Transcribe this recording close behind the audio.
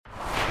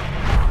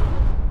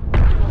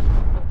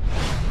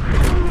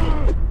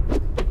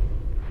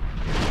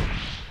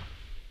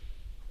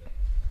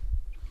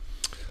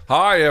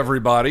Hi,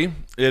 everybody.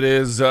 It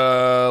is,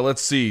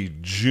 let's see,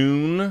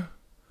 June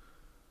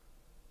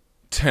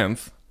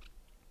 10th,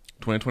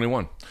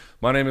 2021.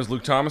 My name is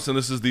Luke Thomas, and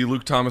this is the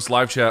Luke Thomas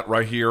live chat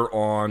right here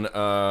on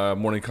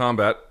Morning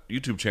Combat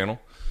YouTube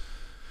channel.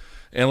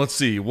 And let's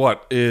see,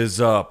 what is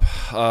up?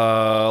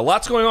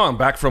 Lots going on.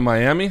 Back from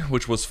Miami,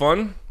 which was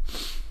fun.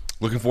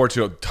 Looking forward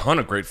to a ton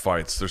of great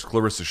fights. There's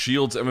Clarissa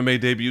Shields'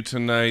 MMA debut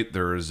tonight.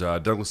 There's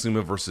Douglas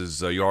Lima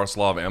versus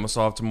Yaroslav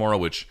Amosov tomorrow,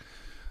 which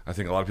I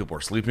think a lot of people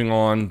are sleeping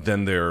on.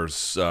 Then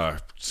there's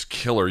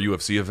killer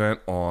UFC event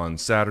on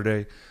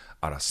Saturday.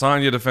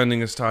 Adesanya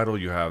defending his title.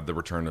 You have the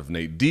return of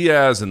Nate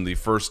Diaz in the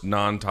first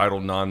non-title,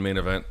 non-main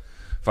event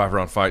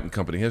 5-round fight in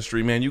company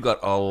history. Man, you got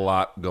a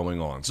lot going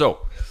on.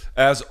 So,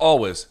 as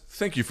always,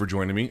 thank you for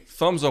joining me.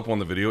 Thumbs up on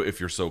the video if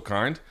you're so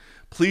kind.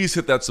 Please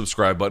hit that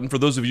subscribe button. For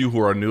those of you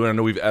who are new, and I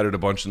know we've added a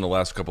bunch in the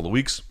last couple of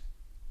weeks,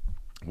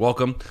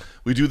 welcome.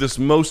 We do this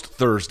most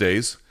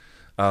Thursdays.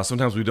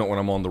 Sometimes we don't when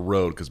I'm on the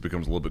road because it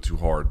becomes a little bit too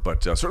hard.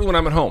 But certainly when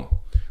I'm at home,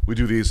 we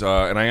do these,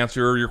 and I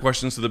answer your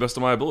questions to the best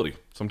of my ability.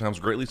 Sometimes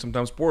greatly,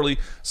 sometimes poorly,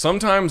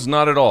 sometimes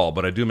not at all.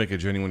 But I do make a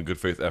genuine good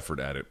faith effort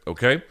at it,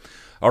 okay?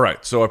 All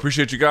right, so I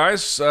appreciate you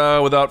guys.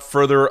 Without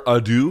further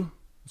ado,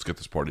 let's get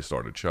this party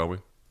started, shall we?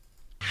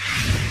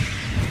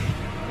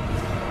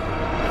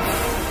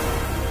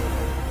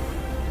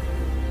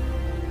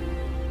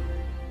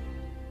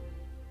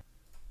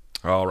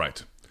 All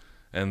right.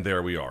 And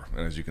there we are.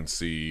 And as you can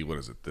see, what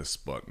is it? This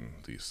button,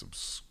 the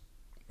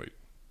wait.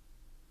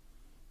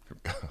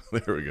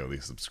 There we go, the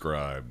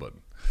subscribe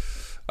button.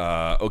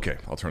 Okay,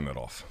 I'll turn that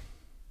off.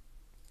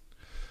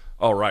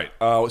 All right.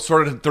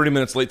 Started 30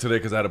 minutes late today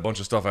because I had a bunch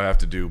of stuff I have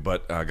to do,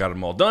 but I got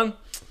them all done.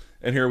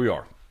 And here we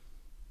are.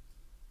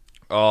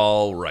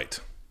 All right.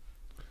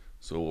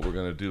 So what we're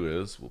going to do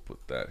is we'll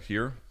put that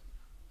here.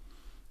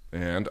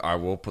 And I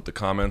will put the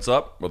comments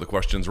up, or the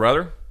questions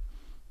rather.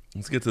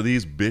 Let's get to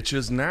these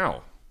bitches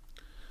now.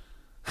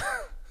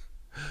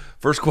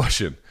 First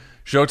question.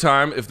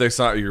 Showtime, if they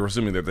sign, you're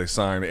assuming that they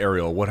sign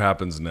Ariel, what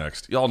happens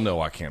next? Y'all know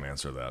I can't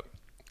answer that.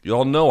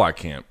 Y'all know I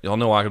can't. Y'all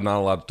know I'm not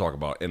allowed to talk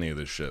about any of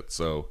this shit.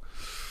 So,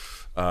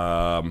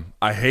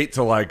 I hate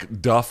to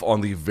like duff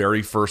on the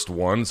very first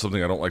one,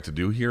 something I don't like to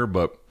do here,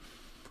 but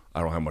I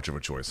don't have much of a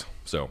choice.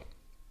 So,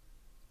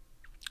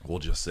 we'll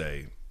just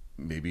say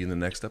maybe in the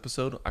next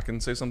episode I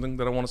can say something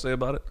that I want to say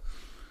about it.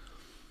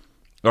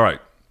 All right.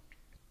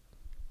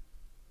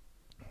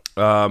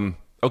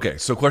 Okay,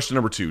 so question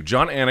number 2.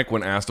 John Anik,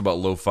 when asked about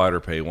low fighter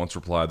pay, once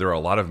replied, there are a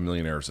lot of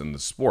millionaires in the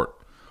sport.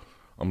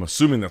 I'm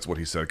assuming that's what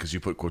he said because you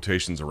put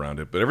quotations around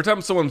it. But every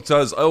time someone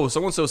says, oh,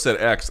 so-and-so said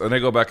X, and I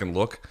go back and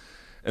look,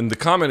 and the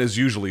comment is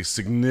usually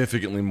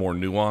significantly more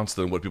nuanced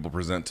than what people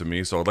present to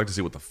me, so I'd like to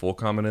see what the full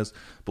comment is.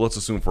 But let's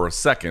assume for a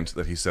second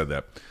that he said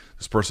that.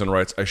 This person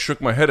writes, I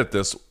shook my head at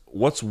this.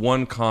 What's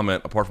one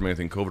comment, apart from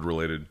anything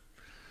COVID-related,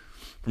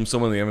 from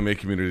someone in the MMA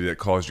community that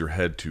caused your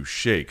head to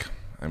shake?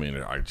 I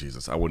mean,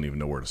 Jesus, I wouldn't even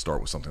know where to start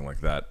with something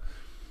like that.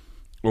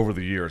 Over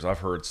the years, I've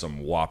heard some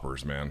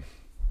whoppers, man.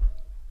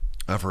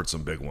 I've heard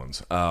some big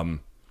ones.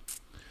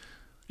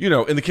 You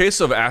know, in the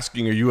case of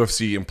asking a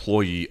UFC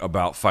employee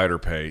about fighter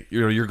pay, you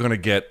know, you're going to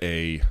get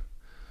I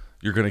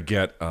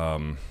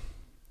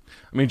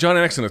mean, John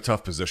Anik's in a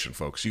tough position,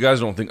 folks. You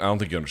guys I don't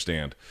think you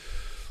understand.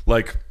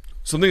 Like,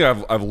 something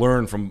I've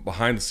learned from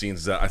behind the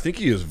scenes is that I think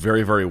he is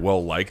very, very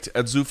well liked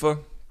at Zuffa.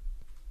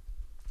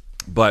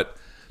 But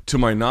to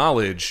my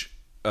knowledge,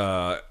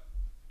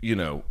 you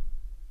know,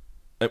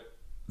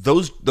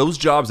 those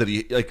jobs that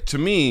he, like, to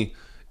me,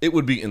 it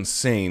would be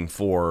insane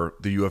for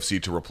the UFC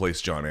to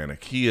replace John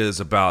Anik. He is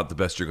about the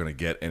best you're going to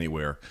get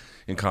anywhere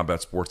in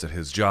combat sports at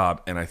his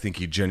job, and I think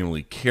he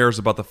genuinely cares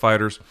about the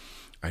fighters.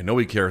 I know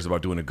he cares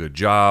about doing a good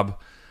job.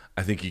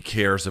 I think he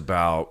cares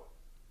about,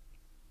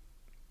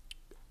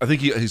 I think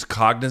he's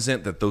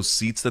cognizant that those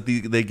seats that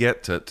they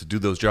get to do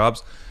those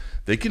jobs,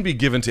 they can be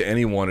given to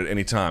anyone at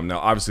any time. Now,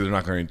 obviously, they're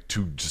not going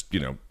to just,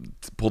 you know,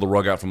 pull the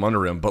rug out from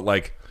under him. But,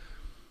 like,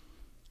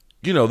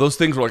 you know, those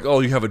things are like, oh,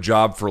 you have a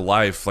job for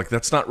life. Like,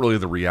 that's not really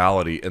the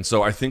reality. And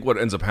so I think what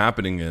ends up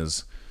happening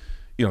is,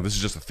 you know, this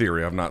is just a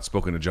theory. I've not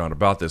spoken to John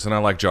about this. And I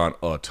like John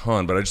a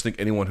ton. But I just think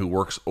anyone who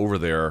works over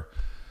there,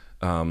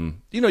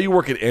 you know, you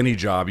work at any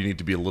job, you need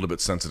to be a little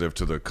bit sensitive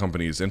to the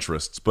company's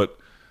interests. But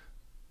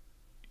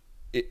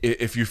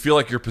if you feel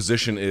like your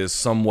position is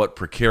somewhat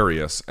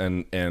precarious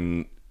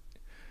and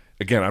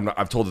again,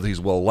 I've told that he's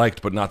well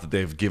liked, but not that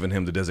they've given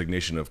him the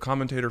designation of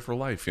commentator for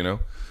life. You know,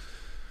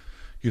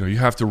 you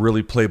have to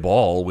really play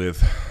ball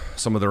with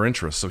some of their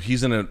interests. So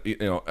he's in a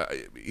bit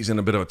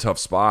of a tough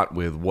spot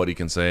with what he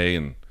can say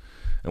and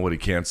what he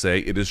can't say.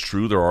 It is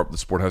true the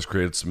sport has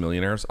created some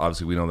millionaires.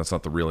 Obviously, we know that's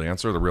not the real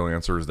answer. The real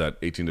answer is that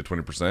 18 to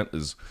 20%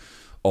 is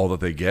all that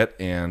they get,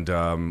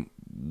 and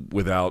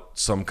without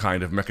some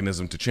kind of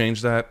mechanism to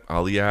change that,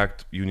 Ali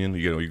Act, Union,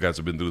 you know, you guys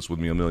have been through this with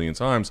me a million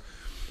times.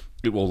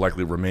 It will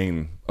likely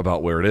remain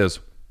about where it is.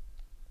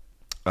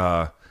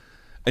 And,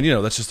 you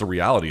know, that's just the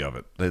reality of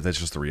it. That's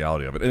just the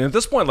reality of it. And at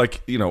this point,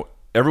 like, you know,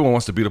 everyone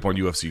wants to beat up on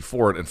UFC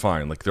for it, and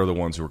fine. Like, they're the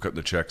ones who are cutting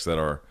the checks that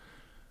are,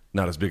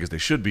 not as big as they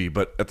should be.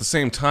 But at the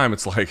same time,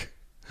 it's like,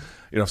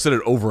 I've said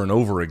it over and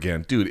over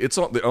again, dude.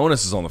 The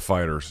onus is on the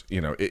fighters.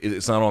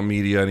 It's not on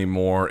media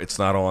anymore. It's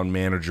not on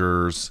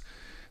managers.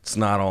 It's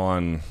not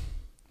on.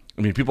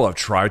 I mean, people have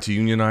tried to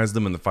unionize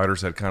them, and the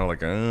fighters had kind of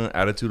like an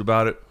attitude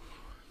about it.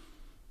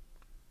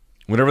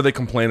 Whenever they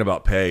complain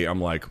about pay,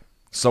 I'm like,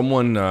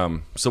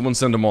 someone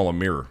send them all a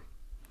mirror,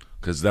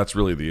 because that's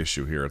really the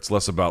issue here. It's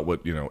less about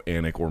what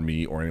Anik or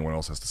me or anyone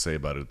else has to say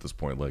about it at this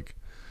point. Like,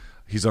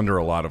 he's under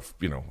a lot of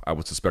I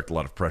would suspect a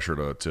lot of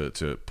pressure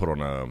to put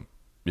on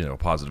a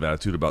positive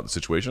attitude about the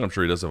situation. I'm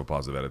sure he does have a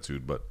positive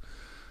attitude, but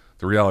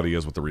the reality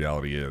is what the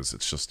reality is.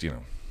 It's just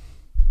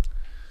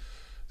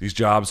these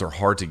jobs are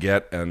hard to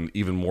get, and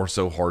even more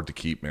so hard to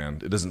keep, man.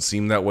 It doesn't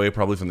seem that way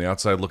probably from the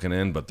outside looking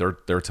in, but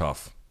they're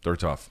tough. They're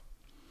tough.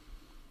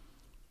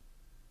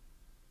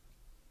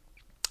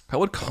 How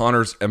would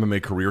Conor's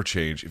MMA career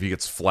change if he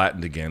gets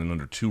flattened again in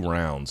under 2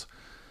 rounds,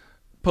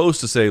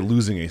 opposed to, say,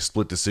 losing a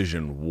split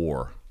decision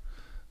war?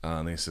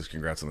 And he says,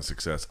 congrats on the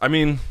success. I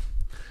mean,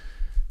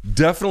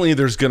 definitely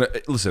there's going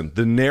to... Listen,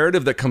 the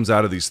narrative that comes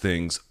out of these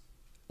things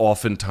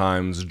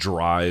oftentimes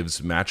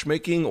drives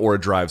matchmaking, or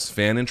it drives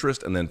fan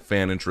interest, and then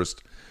fan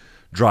interest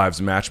drives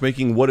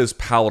matchmaking. What is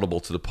palatable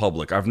to the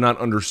public? I've not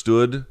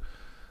understood,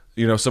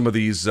 some of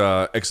these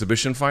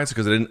exhibition fights,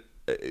 because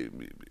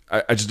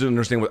I just didn't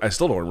understand I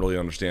still don't really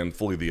understand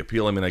fully the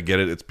appeal. I mean, I get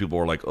it. It's people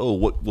are like, oh,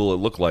 what will it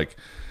look like?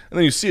 And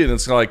then you see it, and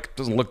it's like, it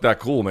doesn't look that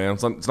cool, man.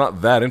 It's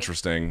not that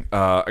interesting.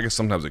 I guess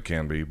sometimes it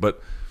can be,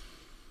 but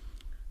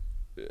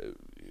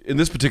in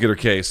this particular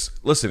case,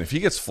 listen, if he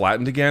gets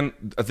flattened again,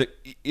 I think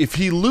if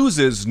he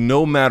loses,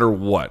 no matter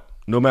what,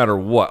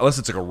 unless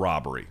it's like a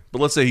robbery, but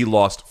let's say he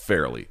lost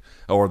fairly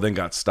or then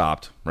got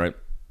stopped, right?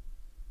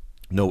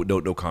 No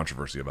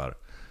controversy about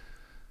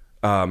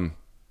it.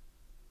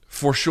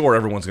 For sure,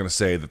 everyone's going to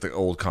say that the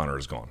old Conor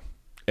is gone,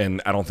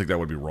 and I don't think that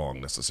would be wrong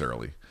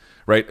necessarily,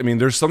 right? I mean,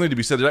 there's something to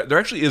be said. There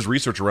actually is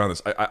research around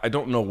this. I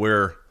don't know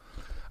where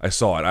I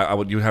saw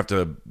it. You have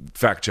to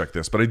fact check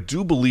this, but I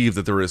do believe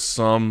that there is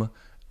some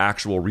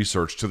actual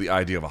research to the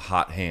idea of a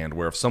hot hand,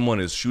 where if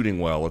someone is shooting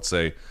well, let's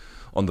say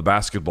on the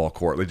basketball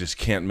court, they just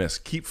can't miss.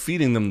 Keep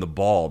feeding them the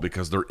ball,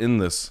 because they're in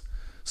this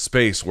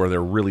space where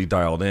they're really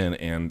dialed in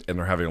and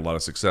they're having a lot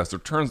of success.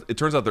 It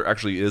turns out there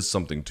actually is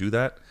something to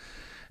that.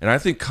 And I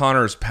think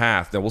Conor's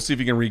path, now we'll see if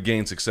he can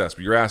regain success,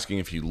 but you're asking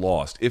if he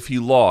lost. If he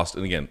lost,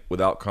 and again,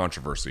 without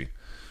controversy,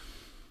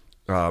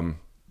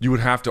 you would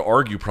have to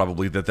argue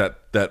probably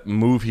that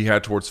move he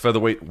had towards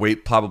featherweight,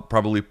 weight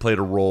probably played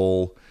a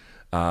role.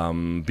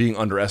 Being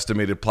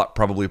underestimated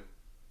probably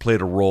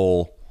played a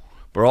role,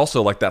 but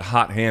also like that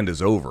hot hand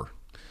is over.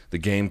 The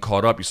game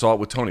caught up. You saw it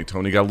with Tony.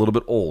 Tony got a little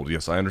bit old.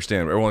 Yes, I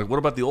understand. Everyone's like, what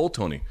about the old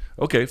Tony?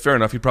 Okay, fair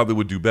enough. He probably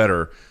would do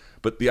better.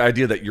 But the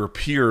idea that your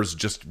peers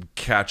just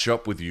catch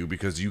up with you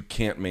because you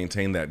can't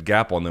maintain that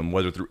gap on them,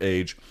 whether through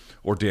age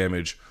or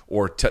damage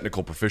or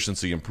technical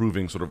proficiency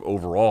improving sort of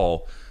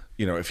overall,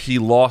 if he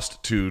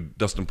lost to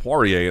Dustin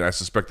Poirier, and I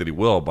suspect that he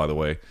will, by the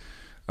way,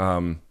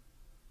 the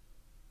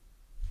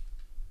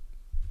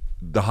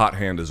hot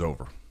hand is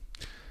over.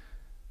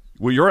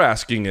 What you're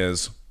asking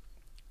is,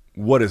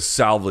 what is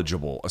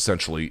salvageable,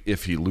 essentially,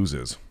 if he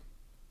loses?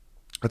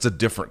 That's a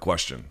different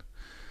question.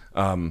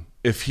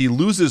 If he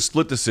loses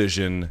split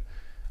decision,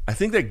 I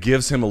think that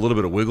gives him a little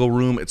bit of wiggle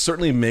room. It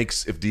certainly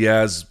makes, if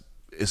Diaz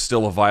is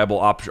still a viable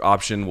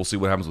option, we'll see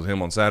what happens with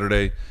him on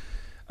Saturday.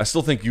 I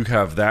still think you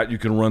have that you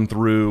can run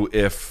through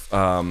if...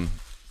 sorry,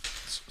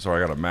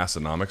 I got a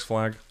Massonomics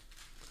flag.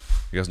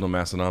 You guys know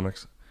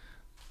Massonomics?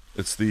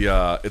 It's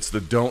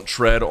the Don't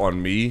Tread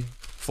on Me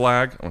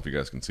flag. I don't know if you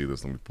guys can see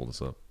this. Let me pull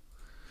this up.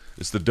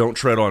 It's the Don't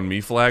Tread on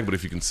Me flag, but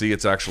if you can see,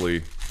 it's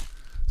actually...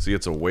 See,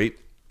 it's a weight,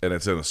 and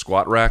it's in a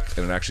squat rack,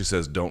 and it actually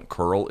says Don't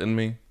Curl in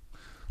Me.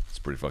 It's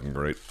pretty fucking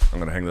great. I'm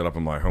going to hang that up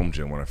in my home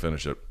gym when I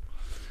finish it.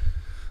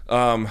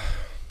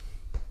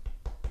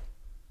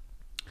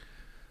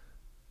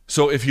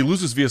 So if he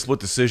loses via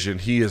split decision,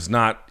 he is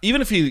not... Even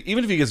if he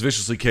gets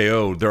viciously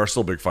KO'd, there are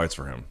still big fights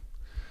for him.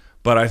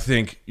 But I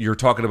think you're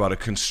talking about a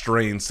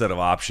constrained set of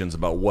options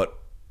about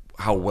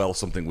how well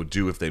something would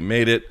do if they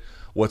made it,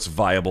 what's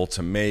viable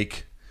to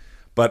make.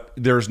 But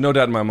there's no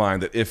doubt in my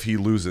mind that if he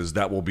loses,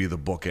 that will be the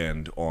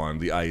bookend on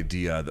the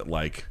idea that,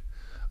 like,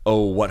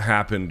 oh, what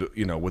happened,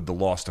 with the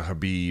loss to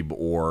Habib,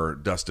 or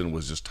Dustin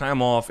was just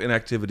time off,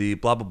 inactivity,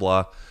 blah, blah,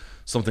 blah,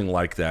 something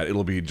like that.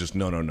 It'll be just,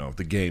 no.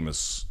 The game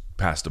is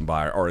passed him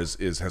by, or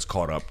has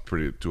caught up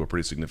to a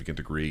pretty significant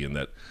degree, and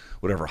that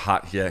whatever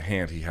hot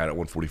hand he had at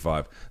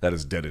 145, that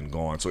is dead and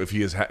gone. So if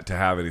he is to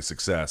have any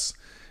success,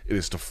 it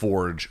is to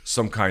forge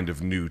some kind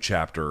of new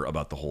chapter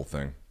about the whole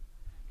thing.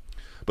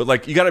 But,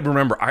 like, you got to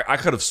remember, I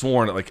could have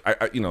sworn that, like,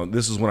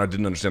 this is when I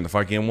didn't understand the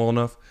fight game well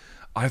enough.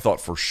 I thought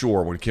for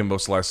sure when Kimbo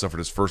Slice suffered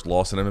his first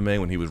loss in MMA,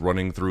 when he was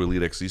running through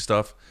Elite XC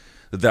stuff,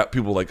 that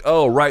people were like,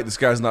 oh, right, this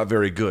guy's not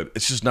very good.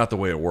 It's just not the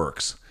way it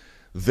works.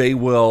 They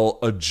will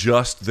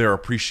adjust their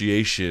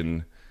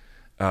appreciation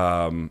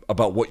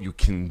about what you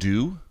can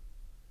do,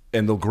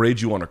 and they'll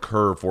grade you on a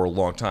curve for a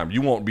long time.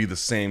 You won't be the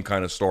same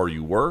kind of star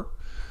you were,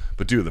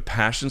 But dude, the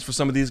passions for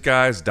some of these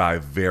guys die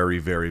very,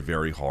 very,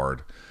 very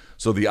hard.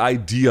 So the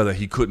idea that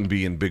he couldn't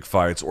be in big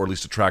fights or at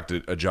least attract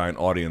a giant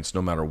audience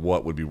no matter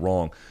what would be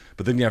wrong.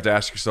 But then you have to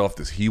ask yourself,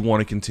 does he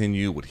want to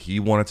continue? Would he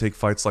want to take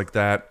fights like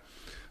that?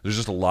 There's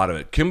just a lot of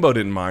it. Kimbo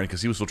didn't mind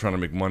because he was still trying to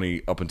make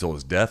money up until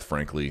his death,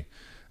 frankly.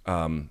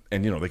 And,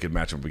 you know, they could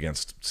match him up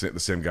against the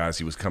same guys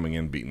he was coming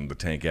in beating, the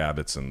Tank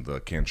Abbotts and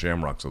the Ken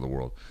Shamrocks of the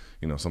world,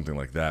 you know, something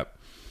like that.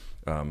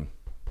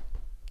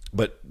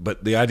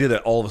 But the idea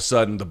that all of a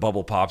sudden the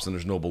bubble pops and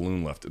there's no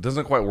balloon left, it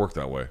doesn't quite work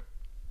that way.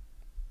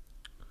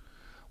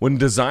 When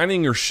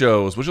designing your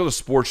shows, which other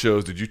sports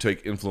shows did you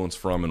take influence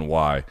from and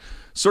why?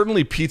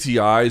 Certainly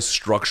PTI's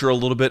structure a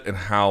little bit and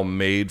how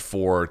made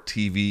for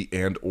TV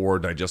and or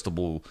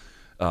digestible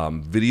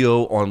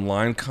video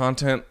online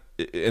content,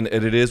 and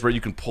it is where you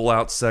can pull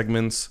out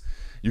segments,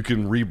 you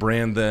can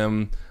rebrand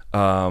them.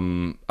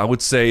 I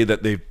would say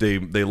that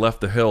they left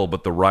the hill,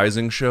 but the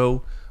Rising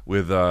show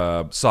with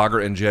Sagar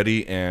and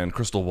Jetty and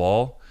Crystal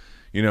Wall,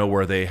 you know,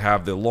 where they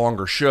have the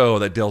longer show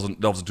that delves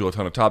into a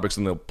ton of topics,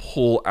 and they'll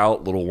pull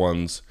out little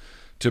ones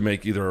to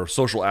make either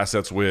social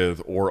assets with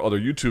or other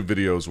YouTube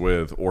videos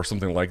with or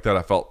something like that.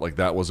 I felt like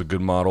that was a good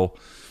model.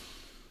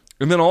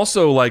 And then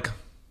also, like,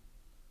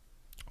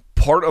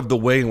 part of the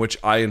way in which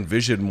I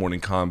envisioned Morning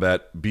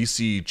Combat,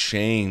 BC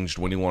changed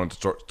when he wanted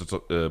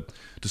to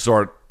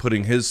start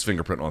putting his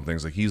fingerprint on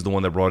things. Like, he's the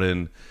one that brought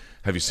in,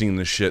 have you seen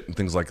this shit, and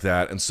things like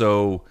that. And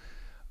so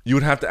you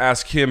would have to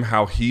ask him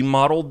how he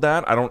modeled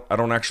that. I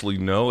don't actually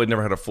know. I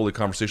never had a fully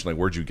conversation like,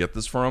 where'd you get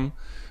this from?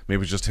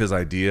 Maybe it's just his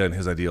idea and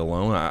his idea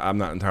alone. I'm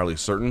not entirely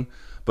certain.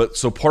 But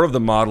so part of the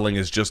modeling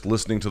is just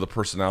listening to the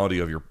personality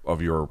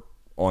of your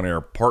on-air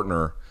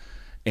partner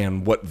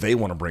and what they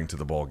want to bring to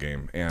the ball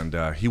game.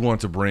 And he wanted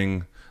to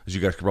bring, as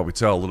you guys could probably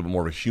tell, a little bit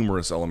more of a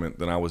humorous element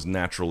than I was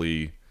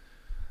naturally.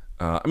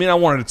 I mean, I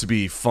wanted it to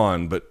be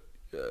fun, but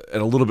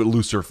and a little bit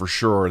looser for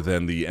sure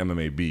than the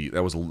MMA beat.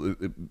 That was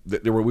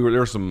there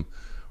were some.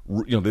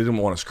 You know, they didn't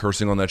want us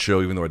cursing on that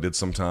show, even though I did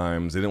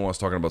sometimes. They didn't want us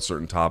talking about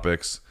certain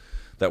topics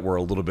that were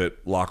a little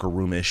bit locker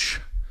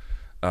room-ish.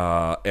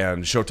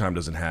 And Showtime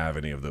doesn't have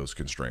any of those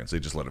constraints. They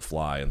just let it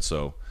fly. And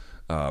so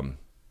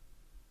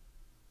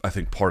I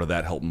think part of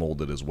that helped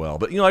mold it as well.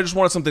 But, you know, I just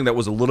wanted something that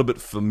was a little bit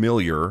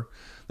familiar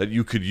that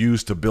you could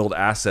use to build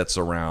assets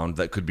around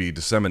that could be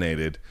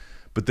disseminated.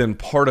 But then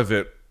part of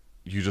it,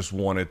 you just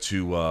wanted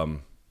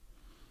to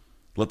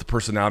let the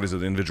personalities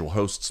of the individual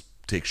hosts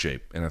take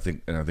shape, and I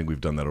think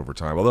we've done that over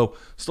time. Although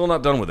still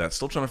not done with that.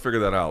 Still trying to figure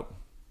that out.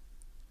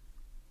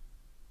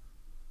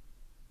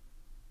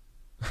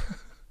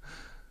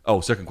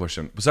 Oh, second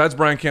question. Besides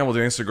Brian Campbell,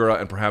 Dan Segura,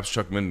 and perhaps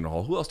Chuck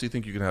Mindenhall, who else do you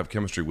think you can have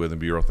chemistry with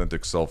and be your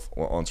authentic self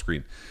on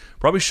screen?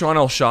 Probably Sean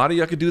El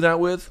Shadi I could do that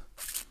with.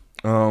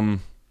 Who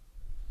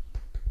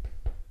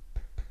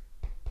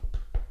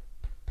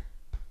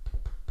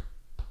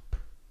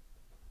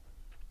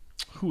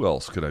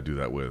else could I do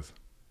that with?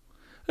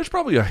 There's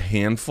probably a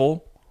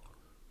handful.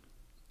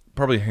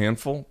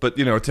 But,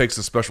 you know, it takes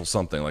a special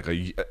something, like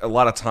a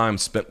lot of time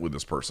spent with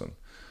this person.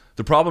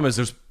 The problem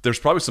is there's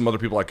probably some other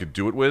people I could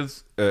do it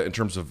with in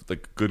terms of,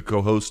 like, good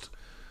co-host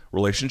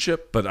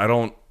relationship, but I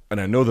don't,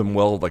 and I know them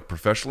well, like,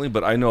 professionally,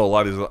 but I know a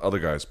lot of these other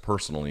guys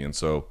personally, and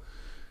so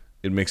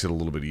it makes it a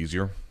little bit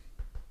easier.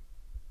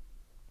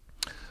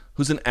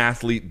 Who's an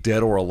athlete,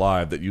 dead or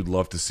alive, that you'd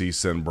love to see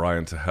send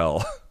Brian to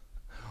hell?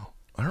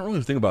 I don't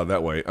really think about it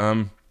that way.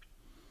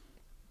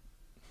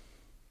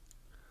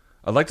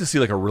 I'd like to see,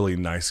 like, a really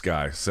nice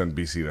guy send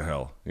BC to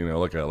hell. You know,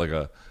 like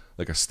a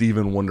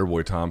Stephen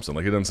Wonderboy Thompson.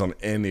 Like, he doesn't send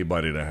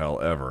anybody to hell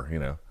ever. You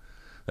know,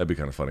 that'd be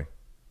kind of funny.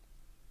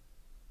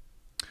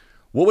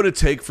 What would it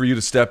take for you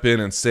to step in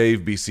and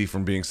save BC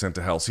from being sent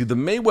to hell? See, the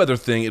Mayweather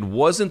thing, it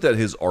wasn't that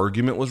his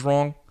argument was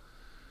wrong.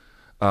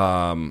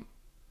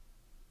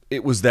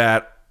 It was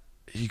that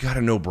you got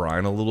to know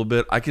Brian a little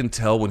bit. I can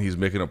tell when he's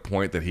making a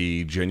point that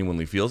he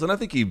genuinely feels, and I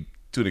think he,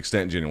 to an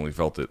extent, genuinely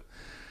felt it.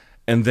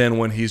 And then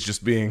when he's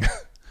just being...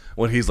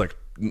 when he's, like,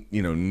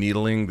 you know,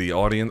 needling the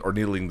audience or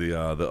needling the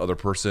other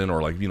person,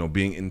 or, like, you know,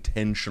 being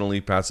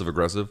intentionally passive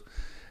aggressive,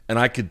 and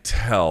I could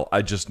tell,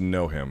 I just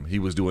know him, he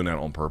was doing that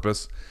on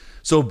purpose.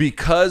 So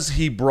because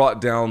he brought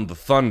down the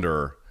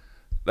thunder,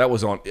 that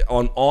was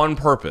on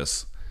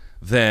purpose,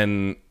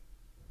 then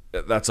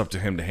that's up to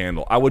him to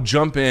handle. I would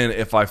jump in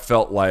if I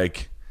felt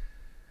like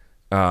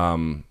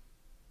either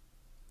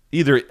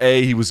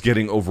A, he was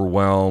getting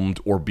overwhelmed,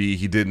 or B,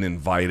 he didn't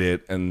invite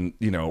it, and,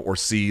 you know, or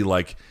C,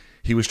 like,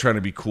 he was trying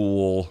to be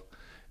cool.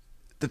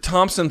 The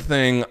Thompson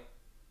thing,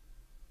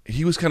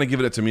 he was kind of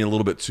giving it to me a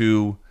little bit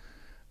too.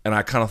 And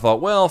I kind of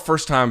thought, well,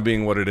 first time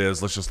being what it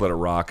is, let's just let it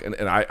rock. And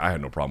I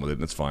had no problem with it,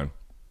 and it's fine.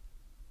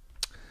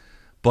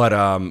 But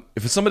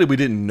if it's somebody we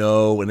didn't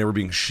know and they were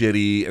being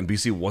shitty and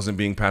BC wasn't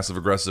being passive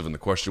aggressive and the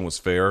question was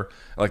fair,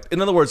 like,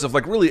 in other words, if,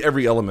 like, really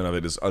every element of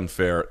it is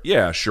unfair,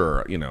 yeah,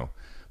 sure, you know.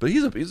 But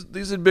he's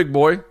a big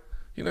boy.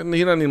 He doesn't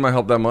need my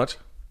help that much.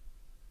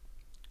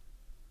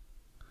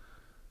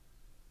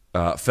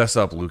 Fess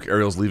up, Luke.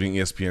 Ariel's leaving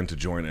ESPN to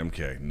join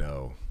MK.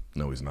 No,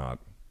 he's not.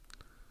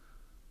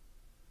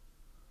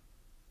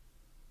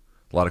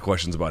 A lot of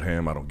questions about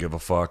him. I don't give a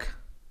fuck.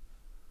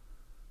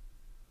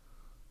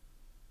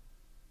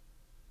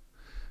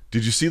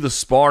 Did you see the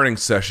sparring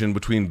session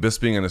between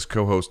Bisping and his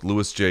co-host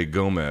Luis J.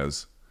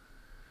 Gomez?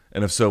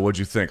 And if so, what'd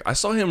you think? I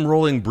saw him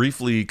rolling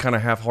briefly, kind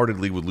of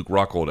half-heartedly with Luke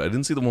Rockhold. I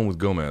didn't see the one with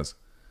Gomez.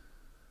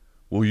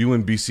 Will you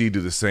and BC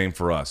do the same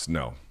for us?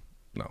 No.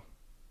 No.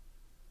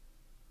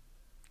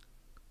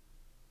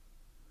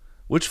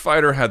 Which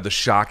fighter had the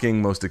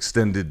shocking, most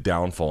extended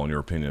downfall, in your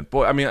opinion?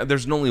 Boy, I mean,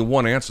 there's only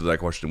one answer to that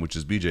question, which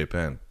is BJ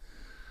Penn.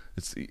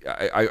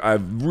 I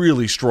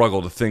really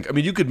struggle to think. I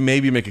mean, you could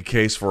maybe make a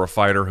case for a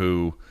fighter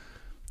who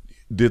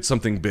did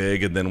something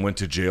big and then went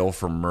to jail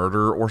for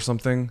murder or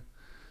something.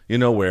 You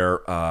know, where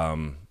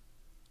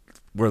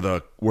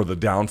the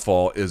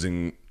downfall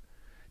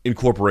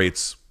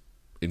incorporates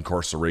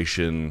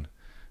incarceration,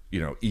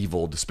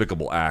 evil,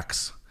 despicable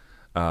acts.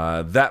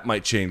 That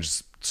might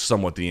change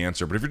somewhat the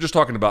answer. But if you're just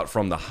talking about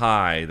from the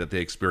high that they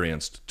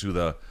experienced to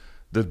the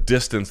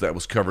distance that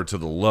was covered to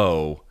the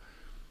low,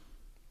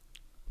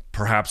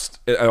 perhaps,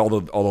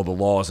 although the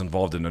law is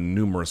involved in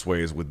numerous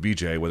ways with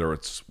BJ, whether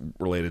it's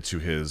related to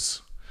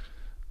his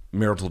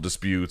marital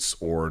disputes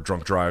or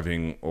drunk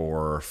driving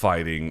or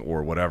fighting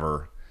or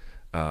whatever,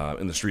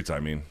 in the streets, I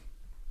mean,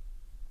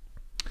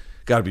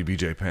 got to be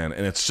BJ Penn.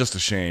 And it's just a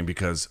shame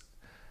because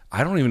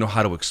I don't even know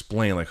how to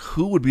explain, like,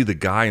 who would be the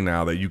guy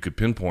now that you could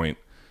pinpoint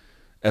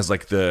as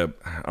like the,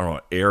 I don't know,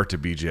 heir to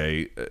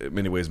BJ. In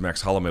many ways,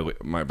 Max Holloway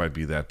might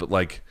be that, but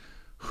like,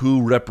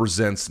 who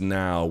represents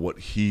now what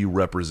he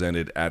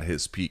represented at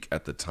his peak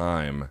at the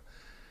time?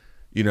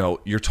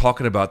 You're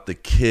talking about the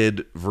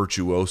kid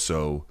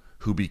virtuoso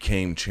who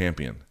became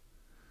champion.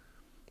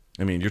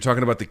 I mean, you're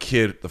talking about the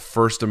kid, the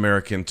first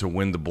American to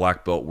win the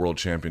black belt world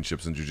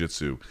championships in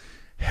jiu-jitsu.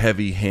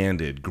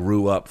 Heavy-handed,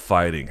 grew up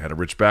fighting, had a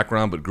rich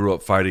background, but grew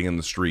up fighting in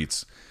the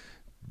streets.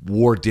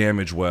 Wore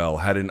damage well,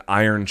 had an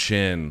iron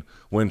chin,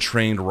 when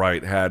trained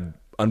right, had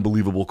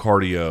unbelievable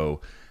cardio,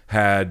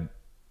 had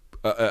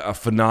a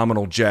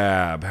phenomenal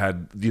jab,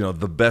 had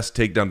the best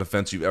takedown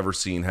defense you've ever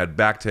seen, had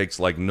back takes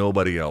like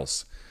nobody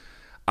else.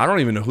 I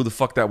don't even know who the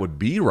fuck that would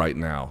be right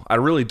now. I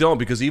really don't,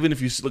 because even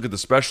if you look at the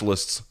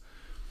specialists,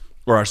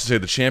 or I should say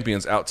the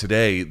champions out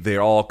today, they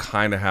all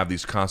kind of have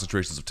these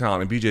concentrations of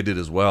talent, and BJ did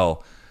as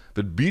well.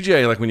 But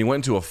BJ, like when you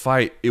went into a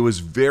fight, it was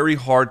very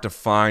hard to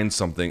find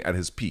something at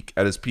his peak,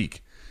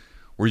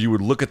 where you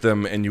would look at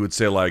them and you would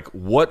say, like,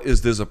 what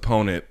is this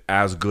opponent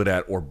as good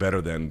at or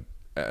better than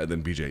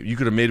BJ? You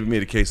could have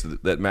made a case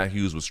that Matt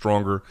Hughes was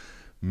stronger,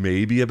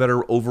 maybe a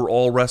better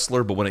overall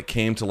wrestler, but when it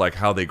came to like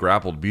how they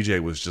grappled,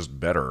 BJ was just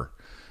better.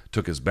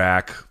 Took his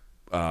back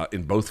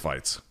in both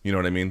fights. You know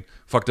what I mean?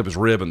 Fucked up his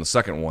rib in the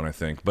second one, I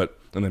think, and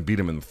then beat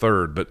him in the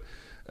third, but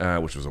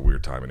which was a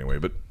weird time anyway.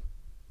 But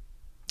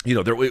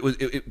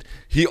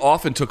he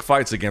often took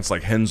fights against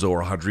like Henzo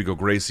or Rodrigo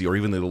Gracie or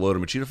even the Lota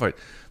Machida fight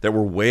that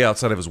were way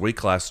outside of his weight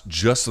class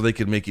just so they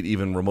could make it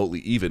even remotely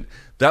even.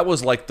 That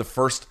was like the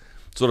first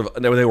sort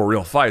of, they were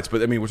real fights,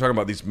 but I mean, we're talking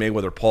about these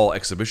Mayweather-Paul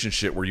exhibition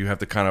shit where you have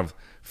to kind of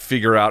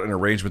figure out an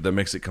arrangement that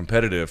makes it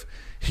competitive.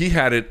 He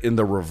had it in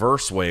the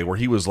reverse way where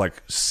he was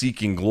like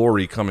seeking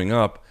glory coming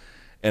up,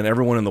 and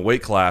everyone in the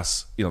weight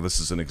class, this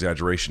is an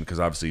exaggeration because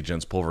obviously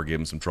Jens Pulver gave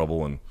him some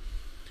trouble and,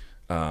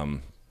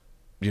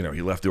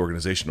 he left the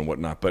organization and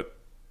whatnot, but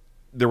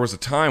there was a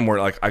time where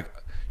like,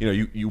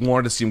 you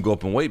wanted to see him go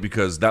up in weight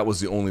because that was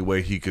the only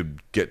way he could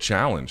get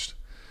challenged.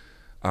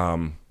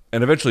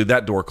 And eventually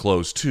that door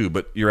closed too,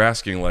 but you're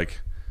asking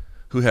like,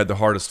 who had the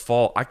hardest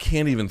fall? I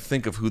can't even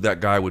think of who that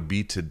guy would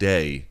be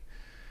today.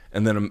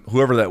 And then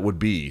whoever that would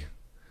be,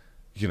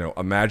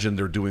 imagine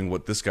they're doing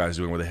what this guy's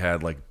doing, where they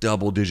had like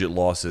double-digit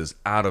losses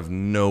out of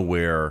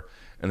nowhere,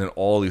 and then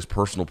all these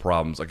personal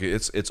problems. Like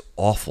it's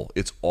awful.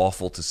 It's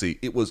awful to see.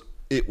 It was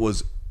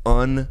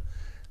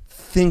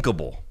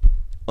unthinkable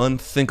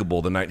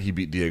the night he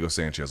beat Diego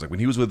Sanchez. Like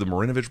when he was with the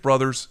Marinovich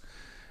brothers,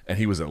 and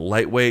he was at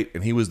lightweight,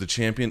 and he was the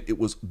champion. It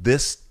was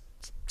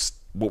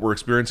what we're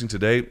experiencing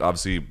today,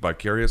 obviously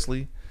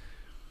vicariously,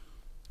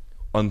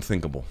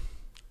 unthinkable.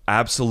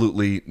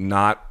 Absolutely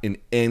not in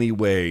any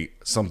way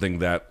something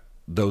that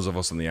those of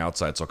us on the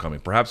outside saw coming.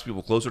 Perhaps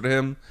people closer to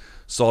him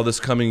saw this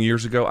coming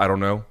years ago. I don't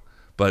know.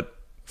 But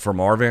from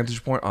our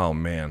vantage point, oh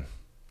man,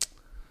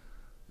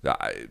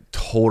 it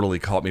totally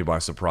caught me by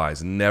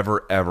surprise.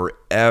 Never, ever,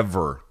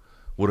 ever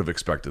would have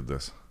expected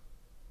this.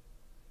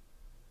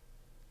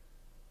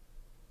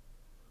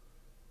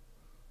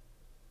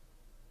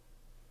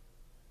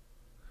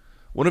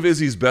 One of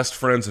Izzy's best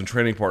friends and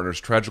training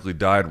partners tragically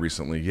died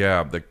recently.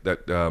 Yeah,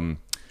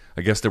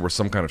 I guess there was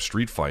some kind of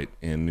street fight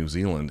in New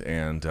Zealand,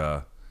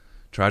 and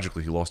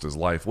tragically he lost his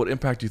life. What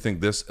impact do you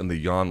think this and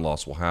the Jan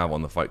loss will have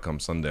on the fight come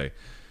Sunday?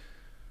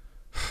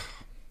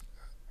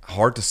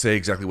 Hard to say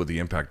exactly what the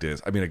impact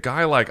is. I mean, a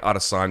guy like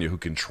Adesanya who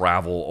can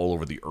travel all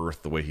over the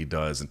earth the way he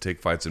does and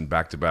take fights in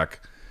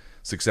back-to-back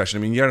succession.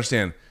 I mean, you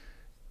understand,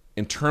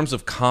 in terms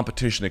of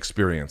competition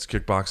experience,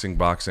 kickboxing,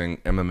 boxing,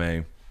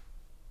 MMA,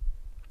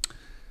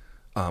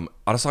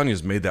 Adesanya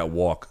has made that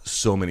walk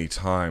so many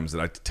times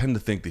that I tend to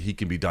think that he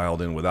can be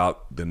dialed in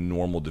without the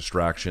normal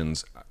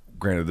distractions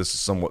Granted, this is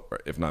somewhat,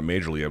 if not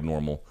majorly,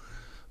 abnormal.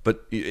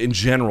 But in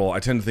general, I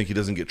tend to think he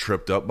doesn't get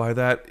tripped up by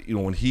that.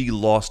 When he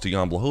lost to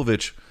Jan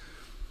Blachowicz,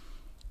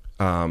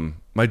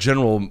 my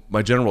general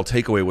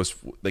takeaway was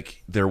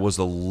like there was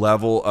a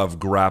level of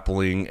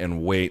grappling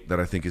and weight that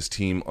I think his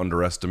team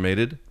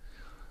underestimated.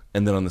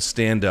 And then on the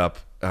stand-up,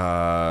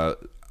 I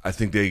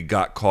think they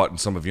got caught in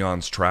some of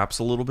Jan's traps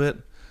a little bit.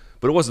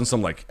 But it wasn't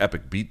some like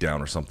epic beatdown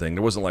or something.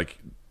 There wasn't like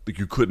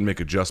you couldn't make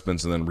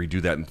adjustments and then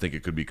redo that and think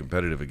it could be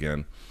competitive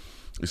again.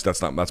 At least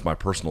that's my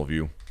personal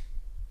view.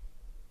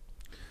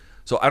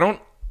 So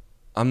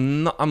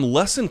I'm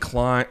less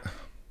inclined.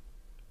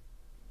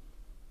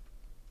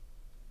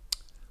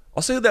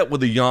 I'll say that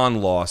with the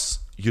Jan loss,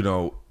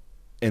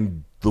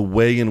 and the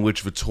way in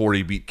which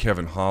Vettori beat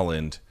Kevin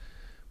Holland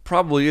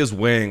probably is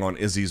weighing on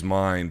Izzy's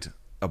mind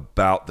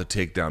about the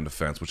takedown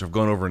defense, which I've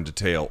gone over in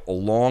detail,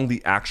 along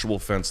the actual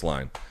fence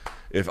line.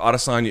 If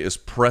Adesanya is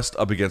pressed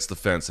up against the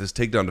fence, his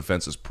takedown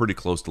defense is pretty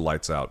close to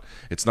lights out.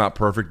 It's not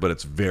perfect, but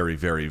it's very,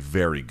 very,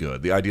 very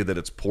good. The idea that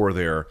it's poor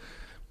there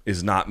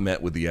is not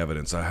met with the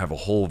evidence. I have a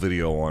whole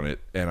video on it,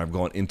 and I've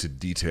gone into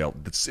detail.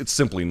 It's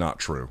simply not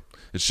true.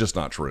 It's just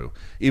not true.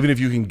 Even if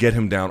you can get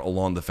him down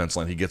along the fence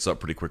line, he gets up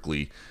pretty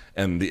quickly,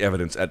 and the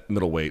evidence at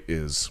middleweight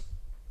is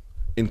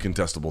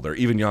incontestable there.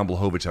 Even Jan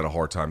Blachowicz had a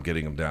hard time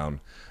getting him down,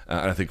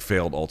 and I think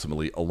failed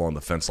ultimately along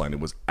the fence line. It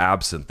was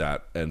absent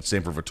that, and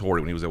same for Vettori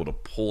when he was able to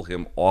pull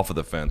him off of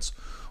the fence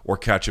or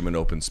catch him in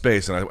open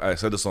space. And I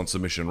said this on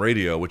Submission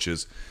Radio, which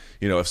is,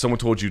 if someone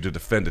told you to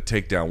defend a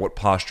takedown, what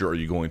posture are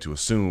you going to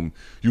assume?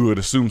 You would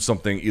assume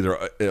something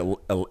either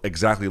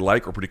exactly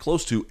like or pretty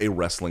close to a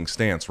wrestling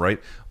stance, right?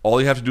 All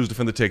you have to do is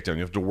defend the takedown.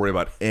 You have to worry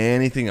about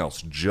anything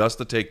else, just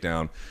the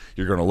takedown.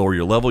 You're going to lower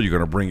your level. You're going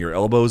to bring your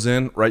elbows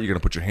in, right? You're going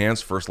to put your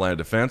hands first line of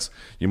defense.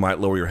 You might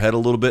lower your head a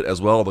little bit as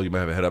well, although you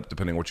might have a head up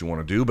depending on what you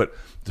want to do, but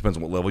it depends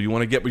on what level you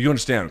want to get. But you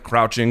understand,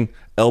 crouching,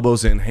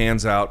 elbows in,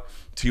 hands out,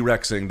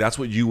 T-Rexing, that's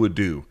what you would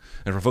do.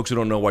 And for folks who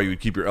don't know why you would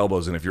keep your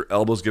elbows in, if your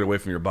elbows get away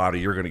from your body,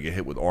 you're going to get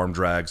hit with arm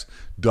drags,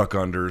 duck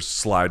unders,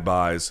 slide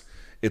bys.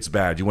 It's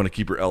bad. You want to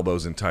keep your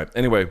elbows in tight.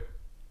 Anyway,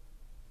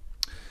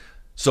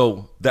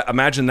 so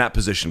imagine that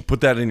position.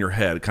 Put that in your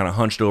head, kind of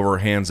hunched over,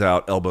 hands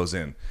out, elbows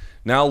in.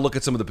 Now look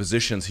at some of the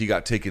positions he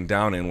got taken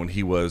down in when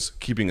he was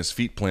keeping his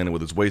feet planted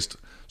with his waist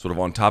sort of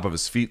on top of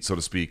his feet, so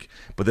to speak,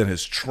 but then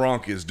his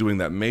trunk is doing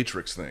that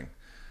matrix thing.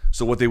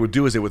 So what they would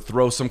do is they would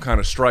throw some kind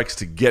of strikes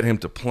to get him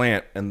to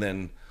plant and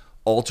then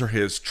alter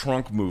his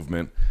trunk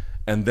movement,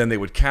 and then they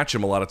would catch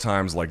him a lot of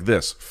times like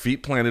this,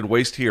 feet planted,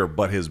 waist here,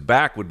 but his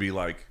back would be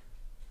like,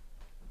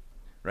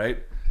 right?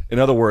 In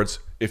other words,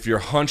 if you're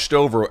hunched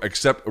over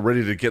except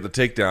ready to get the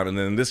takedown, and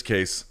then in this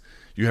case,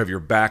 you have your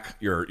back,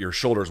 your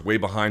shoulders way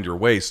behind your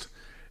waist,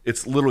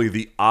 it's literally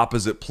the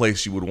opposite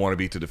place you would want to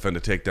be to defend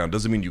a takedown.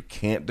 Doesn't mean you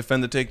can't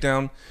defend the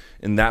takedown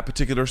in that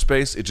particular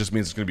space. It just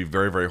means it's going to be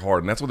very, very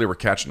hard, and that's what they were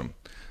catching him.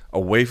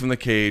 Away from the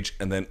cage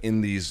and then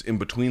in these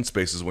in-between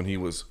spaces when he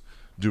was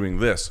doing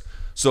this.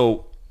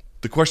 So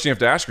the question you have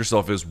to ask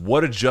yourself is,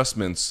 what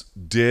adjustments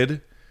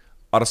did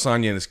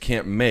Adesanya and his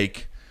camp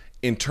make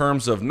in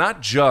terms of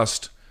not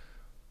just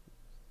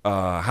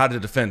how to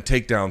defend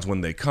takedowns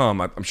when they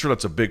come? I'm sure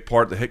that's a big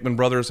part. The Hickman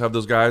brothers have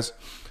those guys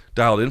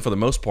dialed in for the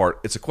most part.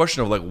 It's a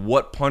question of like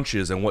what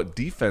punches and what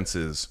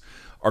defenses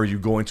are you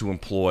going to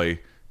employ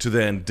to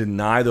then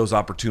deny those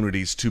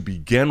opportunities to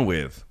begin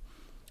with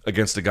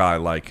against a guy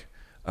like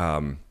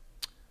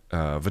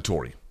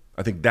Vettori.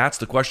 I think that's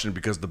the question,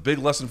 because the big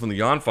lesson from the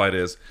Jan fight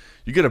is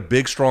you get a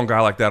big, strong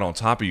guy like that on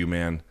top of you,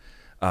 man.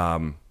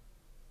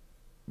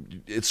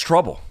 It's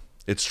trouble.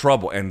 It's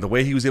trouble. And the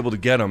way he was able to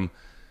get him,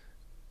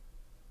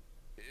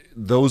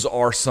 those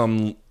are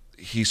some,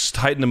 he's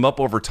tightened him up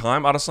over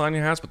time,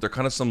 Adesanya has, but they're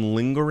kind of some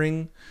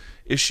lingering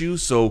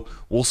issues. So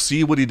we'll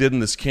see what he did in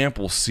this camp.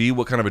 We'll see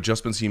what kind of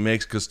adjustments he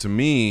makes, because to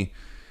me,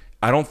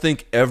 I don't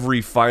think every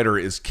fighter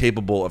is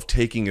capable of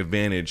taking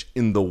advantage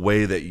in the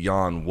way that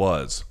Jan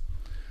was.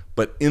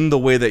 But in the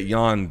way that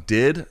Jan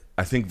did,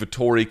 I think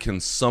Vettori can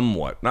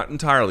somewhat, not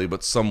entirely,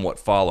 but somewhat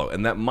follow.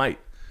 And that might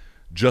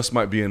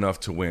be enough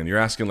to win. You're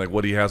asking like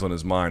what he has on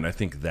his mind. I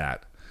think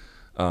that.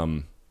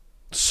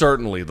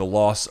 Certainly the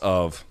loss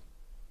of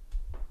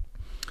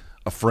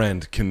a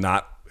friend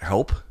cannot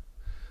help.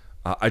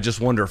 I just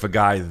wonder if a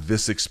guy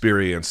this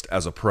experienced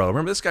as a pro,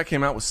 remember this guy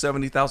came out with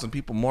 70,000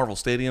 people, Marvel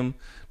Stadium,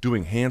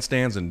 doing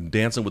handstands and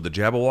dancing with the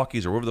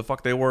Jabberwockies or whoever the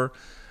fuck they were,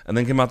 and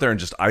then came out there and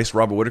just iced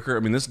Robert Whittaker.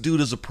 I mean, this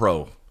dude is a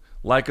pro.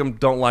 Like him,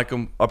 don't like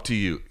him, up to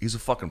you. He's a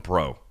fucking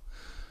pro.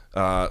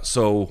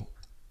 So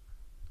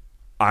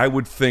I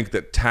would think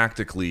that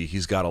tactically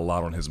he's got a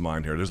lot on his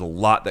mind here. There's a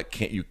lot that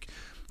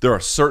there are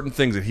certain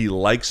things that he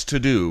likes to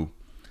do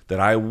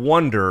that I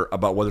wonder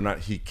about whether or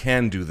not he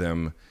can do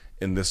them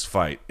in this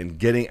fight, and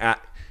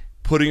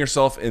putting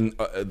yourself in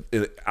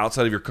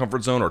outside of your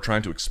comfort zone or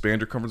trying to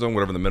expand your comfort zone,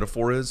 whatever the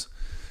metaphor is.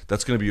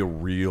 That's going to be a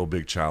real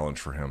big challenge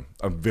for him.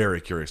 I'm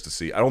very curious to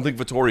see. I don't think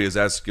Vettori is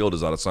as skilled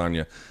as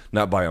Adesanya,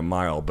 not by a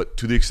mile, but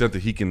to the extent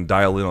that he can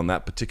dial in on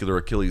that particular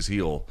Achilles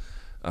heel,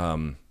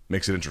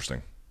 makes it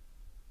interesting.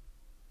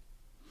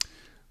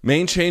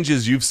 Main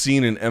changes you've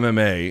seen in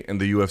MMA and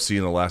the UFC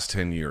in the last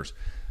 10 years.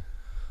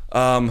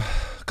 A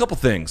couple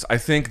things. I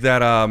think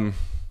that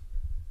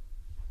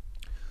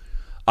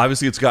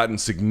obviously it's gotten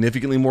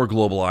significantly more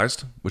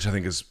globalized, which I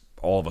think is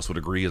all of us would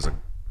agree is a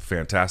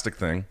fantastic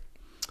thing.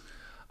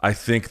 I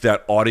think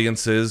that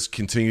audiences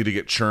continue to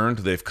get churned.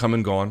 They've come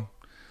and gone.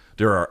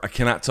 I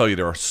cannot tell you,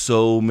 there are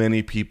so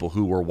many people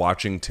who were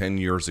watching 10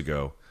 years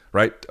ago,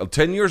 right?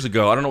 10 years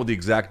ago, I don't know what the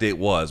exact date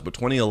was, but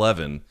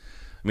 2011,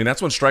 I mean,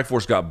 that's when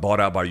Strikeforce got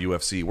bought out by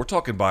UFC. We're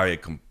talking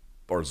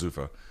or Zuffa.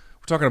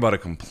 We're talking about a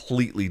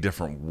completely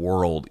different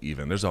world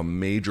even. There's a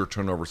major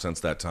turnover since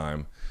that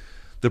time.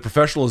 The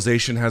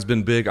professionalization has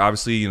been big.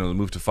 Obviously, the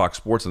move to Fox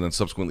Sports and then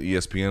subsequently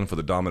ESPN for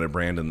the dominant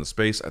brand in the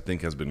space, I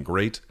think has been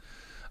great.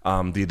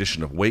 The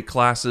addition of weight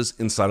classes.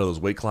 Inside of those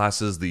weight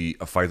classes, the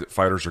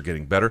fighters are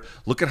getting better.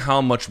 Look at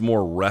how much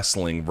more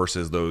wrestling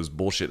versus those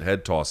bullshit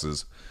head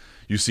tosses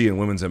you see in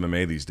women's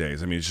MMA these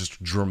days. I mean, it's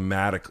just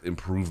dramatic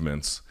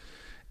improvements.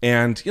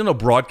 And,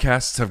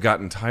 broadcasts have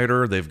gotten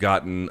tighter. They've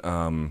gotten,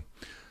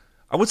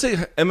 I would say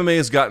MMA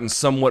has gotten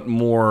somewhat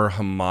more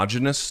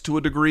homogenous to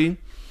a degree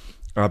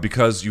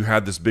because you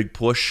had this big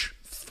push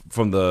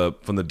from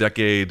the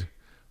decade,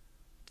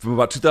 from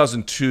about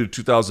 2002 to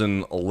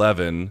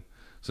 2011,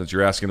 since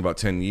you're asking about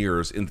 10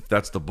 years, and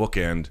that's the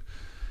bookend.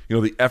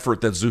 The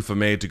effort that Zuffa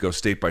made to go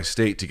state by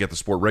state to get the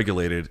sport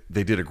regulated,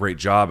 they did a great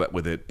job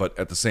with it, but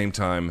at the same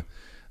time,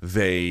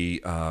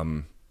 they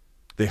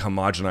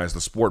homogenized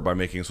the sport by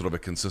making sort of a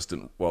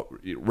consistent,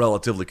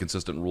 relatively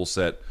consistent rule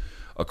set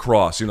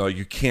across.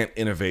 You can't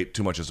innovate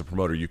too much as a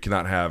promoter. You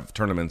cannot have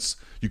tournaments.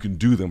 You can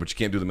do them, but you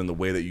can't do them in the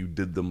way that you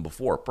did them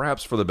before,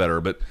 perhaps for the better,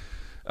 but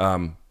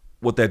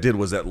what that did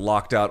was that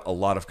locked out a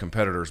lot of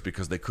competitors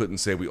because they couldn't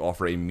say we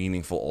offer a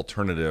meaningful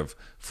alternative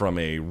from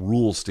a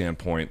rule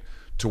standpoint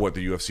to what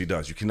the UFC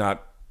does. You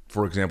cannot,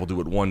 for example, do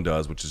what one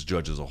does, which is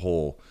judge as a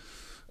whole,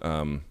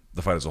 the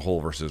fight as a whole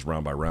versus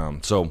round by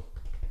round. So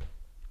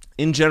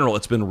in general,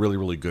 it's been really,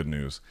 really good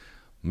news.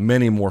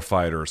 Many more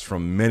fighters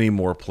from many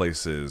more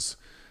places,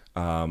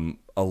 a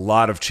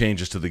lot of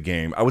changes to the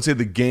game. I would say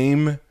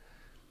the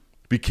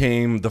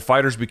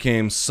fighters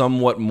became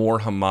somewhat more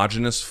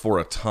homogenous for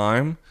a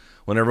time,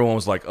 when everyone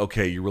was like,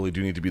 okay, you really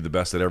do need to be the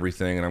best at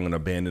everything, and I'm going to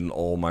abandon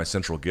all my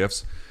central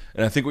gifts.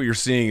 And I think what you're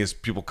seeing is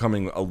people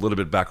coming a little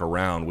bit back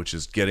around, which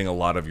is getting a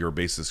lot of your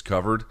bases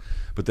covered,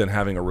 but then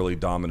having a really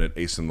dominant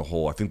ace in the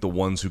hole. I think the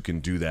ones who can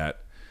do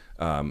that,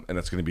 and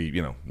that's going to be,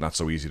 not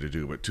so easy to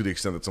do, but to the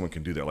extent that someone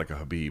can do that, like a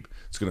Habib,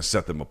 it's going to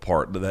set them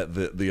apart.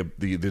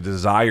 The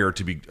desire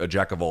to be a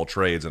jack of all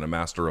trades and a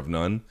master of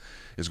none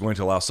is going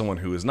to allow someone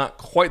who is not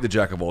quite the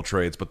jack of all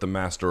trades, but the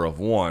master of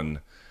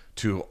one,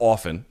 to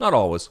often, not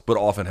always, but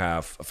often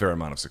have a fair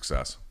amount of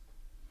success.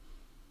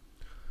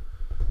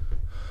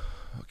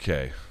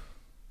 Okay.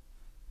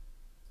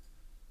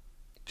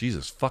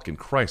 Jesus fucking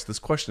Christ. This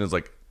question is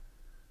like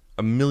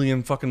a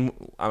million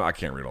fucking... I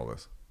can't read all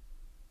this.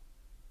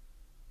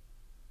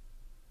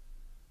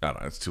 I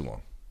don't know. It's too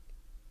long.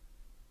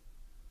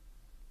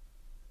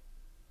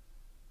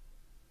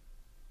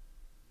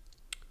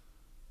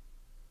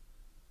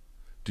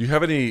 Do you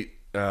have any...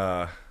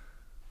 hold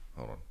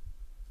on.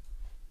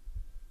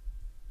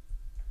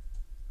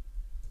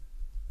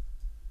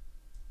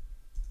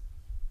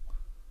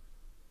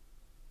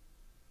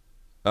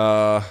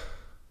 All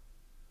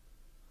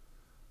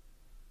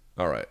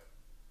right.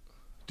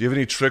 Do you have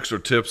any tricks or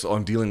tips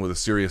on dealing with a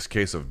serious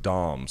case of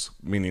DOMS,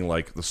 meaning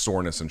like the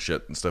soreness and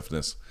shit and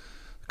stiffness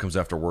that comes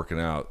after working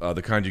out,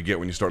 the kind you get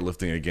when you start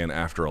lifting again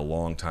after a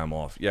long time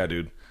off? Yeah,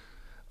 dude.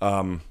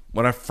 When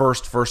I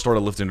first started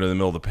lifting in the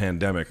middle of the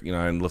pandemic,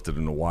 I hadn't lifted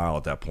in a while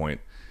at that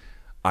point.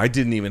 I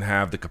didn't even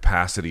have the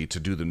capacity to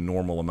do the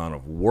normal amount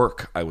of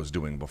work I was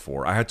doing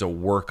before. I had to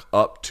work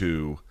up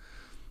to,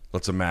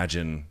 let's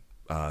imagine,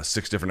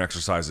 6 different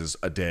exercises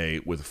a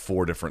day with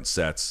 4 different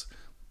sets.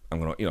 I'm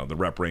gonna, the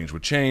rep range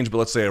would change, but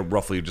let's say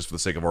roughly, just for the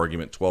sake of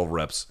argument, 12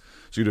 reps.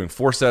 So you're doing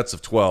 4 sets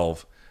of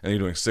 12, and you're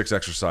doing 6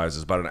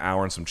 exercises, about an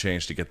hour and some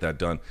change to get that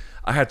done.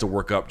 I had to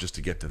work up just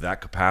to get to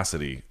that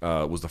capacity.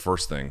 Was the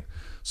first thing.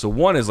 So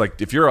one is like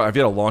if you had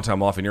a long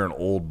time off and you're an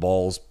old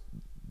balls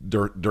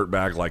dirt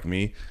bag like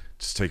me,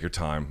 just take your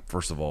time.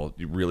 First of all,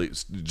 you really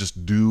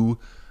just do.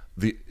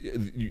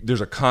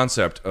 There's a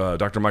concept,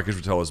 Dr. Mike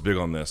Israetel is big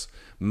on this,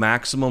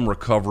 maximum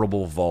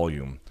recoverable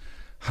volume.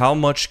 How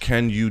much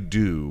can you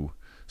do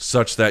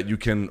such that you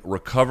can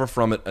recover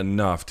from it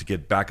enough to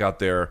get back out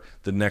there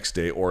the next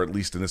day, or at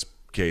least in this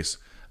case,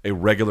 a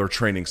regular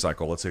training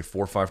cycle, let's say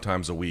 4 or 5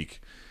 times a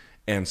week,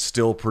 and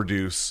still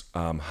produce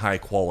high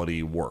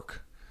quality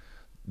work?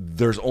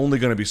 There's only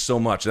going to be so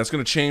much. That's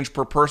going to change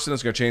per person.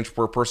 It's going to change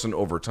per person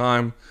over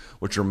time,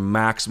 what your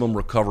maximum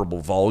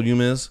recoverable volume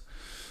is.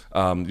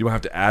 You don't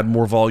have to add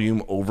more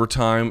volume over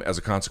time as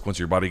a consequence of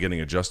your body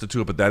getting adjusted to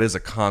it, but that is a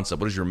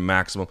concept. What is your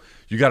maximum?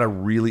 You got to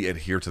really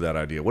adhere to that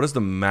idea. What is the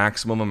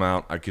maximum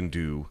amount I can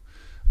do?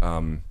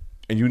 And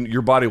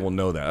your body will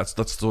know that.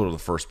 That's sort of the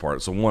first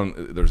part. So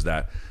one, there's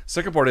that.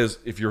 Second part is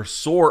if you're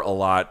sore a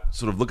lot,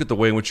 sort of look at the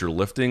way in which you're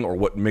lifting or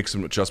what makes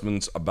some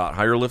adjustments about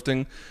how you're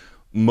lifting.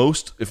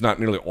 most, if not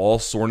nearly all,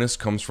 soreness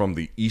comes from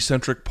the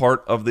eccentric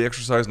part of the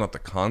exercise, not the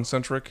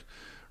concentric,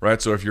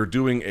 right? So if you're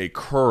doing a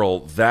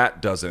curl,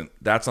 that's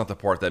not the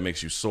part that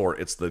makes you sore.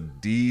 It's the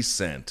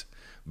descent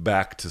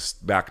back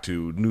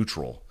to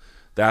neutral.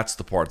 That's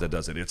the part that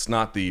does it. It's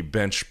not the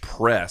bench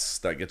press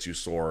that gets you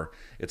sore.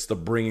 It's the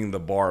bringing the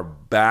bar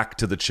back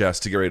to the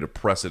chest to get ready to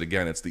press it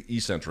again. It's the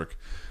eccentric,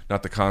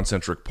 not the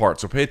concentric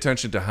part. So pay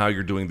attention to how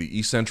you're doing the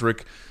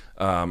eccentric.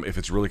 If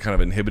it's really kind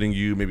of inhibiting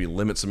you, maybe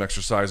limit some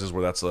exercises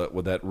where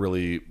that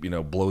really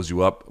blows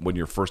you up when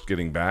you're first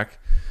getting back,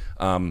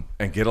 and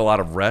get a lot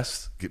of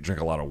rest. Drink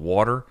a lot of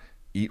water.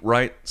 Eat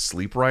right.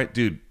 Sleep right,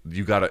 dude.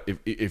 You gotta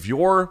if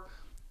you're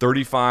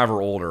 35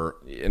 or older,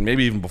 and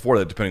maybe even before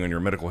that, depending on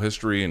your medical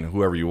history and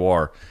whoever you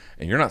are,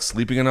 and you're not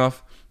sleeping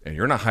enough, and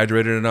you're not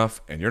hydrated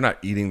enough, and you're not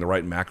eating the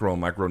right macro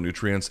and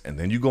micronutrients, and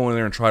then you go in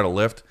there and try to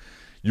lift,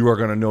 you are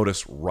going to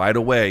notice right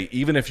away,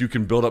 even if you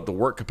can build up the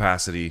work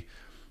capacity,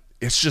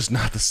 it's just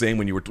not the same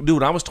when you were... Dude,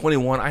 when I was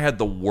 21, I had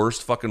the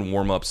worst fucking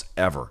warm-ups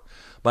ever.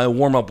 My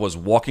warm-up was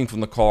walking from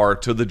the car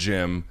to the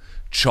gym,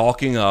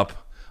 chalking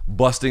up,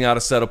 busting out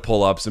a set of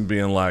pull-ups, and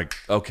being like,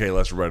 okay,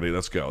 let's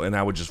go. And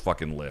I would just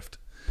fucking lift.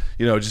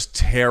 Just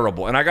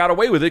terrible. And I got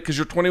away with it because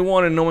you're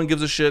 21 and no one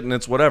gives a shit and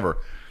it's whatever.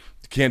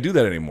 You can't do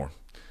that anymore.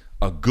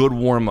 A good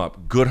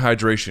warm-up, good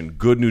hydration,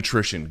 good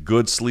nutrition,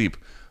 good sleep.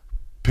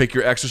 Pick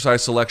your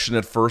exercise selection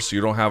at first so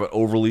you don't have an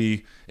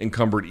overly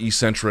encumbered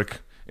eccentric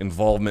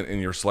involvement in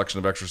your selection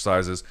of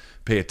exercises.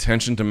 Pay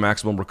attention to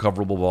maximum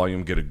recoverable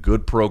volume. Get a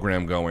good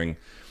program going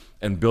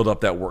and build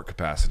up that work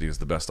capacity is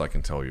the best I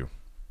can tell you.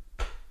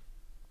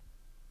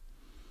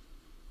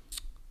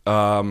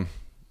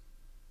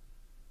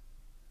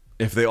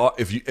 If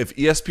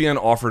ESPN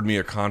offered me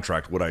a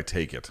contract, would I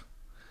take it?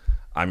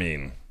 I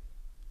mean,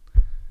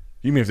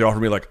 you mean if they offered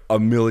me like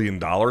 $1 million,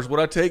 would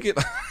I take it?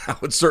 I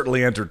would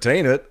certainly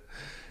entertain it.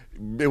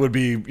 It would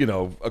be,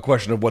 a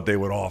question of what they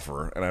would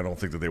offer, and I don't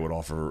think that they would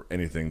offer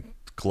anything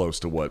close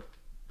to what,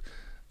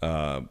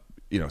 CBS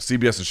and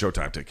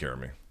Showtime take care of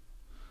me.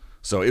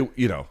 So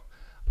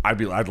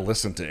I'd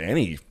listen to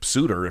any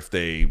suitor if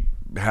they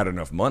had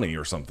enough money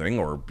or something,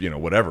 or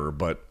whatever.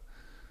 But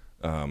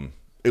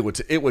it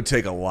would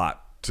take a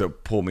lot to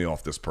pull me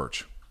off this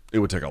perch. It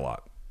would take a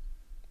lot.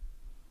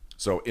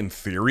 So in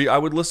theory, I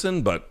would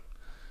listen, but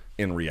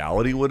in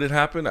reality, would it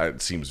happen?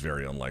 It seems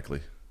very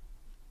unlikely.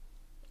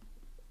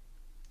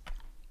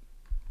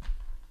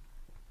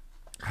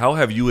 How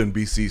have you and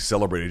BC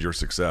celebrated your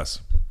success?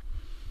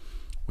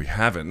 We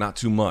haven't, not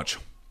too much.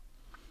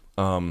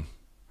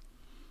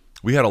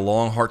 We had a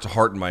long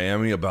heart-to-heart in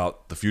Miami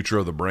about the future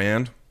of the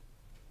brand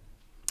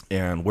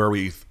and where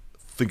we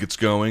think it's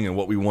going and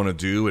what we want to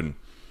do and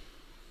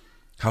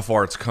how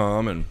far it's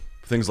come and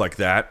things like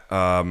that.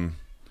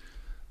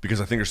 Because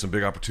I think there's some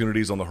big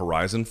opportunities on the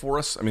horizon for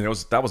us. I mean,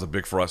 that was a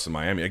big for us in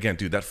Miami. Again,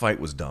 dude, that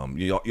fight was dumb.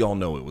 Y'all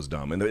know it was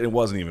dumb, and it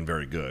wasn't even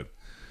very good,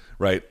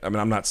 right? I mean,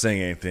 I'm not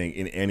saying anything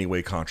in any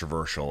way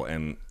controversial,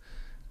 and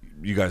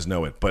you guys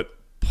know it. But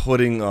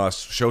putting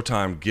us,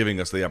 Showtime, giving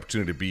us the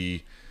opportunity to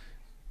be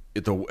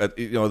and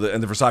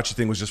the Versace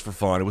thing was just for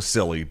fun. It was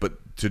silly,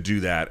 but to do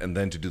that and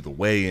then to do the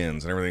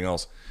weigh-ins and everything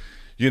else,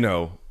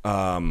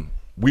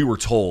 we were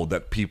told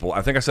that people,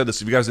 I think I said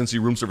this, if you guys didn't see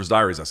Room Service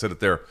Diaries, I said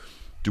it there,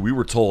 dude, we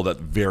were told that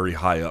very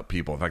high up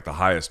people, in fact, the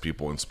highest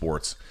people in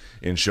sports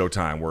in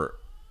Showtime were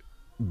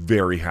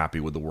very happy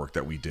with the work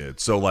that we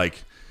did. So,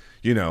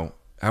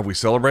 have we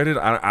celebrated?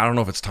 I don't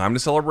know if it's time to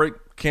celebrate,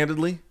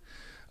 candidly.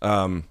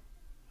 I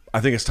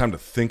think it's time to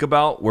think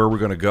about where we're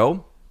going to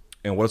go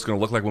and what it's going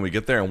to look like when we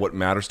get there and what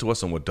matters to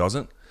us and what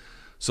doesn't.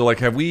 So,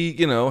 have we,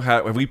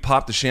 have we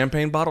popped the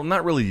champagne bottle?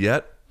 Not really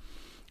yet.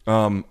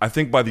 I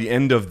think by the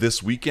end of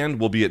this weekend,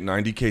 we'll be at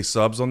 90K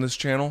subs on this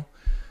channel.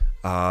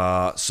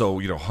 So,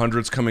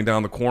 hundreds coming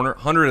down the corner.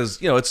 100 is,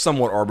 it's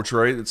somewhat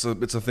arbitrary. It's a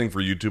thing for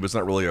YouTube. It's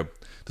not really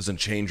doesn't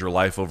change your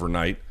life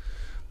overnight.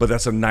 But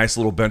that's a nice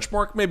little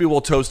benchmark. Maybe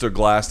we'll toast a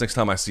glass next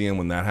time I see him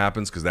when that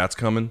happens, because that's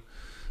coming.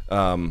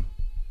 But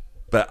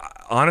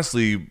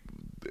honestly,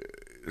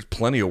 there's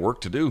plenty of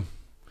work to do.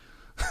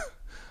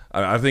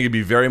 I think it'd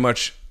be very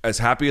much, as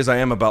happy as I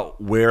am about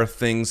where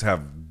things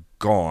have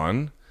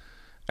gone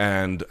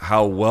and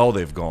how well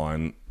they've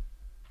gone,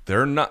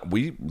 there's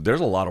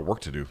a lot of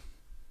work to do.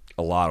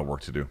 A lot of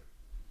work to do.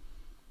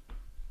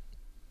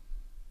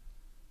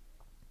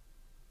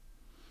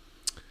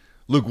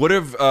 Luke, what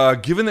if,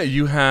 given that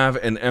you have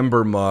an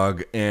Ember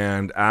mug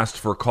and asked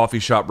for coffee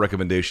shop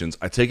recommendations,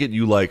 I take it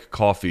you like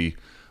coffee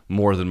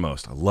more than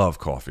most. I love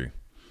coffee.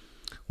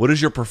 What is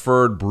your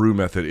preferred brew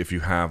method if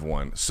you have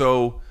one?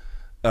 So,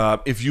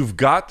 if you've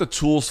got the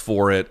tools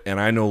for it, and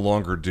I no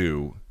longer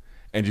do,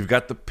 and you've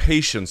got the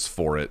patience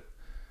for it,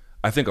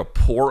 I think a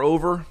pour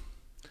over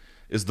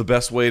is the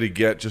best way to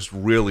get just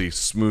really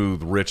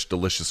smooth, rich,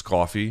 delicious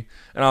coffee.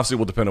 And obviously it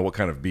will depend on what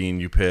kind of bean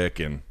you pick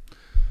and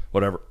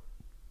whatever.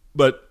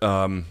 But,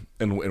 and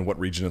what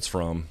region it's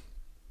from.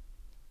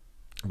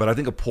 But I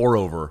think a pour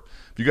over.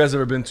 Have you guys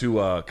ever been to,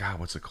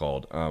 what's it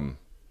called?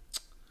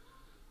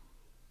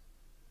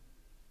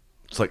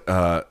 It's like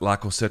La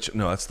Cosecha.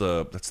 No, that's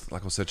La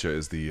Cosecha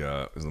is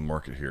the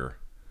market here.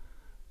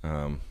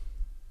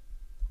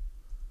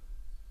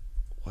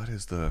 What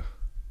is the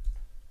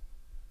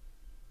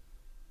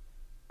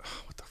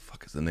what the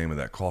fuck is the name of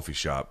that coffee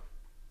shop?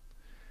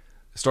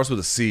 It starts with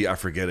a C. I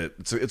forget it.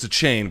 It's a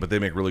chain, but they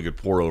make really good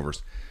pour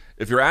overs.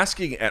 If you're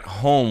asking at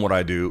home what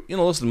I do,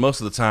 listen,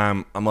 most of the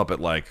time I'm up at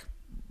like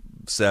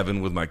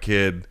 7 with my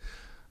kid.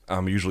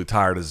 I'm usually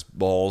tired as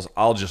balls.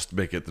 I'll just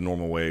make it the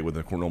normal way with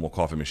a normal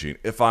coffee machine.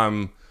 If I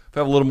have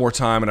a little more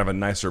time and have a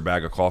nicer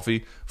bag of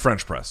coffee,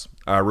 French press.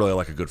 I really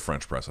like a good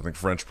French press. I think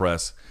French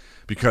press,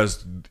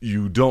 because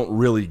you don't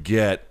really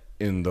get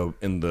in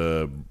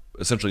the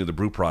essentially the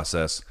brew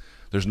process,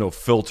 there's no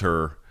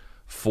filter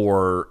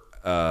for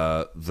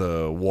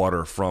the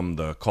water from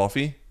the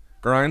coffee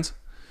grinds,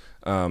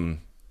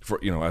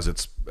 as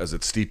it's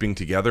steeping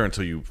together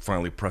until you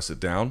finally press it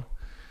down.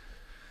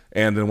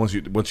 And then once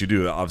you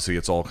do, obviously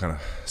it's all kind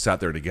of sat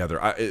there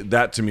together.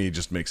 That to me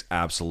just makes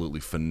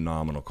absolutely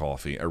phenomenal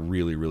coffee. I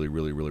really, really,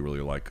 really, really,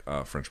 really like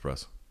French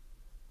press.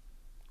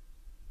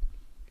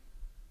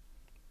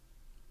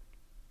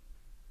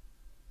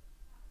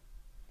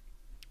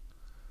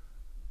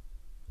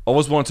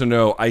 Always want to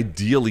know,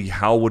 ideally,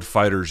 how would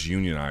fighters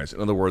unionize? In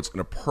other words, in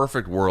a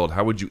perfect world,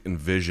 how would you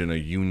envision a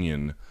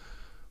union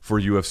for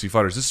UFC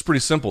fighters? This is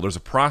pretty simple. There's a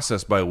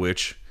process by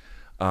which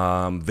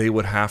they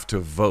would have to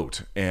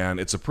vote, and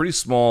it's a pretty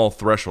small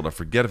threshold. I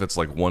forget if it's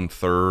like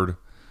 1/3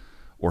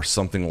 or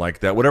something like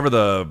that. Whatever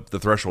the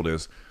threshold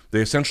is,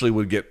 they essentially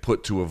would get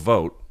put to a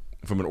vote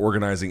from an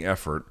organizing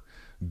effort.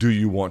 Do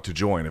you want to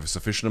join? If a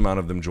sufficient amount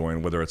of them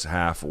join, whether it's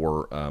half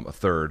or a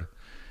third,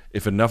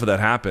 if enough of that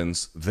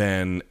happens,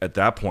 then at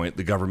that point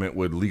the government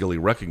would legally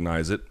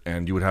recognize it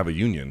and you would have a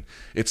union.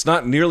 It's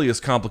not nearly as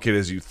complicated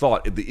as you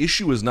thought. The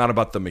issue is not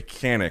about the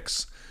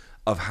mechanics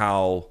of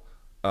how,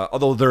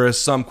 although there is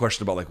some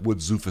question about, like, would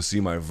Zuffa see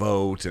my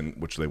vote, and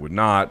which they would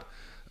not.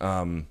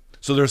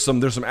 So there's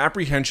some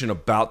apprehension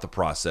about the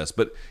process,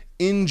 but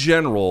in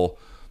general,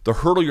 the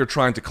hurdle you're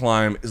trying to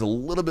climb is a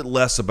little bit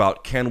less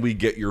about can we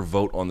get your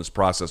vote on this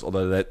process,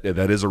 although that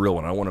is a real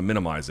one. I don't want to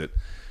minimize it.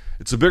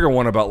 It's a bigger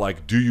one about,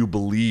 like, do you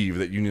believe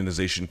that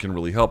unionization can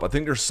really help? I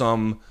think there's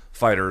some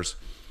fighters,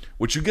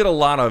 what you get a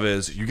lot of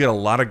is you get a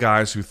lot of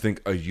guys who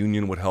think a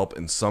union would help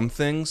in some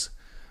things,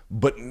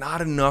 but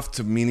not enough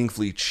to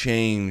meaningfully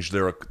change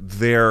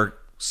their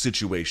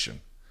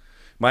situation.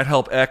 Might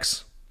help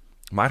X,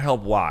 might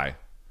help Y.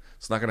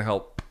 It's not going to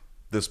help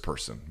this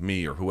person,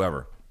 me, or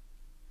whoever.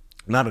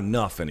 Not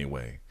enough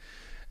anyway.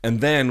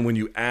 And then when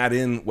you add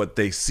in what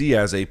they see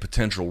as a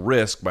potential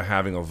risk by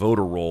having a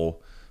voter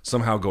roll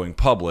somehow going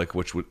public,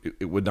 which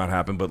it would not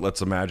happen, but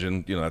let's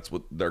imagine, that's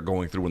what they're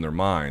going through in their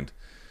mind.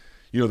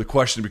 The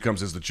question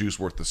becomes, is the juice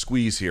worth the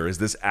squeeze here? Is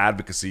this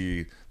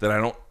advocacy that I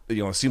don't,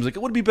 it seems like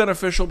it would be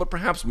beneficial, but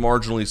perhaps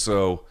marginally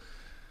so.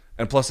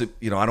 And plus, I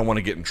don't want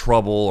to get in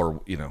trouble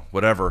or,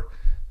 whatever.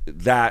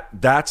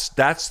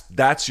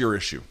 That's your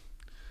issue.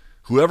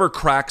 Whoever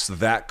cracks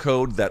that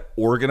code,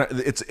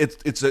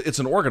 it's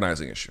an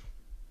organizing issue.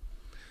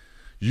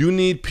 You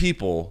need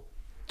people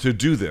to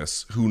do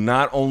this who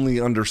not only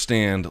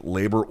understand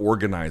labor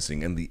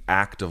organizing and the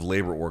act of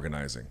labor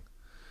organizing.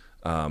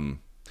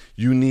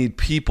 You need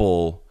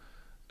people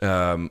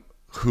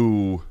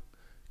who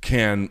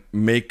can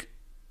make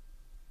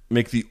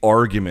the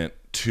argument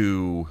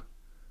to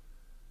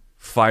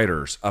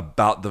fighters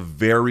about the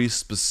very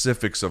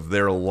specifics of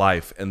their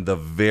life and the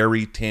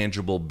very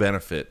tangible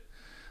benefit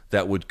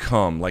that would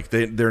come. Like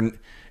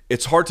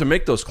it's hard to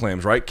make those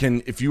claims, right?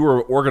 If you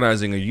were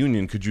organizing a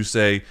union, could you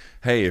say,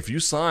 hey, if you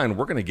sign,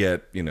 we're going to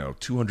get,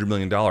 $200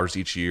 million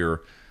each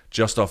year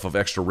just off of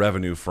extra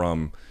revenue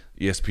from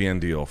ESPN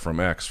deal,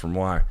 from X, from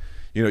Y.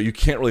 You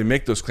can't really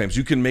make those claims.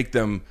 You can make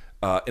them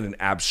in an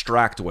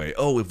abstract way.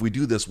 Oh, if we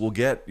do this, we'll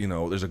get,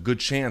 there's a good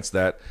chance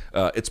that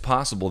it's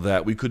possible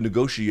that we could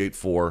negotiate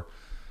for,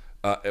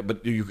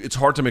 but it's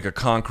hard to make a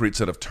concrete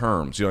set of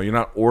terms. You're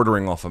not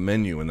ordering off a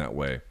menu in that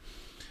way.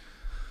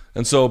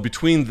 And so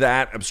between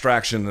that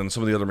abstraction and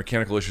some of the other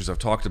mechanical issues I've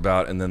talked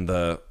about, and then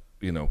the,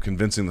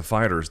 convincing the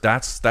fighters,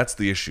 that's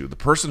the issue. The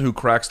person who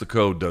cracks the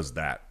code does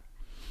that,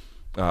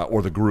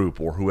 or the group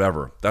or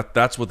whoever.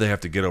 That's what they have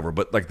to get over.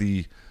 But like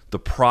the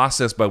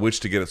process by which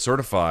to get it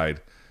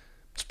certified,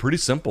 it's pretty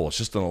simple. It's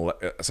just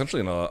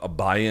essentially a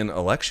buy-in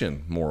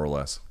election, more or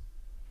less.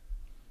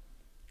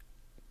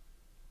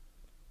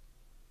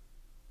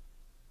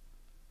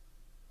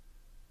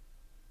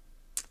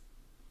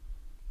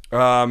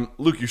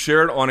 Luke, you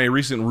shared on a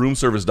recent room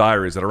service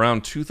diaries that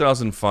around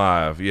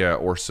 2005,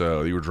 or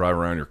so, you were driving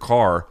around your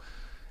car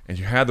and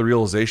you had the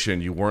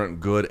realization you weren't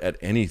good at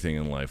anything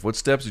in life. What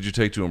steps did you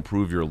take to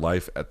improve your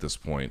life at this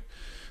point?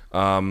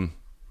 I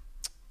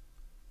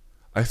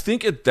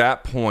think at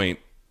that point,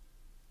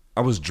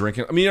 I was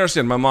drinking. I mean, you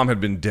understand, my mom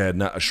had been dead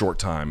not a short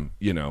time,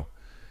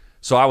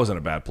 so I was in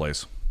a bad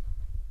place.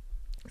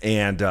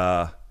 And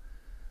I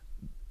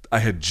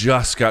had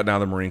just gotten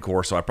out of the Marine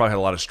Corps, so I probably had a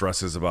lot of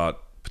stresses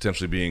about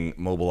potentially being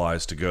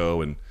mobilized to go,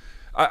 and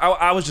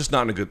I was just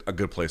not in a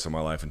good place in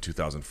my life in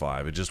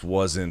 2005. It just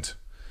wasn't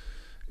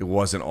It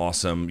wasn't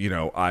awesome.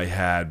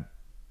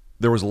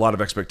 There was a lot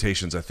of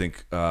expectations, I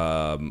think,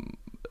 from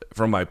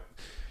my.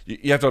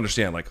 You have to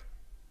understand, like,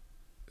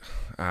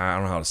 I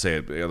don't know how to say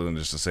it, other than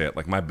just to say it.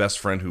 Like, my best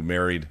friend who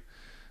married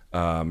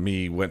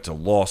me went to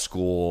law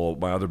school.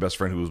 My other best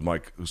friend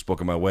who spoke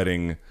at my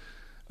wedding,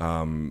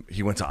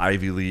 he went to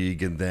Ivy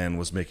League and then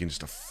was making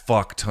just a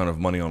fuck ton of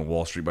money on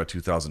Wall Street by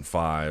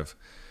 2005.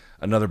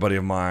 Another buddy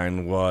of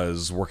mine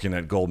was working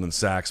at Goldman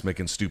Sachs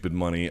making stupid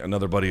money.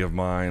 Another buddy of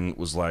mine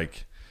was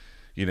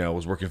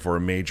was working for a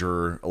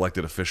major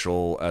elected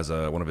official as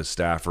one of his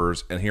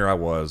staffers. And here I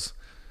was,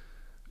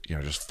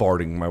 just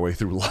farting my way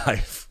through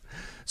life.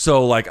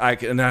 So I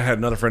had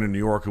another friend in New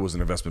York who was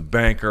an investment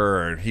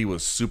banker, and he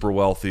was super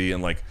wealthy.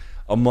 And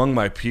among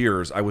my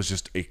peers, I was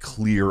just a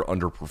clear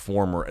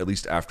underperformer, at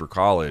least after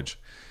college.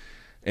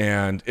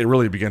 And it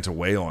really began to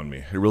weigh on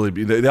me.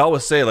 They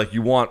always say,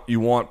 you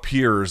want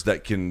peers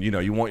that can,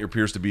 you want your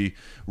peers to be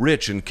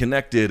rich and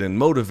connected and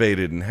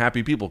motivated and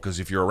happy people, because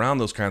if you're around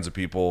those kinds of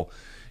people,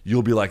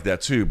 you'll be like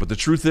that too. But the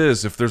truth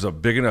is, if there's a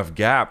big enough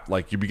gap,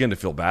 you begin to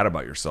feel bad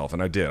about yourself.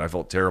 And I did. I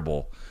felt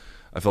terrible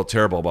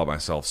about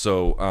myself.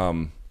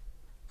 So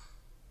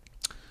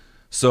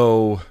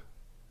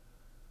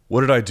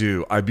what did I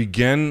do? I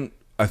began,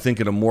 I think,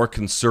 in a more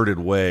concerted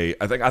way.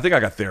 I think I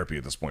got therapy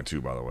at this point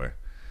too, by the way.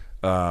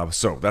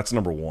 So that's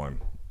number one.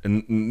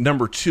 And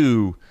number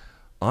two,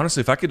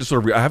 honestly, if I could just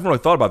I haven't really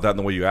thought about that in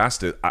the way you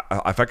asked it.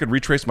 If I could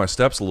retrace my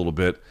steps a little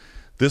bit,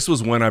 this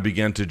was when I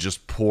began to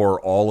just pour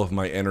all of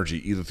my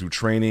energy, either through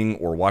training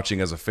or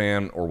watching as a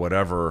fan or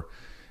whatever,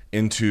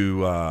 into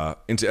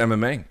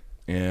MMA.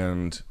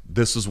 And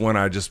this is when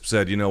I just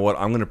said, you know what,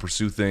 I'm going to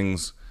pursue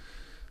things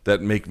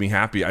that make me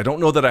happy. I don't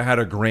know that I had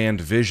a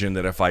grand vision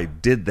that if I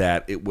did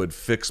that, it would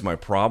fix my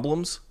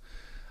problems.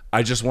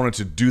 I just wanted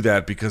to do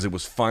that because it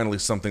was finally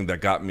something that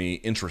got me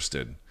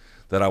interested,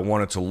 that I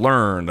wanted to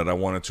learn, that I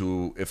wanted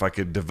to, if I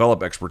could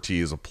develop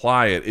expertise,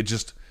 apply it.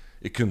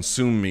 It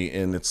consumed me,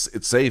 and it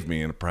saved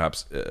me, and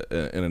perhaps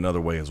in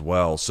another way as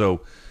well. So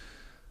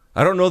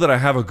I don't know that I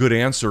have a good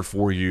answer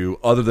for you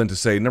other than to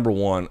say, number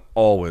one,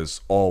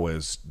 always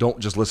don't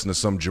just listen to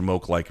some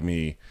jamoke like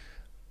me.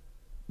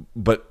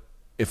 But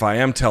if I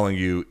am telling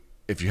you,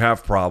 if you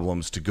have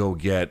problems, to go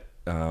get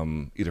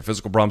either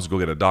physical problems, to go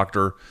get a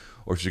doctor,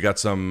 or if you got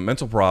some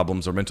mental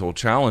problems or mental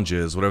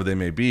challenges, whatever they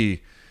may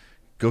be,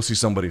 go see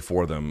somebody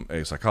for them,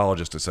 a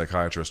psychologist, a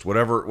psychiatrist,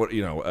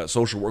 a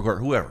social worker,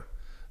 whoever.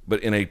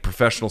 But in a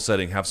professional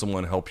setting, have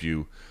someone help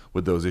you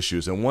with those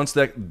issues. And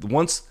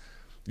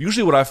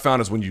usually what I've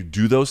found is when you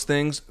do those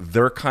things,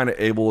 they're kind of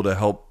able to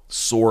help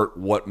sort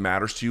what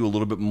matters to you a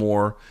little bit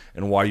more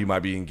and why you might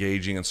be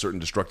engaging in certain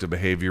destructive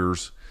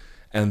behaviors,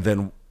 and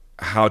then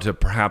how to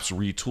perhaps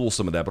retool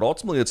some of that. But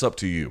ultimately, it's up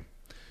to you.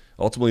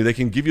 Ultimately, they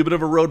can give you a bit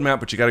of a roadmap,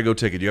 but you got to go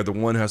take it. You're the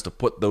one who has to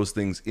put those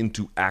things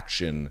into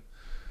action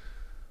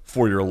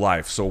for your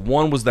life. So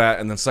one was that,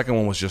 and then second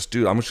one was just,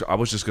 dude, I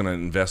was just going to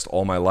invest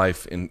all my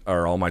life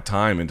all my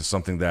time into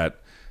something that,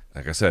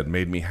 like I said,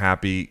 made me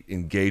happy,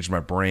 engaged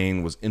my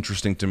brain, was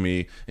interesting to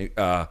me,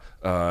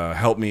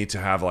 helped me to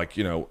have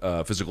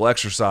physical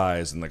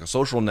exercise and a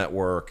social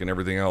network and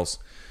everything else.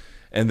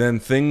 And then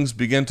things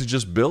began to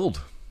just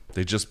build.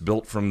 They just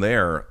built from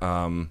there.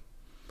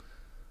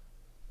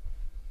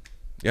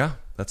 Yeah,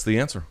 that's the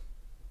answer.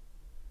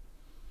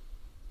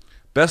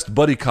 Best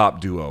buddy cop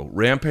duo: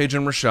 Rampage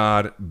and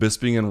Rashad,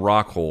 Bisping and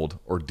Rockhold,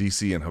 or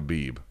DC and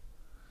Habib?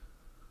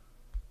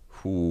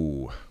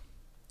 Ooh.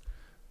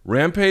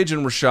 Rampage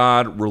and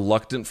Rashad,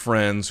 reluctant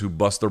friends who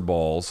bust their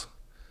balls.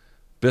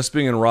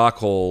 Bisping and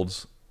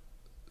Rockhold,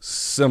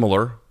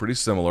 pretty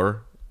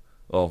similar.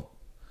 Well,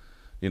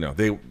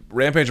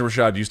 Rampage and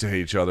Rashad used to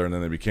hate each other and then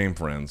they became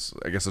friends.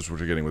 I guess that's what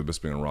you're getting with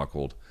Bisping and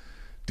Rockhold.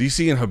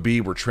 DC and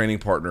Habib were training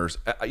partners.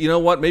 You know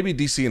what? Maybe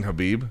DC and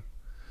Habib,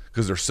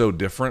 because they're so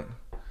different.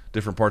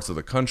 Different parts of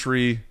the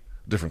country.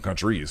 Different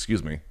country,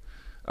 excuse me.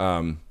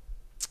 Different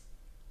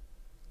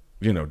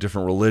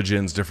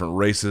religions, different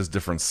races,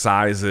 different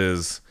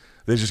sizes.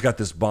 They just got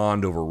this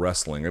bond over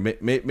wrestling.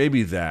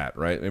 Maybe that,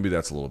 right? Maybe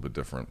that's a little bit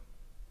different.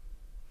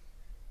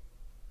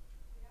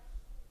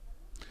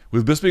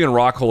 With Bisping and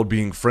Rockhold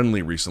being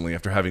friendly recently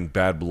after having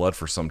bad blood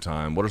for some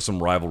time, what are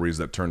some rivalries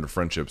that turned to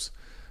friendships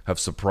have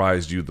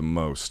surprised you the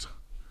most?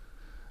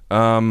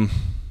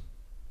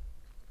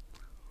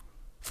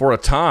 For a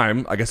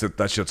time, I guess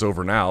that shit's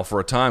over now. For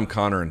a time,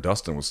 Connor and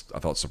Dustin was, I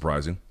thought,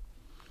 surprising.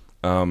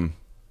 Rampage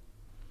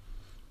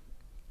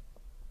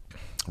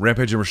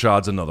and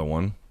Rashad's another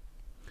one.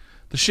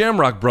 The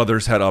Shamrock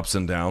brothers had ups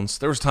and downs.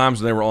 There was times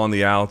when they were on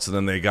the outs and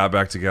then they got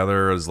back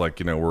together as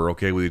we're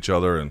okay with each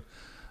other. And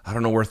I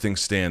don't know where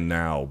things stand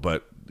now,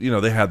 but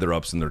they had their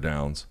ups and their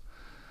downs.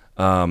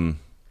 When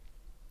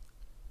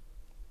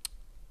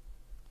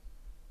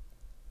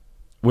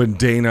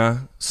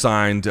Dana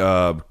signed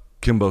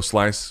Kimbo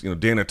Slice,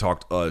 Dana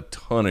talked a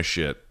ton of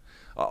shit.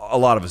 A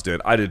lot of us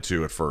did. I did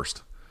too at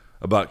first,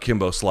 about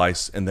Kimbo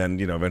Slice, and then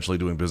eventually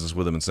doing business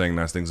with him and saying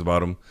nice things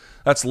about him.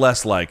 That's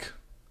less they're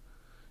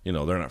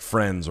not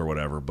friends or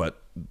whatever, but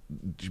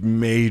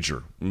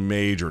major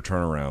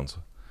turnarounds.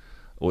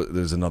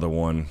 There's another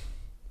one.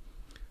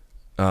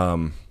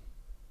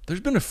 There's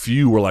been a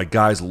few where like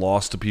guys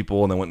lost to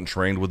people and they went and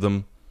trained with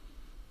them.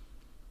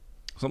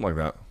 Something like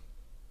that.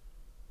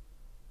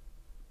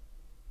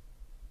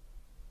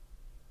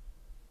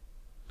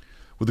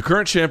 With the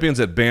current champions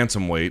at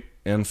bantamweight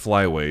and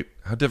flyweight,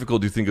 how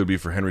difficult do you think it would be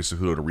for Henry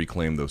Cejudo to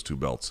reclaim those two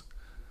belts?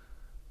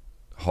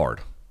 Hard.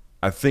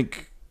 I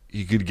think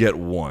he could get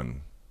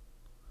one.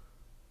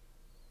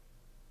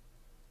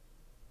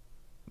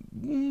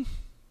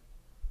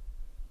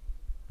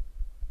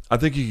 I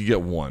think he could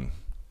get one.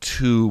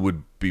 Two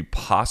would be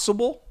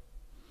possible.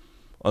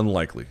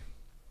 Unlikely.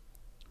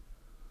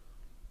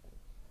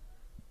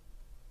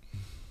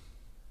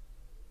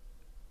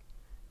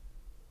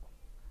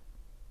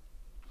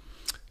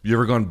 You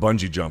ever gone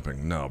bungee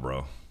jumping? No,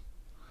 bro.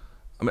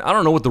 I mean, I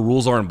don't know what the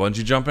rules are in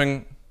bungee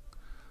jumping,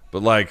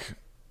 but like,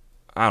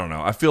 I don't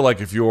know. I feel like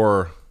if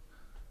you're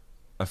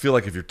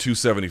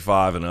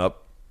 275 and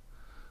up,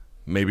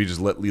 maybe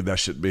just leave that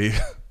shit be.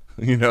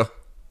 You know,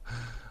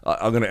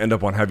 I'm gonna end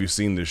up on Have You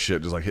Seen This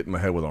shit? Just like hitting my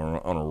head with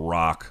on a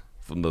rock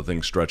from the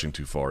thing stretching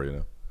too far. You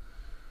know.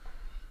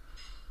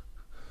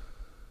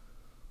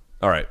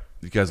 All right.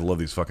 You guys love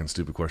these fucking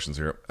stupid questions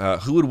here.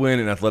 Who would win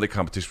in athletic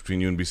competition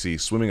between you and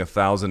BC? Swimming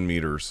 1,000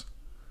 meters.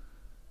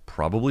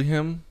 Probably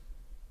him.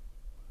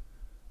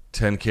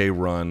 10K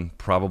run.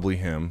 Probably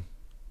him.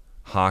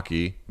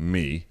 Hockey.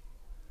 Me.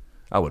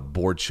 I would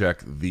board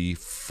check the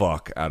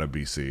fuck out of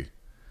BC.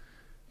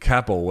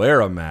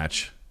 Capoeira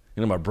match.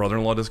 You know my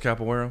brother-in-law does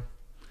capoeira?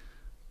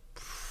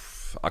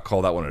 I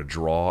call that one a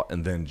draw.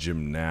 And then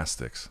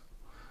gymnastics.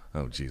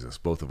 Oh, Jesus.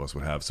 Both of us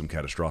would have some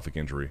catastrophic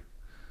injury.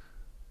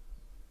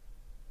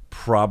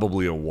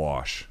 Probably a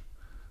wash.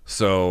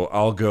 So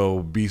I'll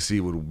go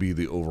BC would be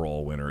the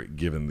overall winner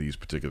given these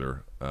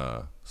particular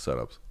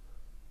setups.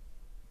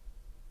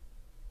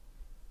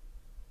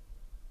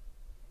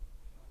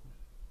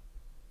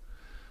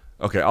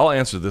 Okay, I'll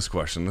answer this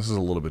question. This is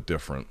a little bit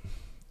different.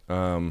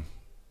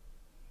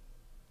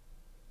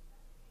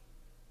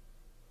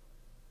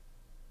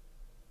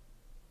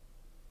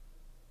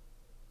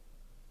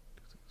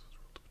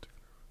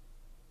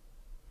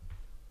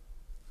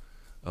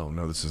 Oh,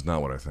 no, this is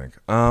not what I think.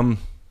 I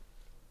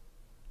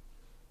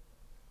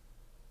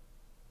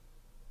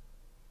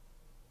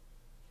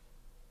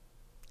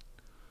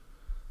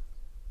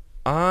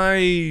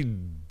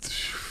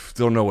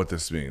don't know what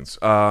this means.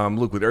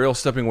 Look, with Ariel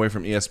stepping away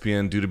from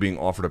ESPN due to being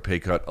offered a pay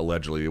cut,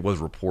 allegedly, it was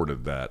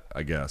reported that,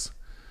 I guess.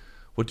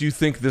 What do you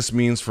think this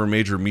means for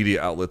major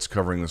media outlets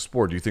covering the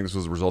sport? Do you think this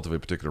was a result of a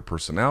particular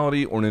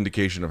personality or an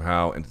indication of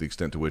how and to the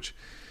extent to which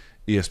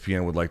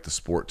ESPN would like the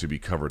sport to be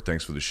covered?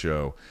 Thanks for the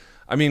show.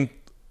 I mean,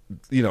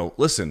 you know,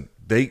 listen,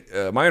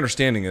 my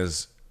understanding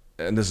is,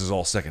 and this is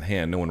all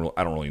secondhand,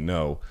 I don't really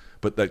know,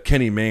 but that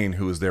Kenny Mayne,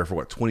 who was there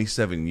for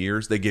 27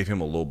 years, they gave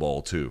him a low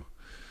ball too.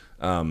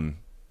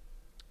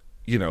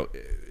 You know,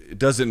 it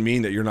doesn't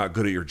mean that you're not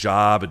good at your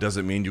job. It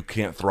doesn't mean you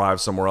can't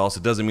thrive somewhere else.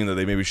 It doesn't mean that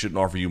they maybe shouldn't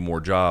offer you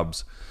more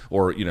jobs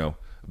or, you know,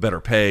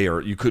 better pay,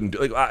 or you couldn't do,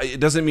 like,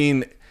 it doesn't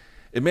mean,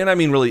 it may not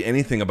mean really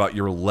anything about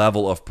your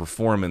level of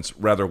performance,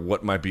 rather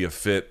what might be a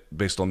fit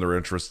based on their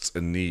interests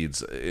and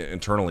needs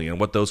internally, and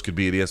what those could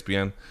be at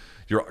ESPN.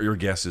 Your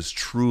guess is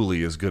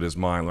truly as good as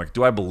mine. Like,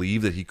 do I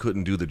believe that he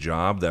couldn't do the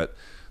job that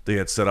they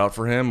had set out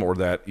for him, or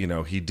that, you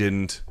know, he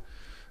didn't,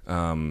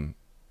 you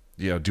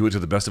know, do it to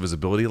the best of his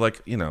ability?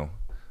 Like, you know,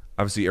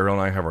 obviously Ariel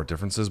and I have our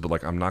differences, but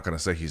like, I'm not going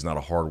to say he's not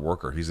a hard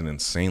worker. He's an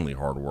insanely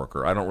hard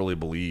worker. I don't really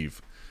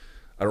believe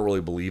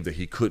that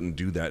he couldn't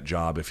do that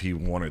job if he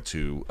wanted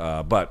to.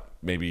 But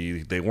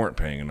maybe they weren't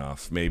paying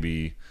enough.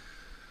 Maybe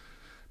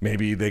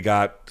he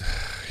got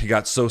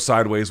so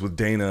sideways with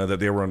Dana that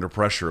they were under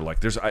pressure.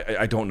 Like,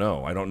 I don't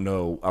know. I don't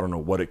know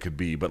what it could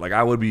be. But like,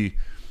 I would be,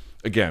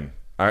 again,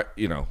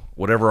 you know,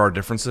 whatever our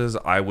differences,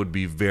 I would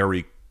be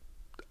very,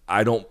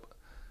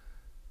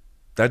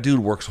 that dude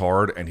works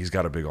hard and he's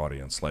got a big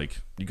audience.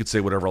 Like, you could say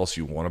whatever else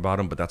you want about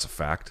him, but that's a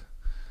fact.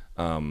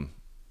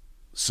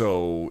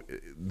 So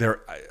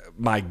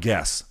my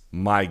guess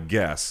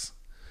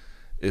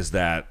is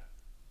that,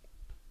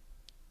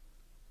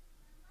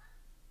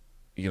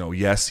 you know,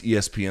 yes,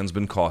 ESPN's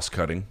been cost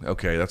cutting.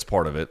 Okay, that's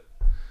part of it.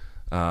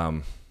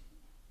 I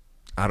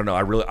don't know.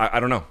 I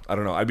don't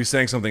know. I'd be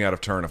saying something out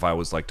of turn if I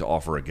was like to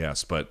offer a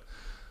guess, but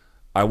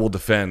I will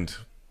defend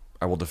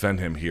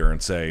him here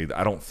and say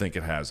I don't think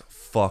it has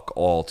fuck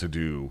all to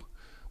do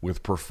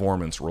with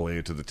performance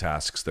related to the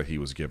tasks that he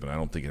was given. I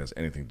don't think it has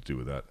anything to do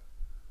with that.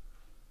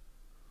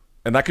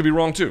 And that could be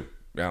wrong too.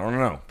 I don't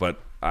know, but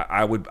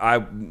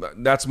I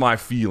that's my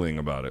feeling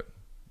about it.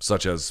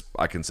 Such as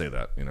I can say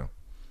that, you know.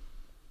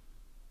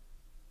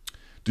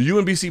 Do you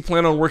and BC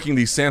plan on working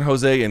the San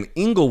Jose and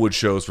Inglewood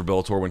shows for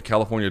Bellator when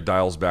California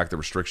dials back the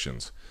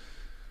restrictions?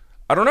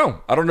 I don't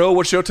know. I don't know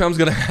what Showtime's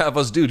going to have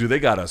us do. They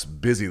got us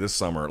busy this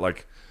summer.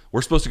 Like,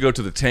 we're supposed to go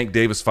to the Tank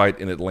Davis fight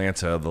in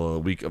Atlanta the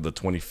week of the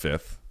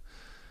 25th.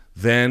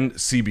 Then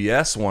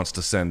CBS wants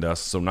to send us,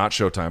 so not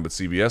Showtime, but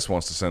CBS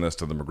wants to send us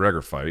to the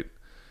McGregor fight.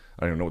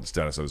 I don't even know what the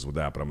status is with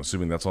that, but I'm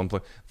assuming that's on play.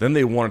 Then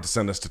they wanted to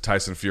send us to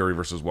Tyson Fury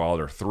versus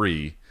Wilder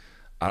 3.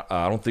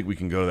 I don't think we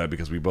can go to that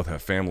because we both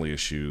have family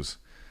issues.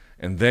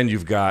 And then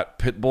you've got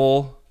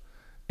Pitbull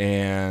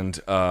and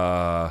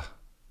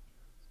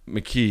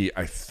McKee.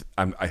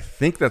 I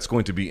think that's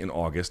going to be in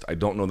August. I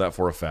don't know that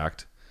for a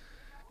fact.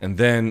 And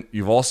then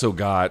you've also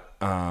got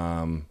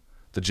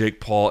the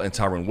Jake Paul and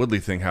Tyron Woodley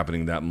thing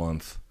happening that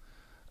month.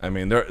 I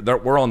mean,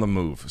 we're on the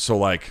move. So,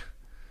 like,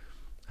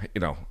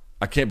 you know,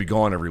 I can't be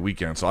gone every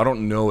weekend. So I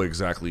don't know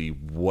exactly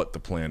what the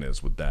plan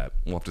is with that.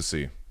 We'll have to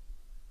see.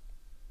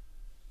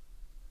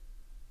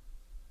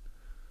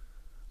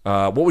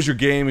 What was your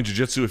game in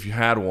jiu-jitsu if you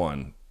had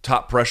one?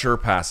 Top pressure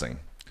passing.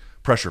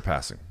 Pressure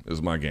passing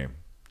is my game.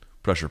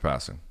 Pressure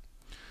passing.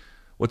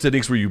 What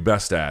techniques were you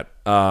best at?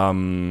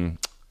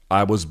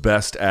 I was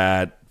best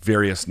at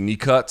various knee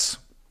cuts.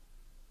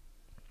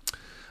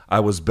 I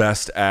was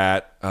best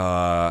at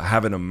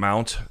having a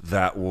mount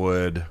that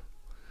would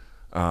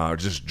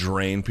just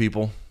drain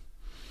people.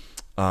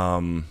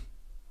 I'm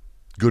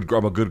a good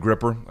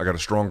gripper. I got a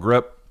strong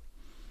grip.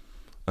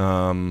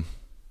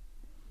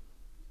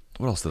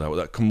 What else did I with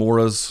that?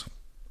 Kimuras,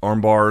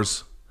 arm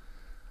bars,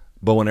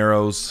 bow and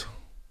arrows.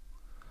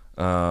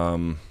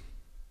 Not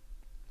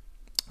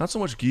so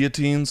much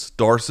guillotines,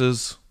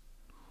 darces,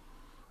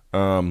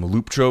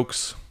 loop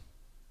chokes.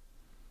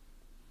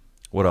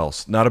 What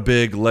else? Not a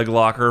big leg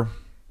locker.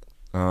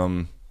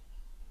 Not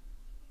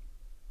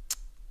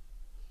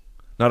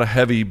a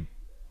heavy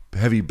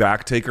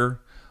back taker.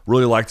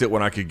 Really liked it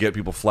when I could get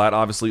people flat,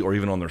 obviously, or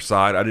even on their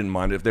side. I didn't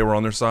mind it if they were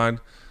on their side.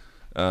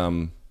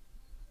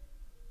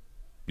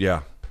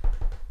 Yeah,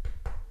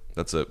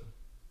 that's it.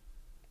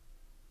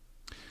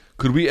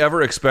 Could we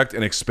ever expect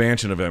an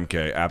expansion of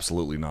MK?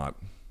 Absolutely not.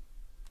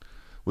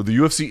 With the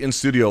UFC in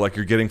studio like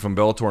you're getting from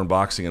Bellator and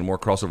boxing and more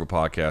crossover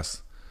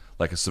podcasts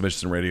like a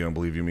Submission Radio and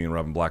Believe You Me and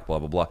Robin Black, blah,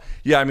 blah, blah.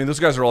 Yeah, I mean, those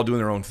guys are all doing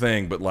their own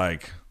thing, but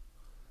like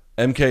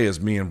MK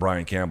is me and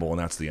Brian Campbell, and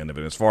that's the end of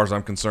it. As far as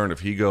I'm concerned, if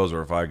he goes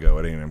or if I go,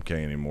 it ain't MK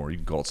anymore. You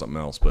can call it something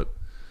else, but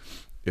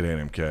it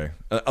ain't MK.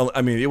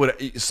 I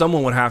mean,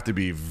 someone would have to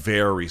be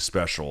very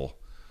special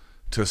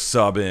to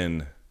sub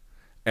in,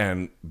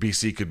 and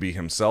BC could be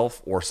himself,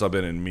 or sub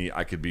in and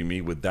I could be me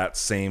with that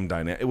same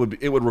dynamic.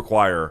 It would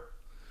require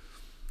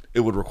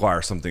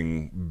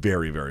something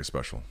very, very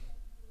special.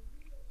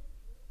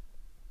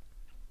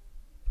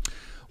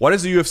 Why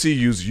does the UFC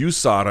use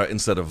USADA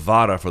instead of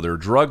VADA for their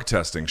drug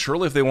testing?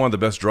 Surely if they wanted the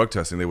best drug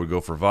testing, they would go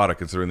for VADA,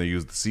 considering they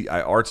use the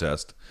CIR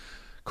test,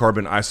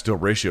 carbon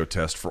isotope ratio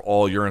test, for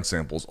all urine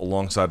samples,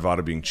 alongside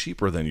VADA being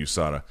cheaper than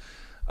USADA.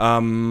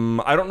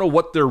 I don't know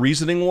what their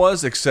reasoning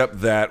was,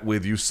 except that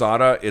with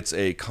USADA, it's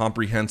a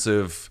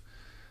comprehensive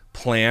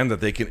plan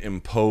that they can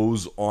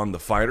impose on the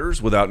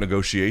fighters without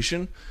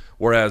negotiation,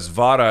 whereas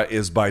VADA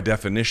is by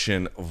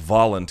definition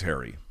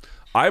voluntary.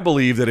 I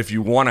believe that if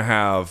you want to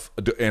have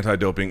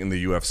anti-doping in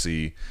the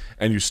UFC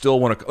and you still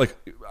want to, like,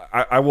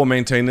 I will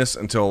maintain this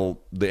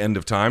until the end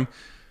of time.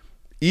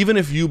 Even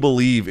if you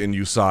believe in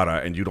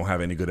USADA and you don't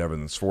have any good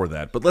evidence for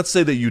that, but let's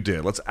say that you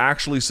did. Let's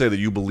actually say that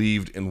you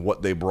believed in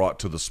what they brought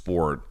to the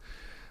sport.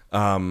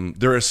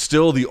 There is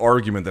still the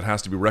argument that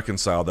has to be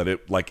reconciled that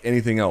it, like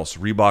anything else,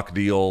 Reebok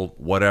deal,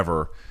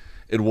 whatever,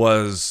 it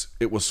was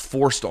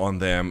forced on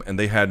them and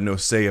they had no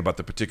say about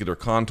the particular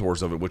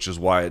contours of it, which is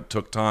why it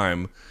took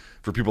time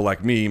for people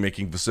like me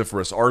making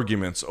vociferous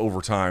arguments over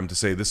time to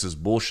say this is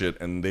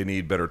bullshit and they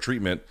need better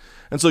treatment.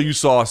 And so you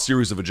saw a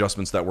series of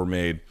adjustments that were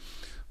made.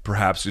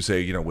 Perhaps you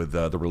say, with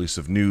the release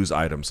of news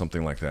items,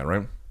 something like that,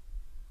 right?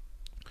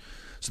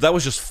 So that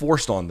was just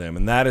forced on them,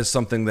 and that is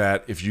something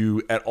that if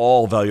you at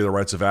all value the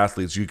rights of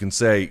athletes, you can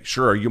say,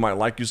 sure, you might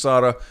like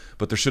USADA,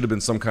 but there should have been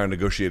some kind of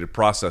negotiated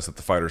process that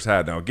the fighters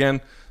had. Now,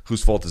 again,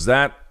 whose fault is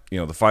that?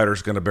 The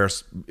fighter's going to bear,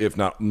 if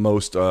not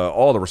most,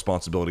 all the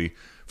responsibility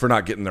for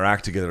not getting their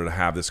act together to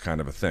have this kind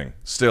of a thing.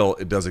 Still,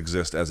 it does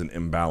exist as an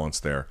imbalance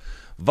there.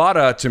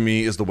 VADA, to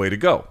me, is the way to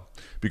go.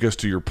 Because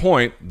to your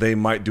point, they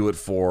might do it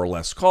for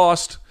less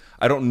cost.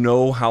 I don't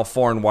know how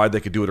far and wide they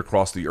could do it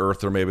across the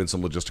earth. There may have been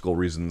some logistical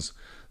reasons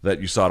that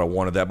USADA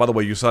wanted that. By the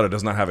way, USADA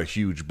does not have a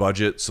huge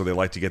budget, so they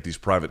like to get these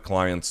private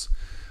clients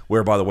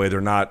where, by the way, they're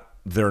not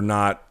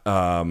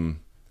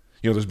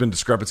there's been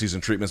discrepancies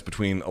in treatments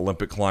between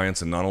Olympic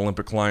clients and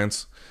non-Olympic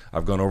clients.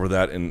 I've gone over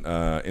that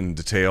in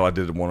detail. I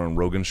did one on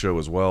Rogan's show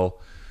as well.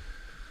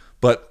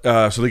 But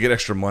so they get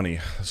extra money,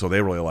 so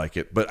they really like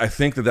it. But I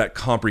think that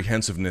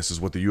comprehensiveness is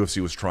what the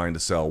UFC was trying to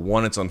sell.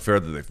 One, it's unfair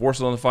that they force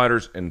it on the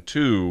fighters, and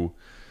two,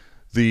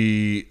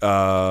 the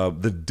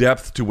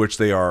depth to which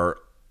they are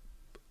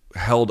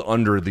held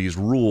under these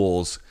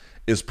rules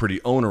is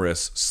pretty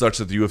onerous, such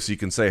that the UFC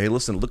can say, hey,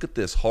 listen, look at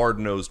this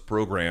hard-nosed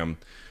program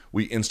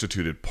we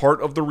instituted.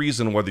 Part of the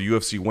reason why the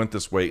UFC went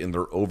this way in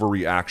their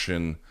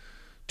overreaction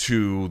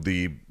to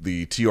the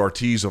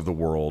TRTs of the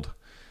world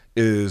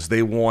is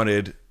they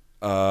wanted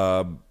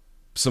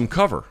some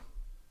cover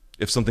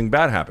if something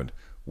bad happened,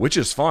 which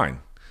is fine.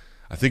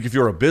 I think if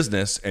you're a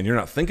business and you're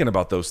not thinking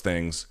about those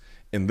things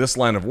in this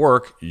line of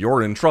work,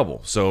 you're in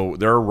trouble. So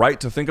they're right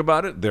to think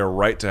about it. They're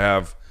right to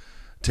have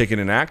taken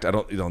an act.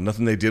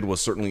 Nothing they did was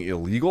certainly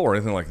illegal or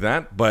anything like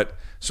that, but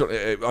so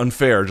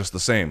unfair just the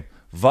same.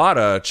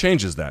 VADA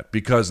changes that,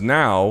 because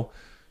now,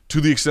 to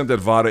the extent that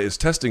VADA is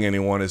testing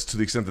anyone is to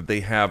the extent that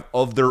they have,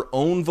 of their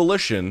own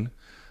volition,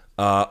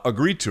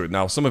 agreed to it.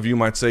 Now, some of you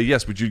might say,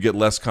 yes, but you'd get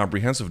less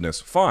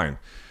comprehensiveness. Fine.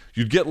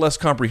 You'd get less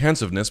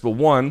comprehensiveness, but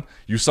one,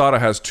 USADA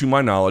has, to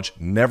my knowledge,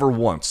 never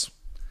once,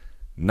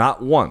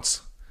 not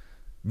once,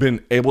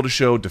 been able to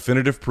show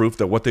definitive proof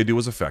that what they do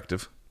is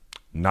effective.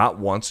 Not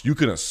once. You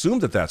can assume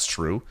that that's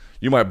true.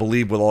 You might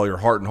believe with all your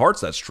heart and hearts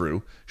that's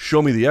true.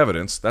 Show me the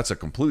evidence. That's a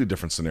completely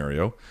different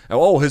scenario. And,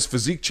 oh, his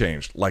physique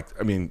changed. Like,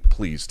 I mean,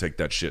 please take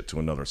that shit to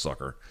another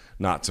sucker,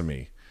 not to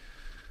me.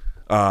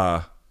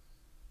 So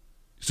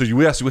you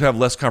would have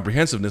less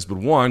comprehensiveness, but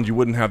one, you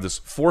wouldn't have this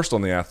forced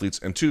on the athletes,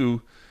 and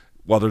two,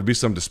 while there'd be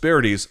some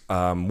disparities,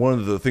 one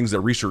of the things that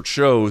research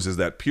shows is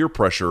that peer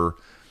pressure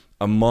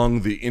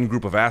among the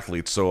in-group of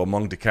athletes, so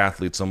among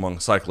decathletes, among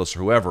cyclists or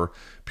whoever,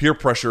 peer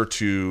pressure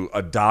to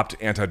adopt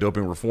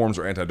anti-doping reforms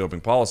or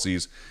anti-doping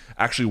policies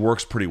actually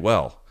works pretty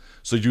well.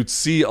 So you'd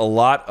see a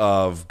lot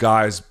of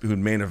guys who'd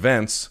main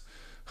events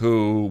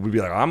who would be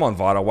like, I'm on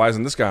VADA, why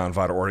isn't this guy on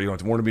VADA? Or, in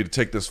order for me to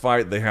take this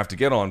fight, they have to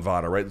get on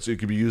VADA, right? So it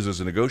could be used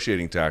as a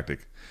negotiating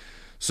tactic.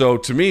 So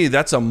to me,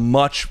 that's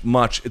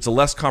it's a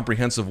less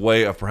comprehensive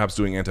way of perhaps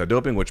doing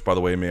anti-doping, which, by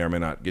the way, may or may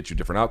not get you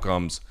different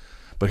outcomes.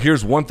 But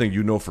here's one thing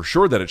you know for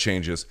sure that it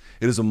changes.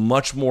 It is a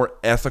much more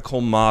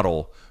ethical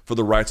model for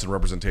the rights and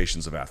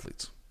representations of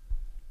athletes.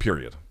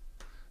 Period.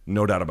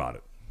 No doubt about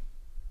it.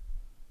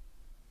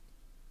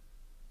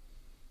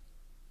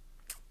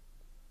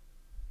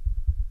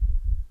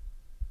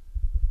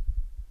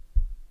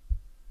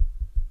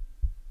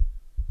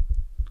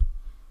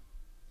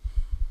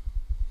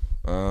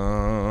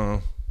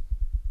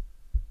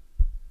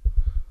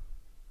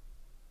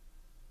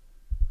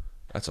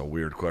 That's a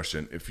weird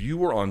question. If you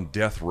were on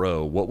death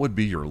row, what would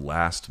be your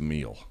last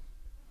meal?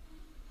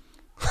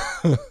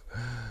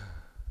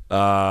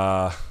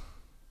 Does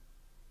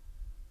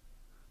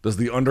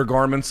the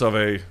undergarments of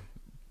a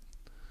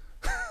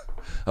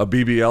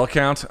BBL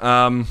count?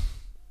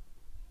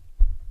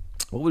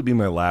 What would be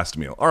my last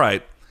meal? All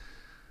right.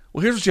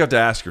 Well, here's what you have to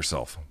ask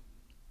yourself.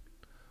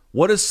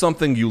 What is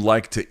something you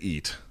like to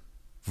eat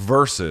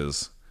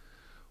versus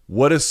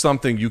what is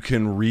something you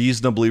can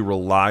reasonably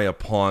rely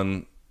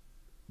upon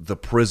the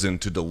prison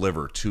to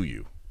deliver to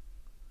you?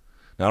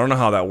 Now, I don't know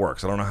how that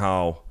works. I don't know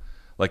how,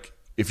 like,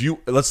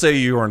 let's say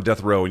you're on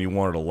death row and you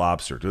wanted a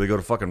lobster. Do they go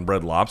to fucking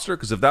Red Lobster?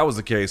 Because if that was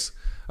the case,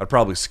 I'd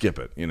probably skip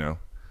it, If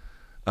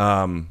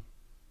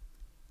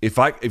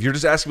you're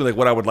just asking me like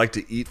what I would like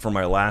to eat for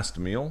my last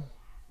meal,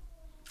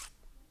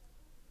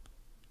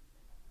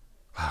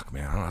 fuck,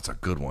 man, I don't know, that's a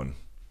good one.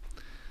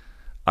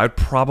 I'd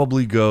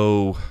probably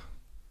go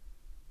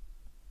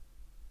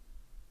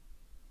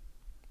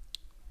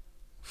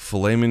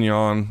filet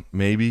mignon,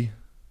 maybe.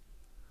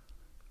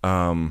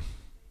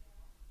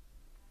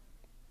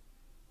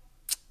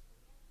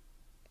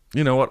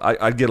 You know what?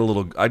 I'd get a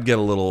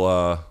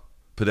little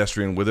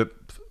pedestrian with it.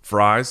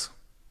 Fries.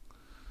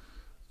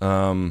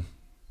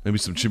 Maybe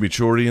some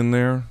chimichurri in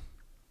there.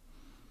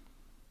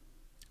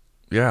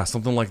 Yeah,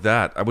 something like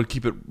that. I would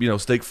keep it,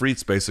 steak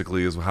frites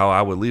basically is how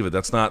I would leave it.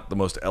 That's not the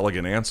most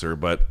elegant answer,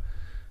 but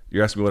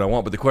you're asking me what I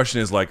want. But the question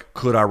is, like,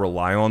 could I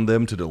rely on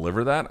them to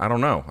deliver that? I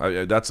don't know.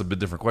 That's a bit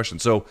different question.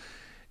 So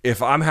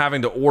if I'm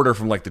having to order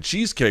from, like, the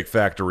Cheesecake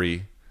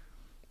Factory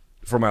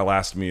for my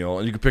last meal,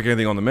 and you can pick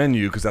anything on the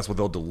menu because that's what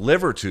they'll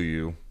deliver to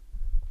you,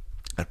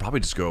 I'd probably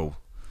just go,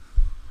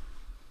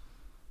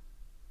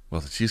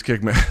 well, the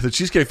Cheesecake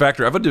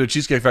Factory. I've been to a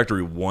Cheesecake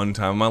Factory one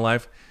time in my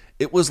life.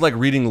 It was like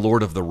reading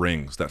Lord of the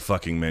Rings, that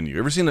fucking menu.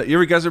 You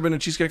guys ever been to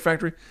Cheesecake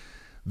Factory?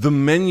 The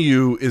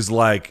menu is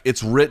like,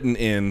 it's written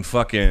in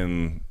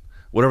fucking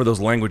whatever those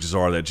languages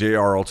are that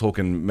J.R.R.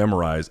 Tolkien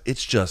memorized.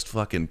 It's just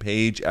fucking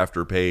page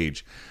after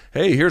page.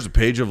 Hey, here's a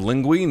page of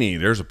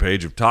linguine. There's a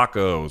page of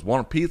tacos.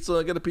 Want a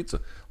pizza? Get a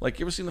pizza. Like,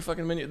 you ever seen the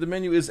fucking menu? The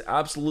menu is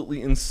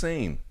absolutely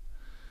insane.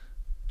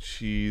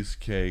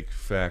 Cheesecake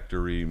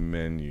Factory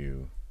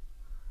menu.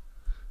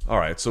 All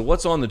right, so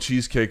what's on the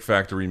Cheesecake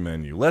Factory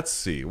menu? Let's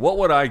see. What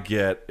would I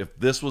get if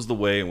this was the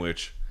way in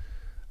which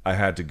I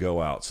had to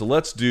go out? So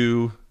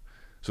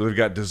we've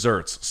got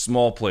desserts,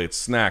 small plates,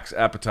 snacks,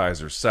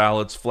 appetizers,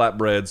 salads,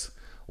 flatbreads,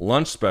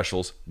 lunch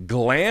specials,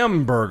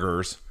 glam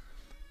burgers,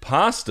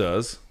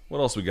 pastas. What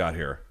else we got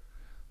here?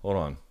 Hold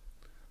on.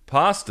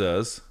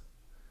 Pastas,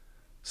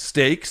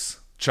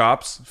 steaks,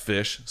 chops,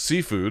 fish,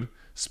 seafood,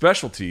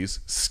 specialties,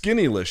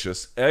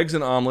 Skinnylicious, eggs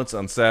and omelets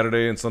on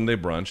Saturday and Sunday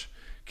brunch,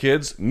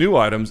 kids, new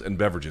items, and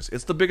beverages.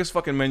 It's the biggest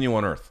fucking menu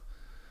on earth.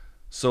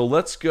 So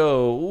let's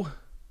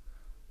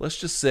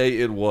just say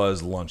it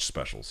was lunch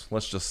specials.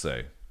 Let's just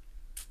say.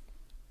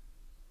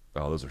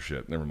 Oh, those are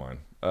shit. Never mind.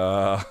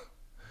 Well,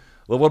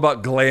 what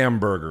about glam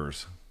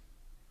burgers?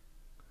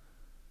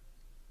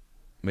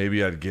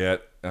 Maybe I'd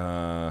get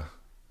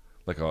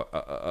like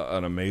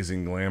an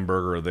amazing glam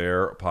burger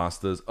there.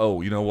 Pastas.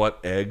 Oh, you know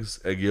what? Egg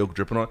yolk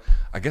dripping on it.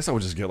 I guess I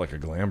would just get like a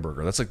glam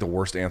burger. That's like the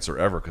worst answer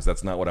ever because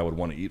that's not what I would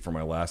want to eat for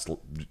my last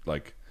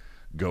like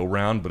go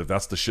round. But if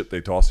that's the shit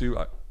they toss you,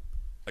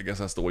 I guess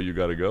that's the way you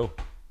got to go.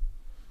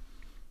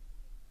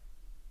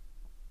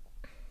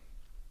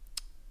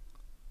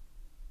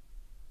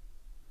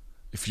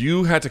 If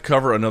you had to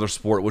cover another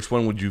sport, which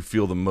one would you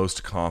feel the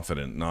most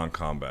confident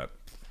non-combat?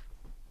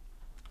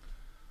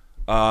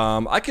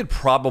 I could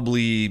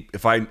probably,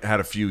 if I had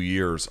a few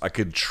years, I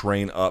could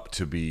train up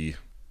to be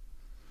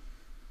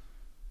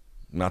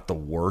not the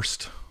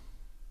worst,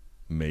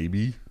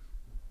 maybe,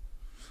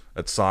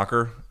 at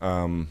soccer.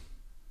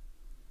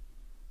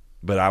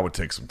 But I would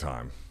take some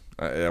time.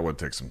 I would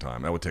take some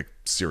time. That would take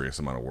serious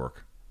amount of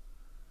work.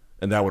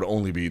 And that would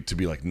only be to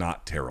be like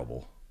not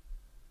terrible.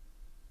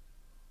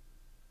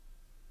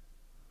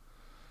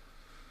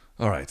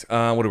 All right.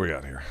 What do we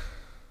got here?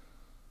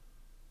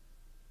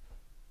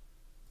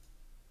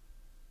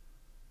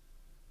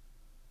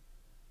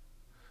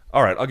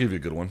 All right. I'll give you a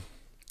good one.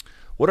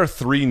 What are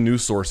 3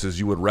 news sources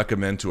you would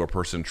recommend to a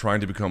person trying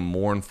to become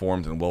more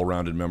informed and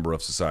well-rounded member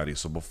of society?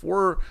 So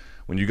before,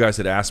 when you guys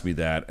had asked me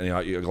that, and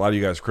a lot of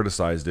you guys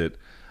criticized it,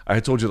 I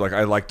had told you like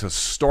I like to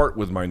start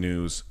with my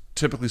news,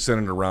 typically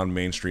centered around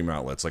mainstream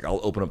outlets. Like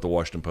I'll open up the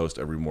Washington Post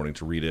every morning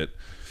to read it,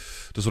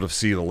 to sort of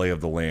see the lay of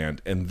the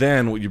land, and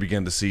then what you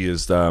begin to see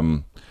is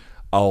I'll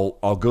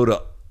go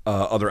to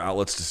other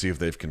outlets to see if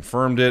they've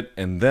confirmed it,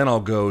 and then I'll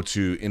go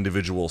to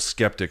individual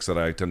skeptics that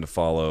I tend to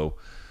follow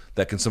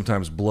that can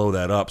sometimes blow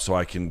that up so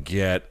I can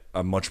get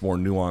a much more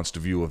nuanced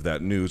view of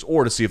that news,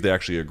 or to see if they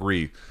actually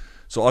agree.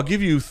 So I'll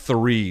give you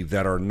 3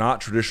 that are not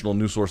traditional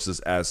news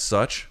sources as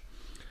such,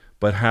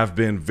 but have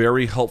been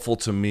very helpful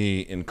to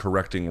me in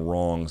correcting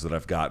wrongs that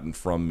I've gotten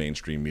from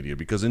mainstream media.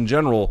 Because in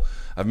general,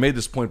 I've made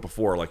this point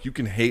before, like you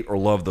can hate or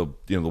love the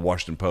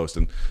Washington Post,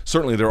 and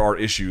certainly there are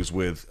issues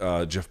with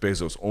Jeff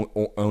Bezos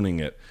owning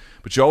it.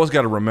 But you always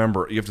got to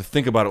remember, you have to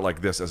think about it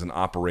like this as an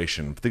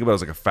operation. Think about it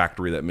as like a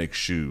factory that makes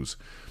shoes.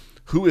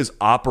 Who is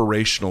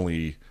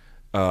operationally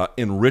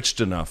enriched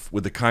enough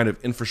with the kind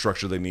of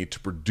infrastructure they need to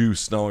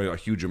produce not only a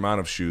huge amount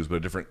of shoes,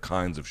 but different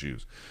kinds of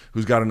shoes?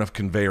 Who's got enough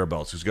conveyor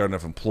belts? Who's got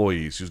enough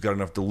employees? Who's got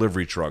enough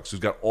delivery trucks?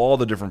 Who's got all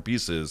the different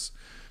pieces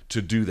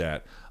to do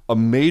that? A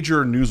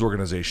major news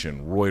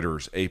organization,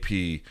 Reuters,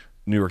 AP,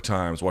 New York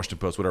Times, Washington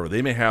Post, whatever,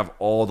 they may have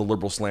all the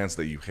liberal slants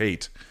that you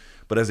hate,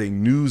 but as a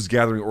news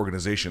gathering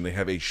organization, they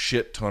have a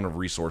shit ton of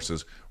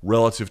resources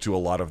relative to a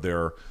lot of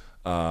their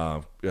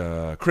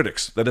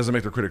critics. That doesn't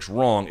make their critics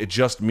wrong. It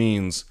just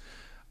means,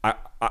 I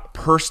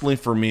personally,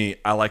 for me,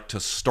 I like to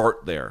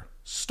start there.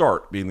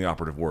 Start being the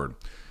operative word.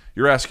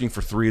 You're asking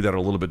for 3 that are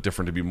a little bit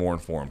different to be more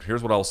informed.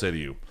 Here's what I'll say to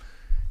you.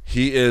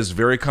 He is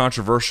very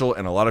controversial,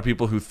 and a lot of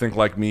people who think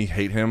like me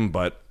hate him,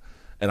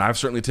 and I've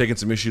certainly taken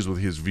some issues with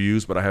his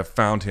views, but I have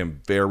found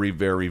him very,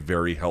 very,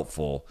 very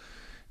helpful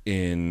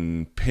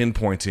in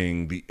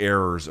pinpointing the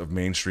errors of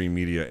mainstream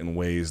media in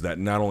ways that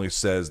not only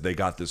says they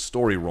got this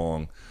story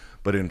wrong,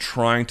 but in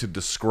trying to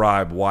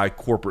describe why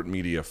corporate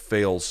media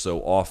fails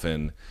so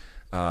often,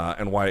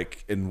 and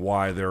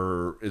why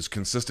there is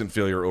consistent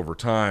failure over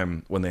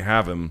time when they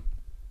have him.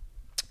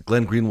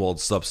 Glenn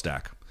Greenwald's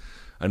Substack.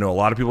 I know a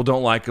lot of people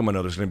don't like him. I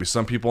know there's going to be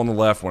some people on the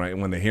left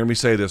when they hear me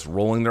say this,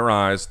 rolling their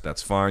eyes.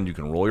 That's fine. You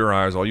can roll your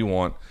eyes all you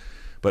want.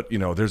 But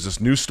there's this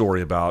news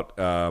story about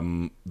I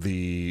think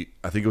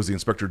it was the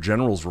Inspector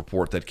General's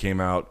report that came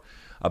out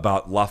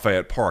about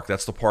Lafayette Park.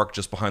 That's the park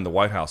just behind the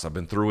White House. I've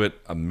been through it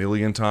a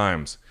million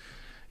times.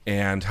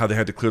 And how they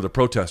had to clear the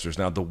protesters.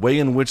 Now, the way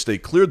in which they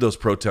cleared those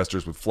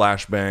protesters with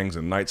flashbangs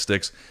and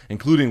nightsticks,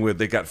 including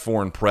they got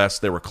foreign press,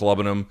 they were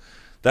clubbing them,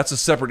 that's a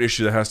separate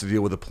issue that has to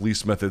deal with the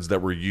police methods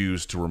that were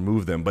used to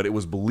remove them. But it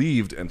was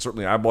believed, and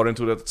certainly I bought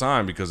into it at the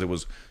time because it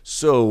was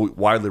so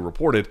widely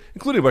reported,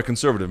 including by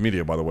conservative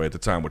media, by the way, at the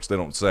time, which they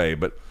don't say.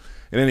 But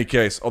in any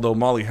case, although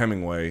Molly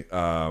Hemingway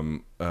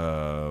from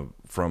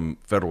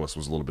Federalist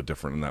was a little bit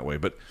different in that way,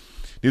 but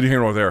neither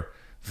here nor there.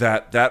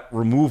 That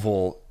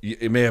removal,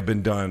 it may have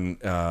been done,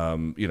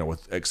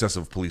 with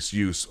excessive police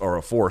use or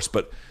a force,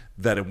 but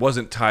that it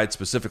wasn't tied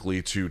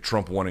specifically to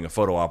Trump wanting a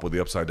photo op with the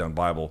upside down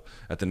Bible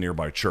at the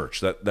nearby church.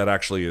 That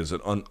actually is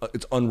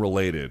it's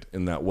unrelated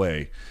in that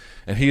way,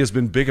 and he has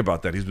been big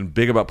about that. He's been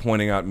big about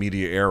pointing out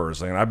media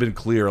errors, and I've been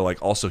clear.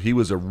 Like also, he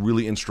was a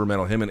really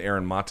instrumental. Him and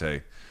Aaron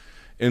Mate,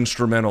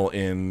 instrumental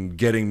in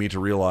getting me to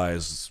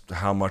realize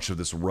how much of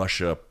this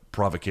Russia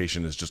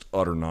provocation is just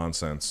utter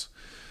nonsense.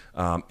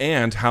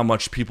 And how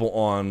much people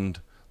on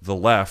the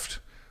left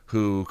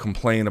who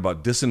complain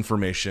about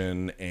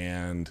disinformation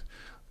and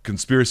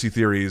conspiracy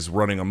theories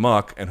running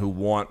amok and who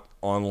want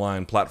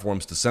online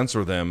platforms to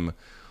censor them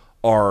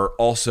are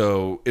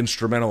also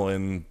instrumental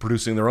in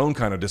producing their own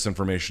kind of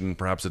disinformation,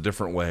 perhaps a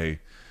different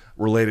way,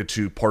 related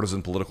to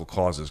partisan political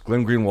causes.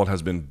 Glenn Greenwald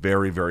has been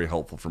very, very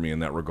helpful for me in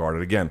that regard.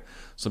 And again,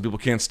 some people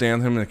can't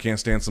stand him and they can't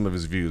stand some of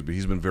his views, but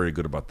he's been very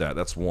good about that.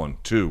 That's one.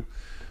 2,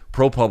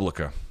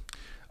 ProPublica.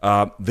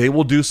 They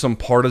will do some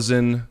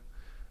partisan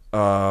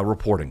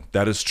reporting.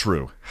 That is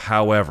true.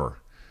 However,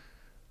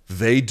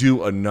 they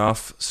do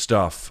enough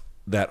stuff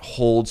that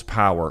holds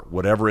power,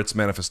 whatever its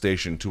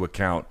manifestation, to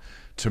account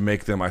to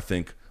make them, I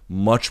think,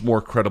 much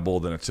more credible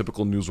than a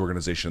typical news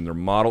organization. Their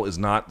model is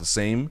not the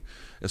same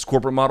as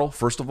corporate model,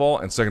 first of all.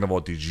 And second of all,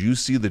 did you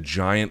see the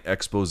giant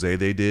expose they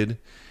did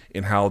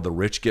in how the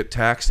rich get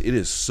taxed? It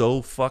is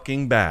so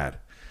fucking bad.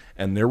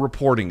 And their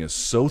reporting is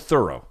so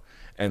thorough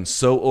and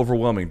so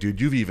overwhelming. Dude,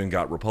 you've even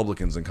got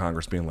Republicans in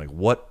Congress being like,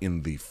 what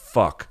in the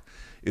fuck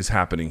is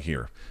happening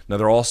here? Now,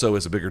 there also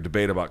is a bigger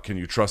debate about, can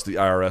you trust the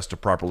IRS to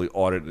properly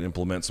audit and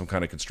implement some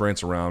kind of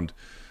constraints around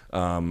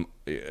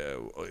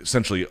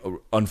essentially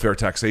unfair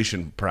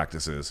taxation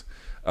practices?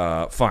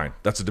 Fine,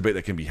 that's a debate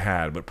that can be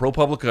had. But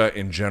ProPublica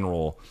in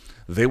general,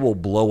 they will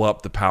blow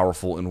up the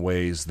powerful in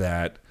ways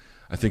that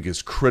I think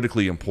is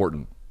critically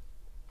important.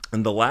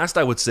 And the last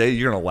I would say,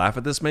 you're going to laugh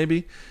at this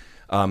maybe,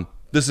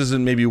 this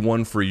isn't maybe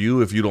one for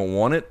you if you don't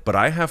want it, but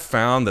I have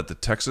found that the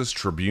Texas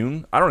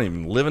Tribune, I don't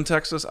even live in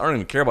Texas, I don't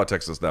even care about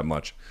Texas that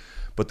much,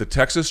 but the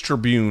Texas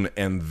Tribune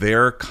and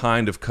their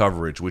kind of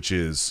coverage, which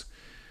is,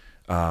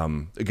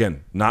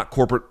 again, not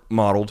corporate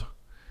modeled,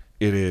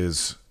 it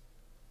is,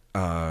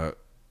 it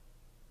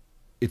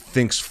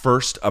thinks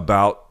first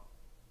about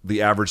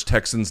the average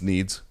Texan's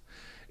needs,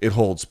 it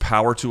holds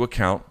power to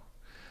account,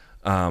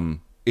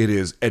 it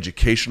is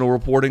educational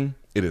reporting,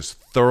 it is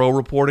thorough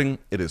reporting,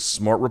 it is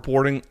smart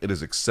reporting, it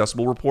is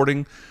accessible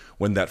reporting.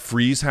 When that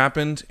freeze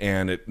happened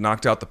and it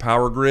knocked out the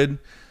power grid,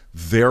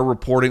 their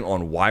reporting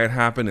on why it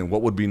happened and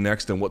what would be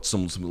next and what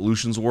some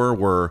solutions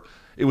were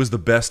it was the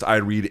best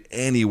I'd read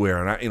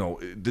anywhere.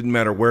 And it didn't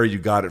matter where you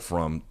got it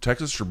from.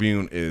 Texas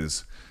Tribune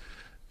is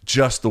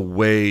just the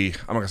way, I'm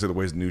not gonna say the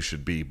ways news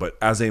should be, but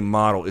as a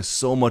model is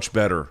so much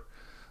better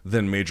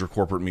than major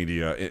corporate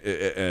media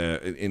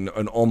in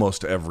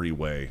almost every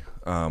way.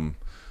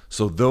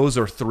 So those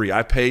are three.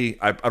 I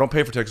don't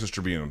pay for Texas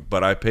Tribune,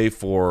 but I pay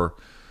for,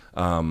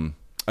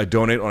 I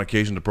donate on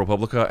occasion to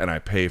ProPublica, and I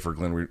pay for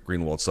Glenn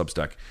Greenwald's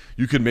Substack.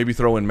 You could maybe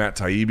throw in Matt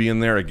Taibbi in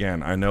there.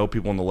 Again, I know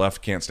people on the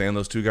left can't stand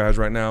those two guys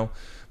right now,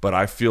 but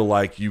I feel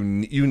like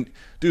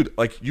dude,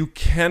 like you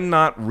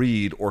cannot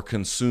read or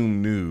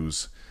consume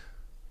news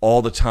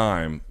all the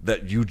time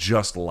that you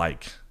just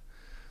like.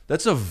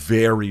 That's a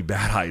very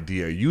bad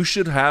idea. You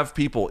should have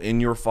people in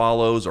your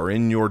follows or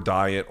in your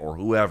diet or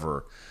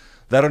whoever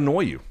that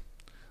annoy you,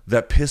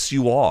 that piss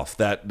you off,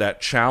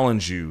 that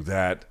challenge you,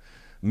 that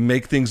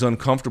make things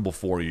uncomfortable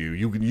for you.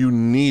 You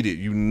need it.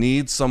 You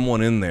need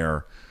someone in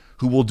there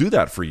who will do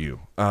that for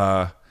you.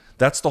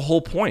 That's the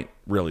whole point,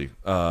 really,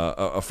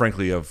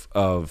 frankly,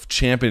 of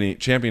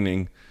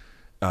championing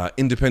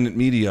independent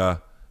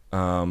media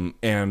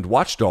and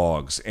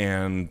watchdogs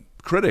and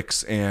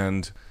critics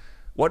and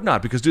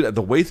whatnot. Because, dude,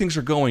 the way things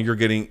are going,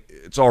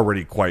 it's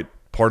already quite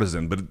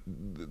partisan, but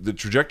the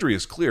trajectory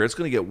is clear. It's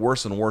going to get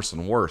worse and worse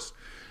and worse.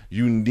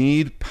 You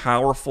need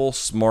powerful,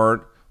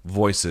 smart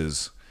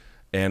voices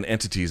and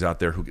entities out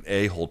there who can,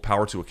 A, hold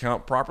power to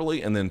account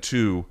properly, and then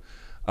two,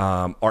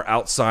 are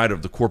outside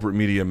of the corporate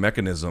media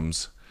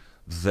mechanisms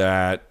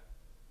that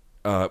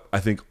I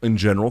think in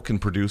general can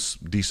produce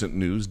decent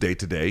news day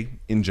to day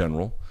in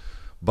general,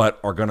 but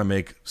are going to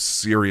make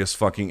serious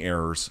fucking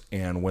errors.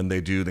 And when they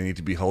do, they need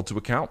to be held to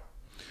account.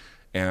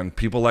 And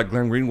people like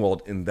Glenn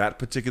Greenwald in that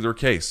particular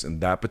case,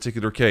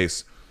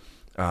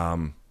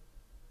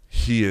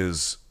 he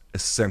is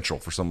essential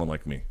for someone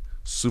like me.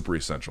 Super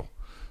essential.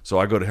 So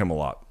I go to him a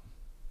lot.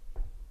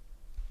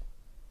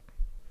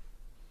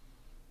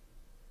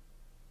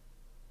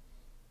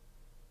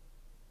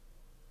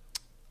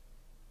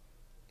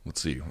 Let's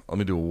see. Let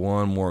me do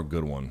one more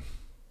good one.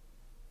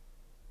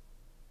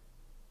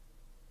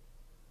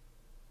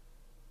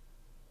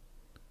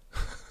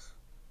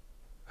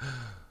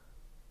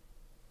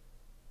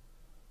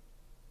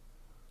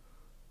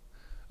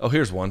 Oh,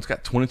 here's one. It's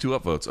got 22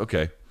 upvotes.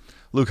 Okay.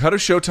 Luke, how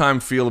does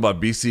Showtime feel about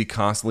BC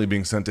constantly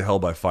being sent to hell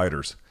by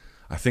fighters?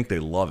 I think they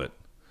love it.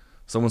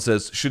 Someone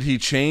says, should he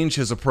change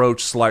his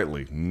approach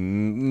slightly?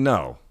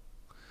 No.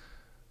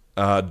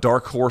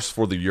 Dark horse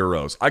for the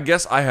Euros. I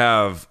guess I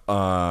have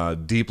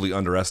deeply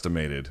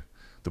underestimated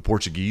the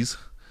Portuguese.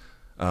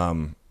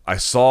 I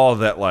saw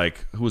that,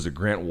 who was it,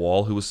 Grant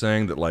Wall, who was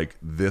saying that,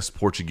 this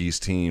Portuguese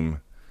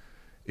team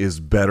is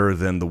better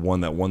than the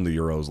one that won the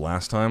Euros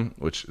last time,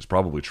 which is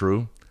probably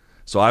true.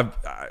 So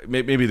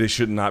maybe they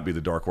should not be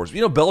the dark horse.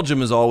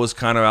 Belgium is always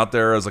kind of out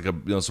there as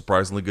a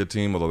surprisingly good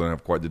team, although they don't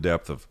have quite the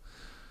depth of,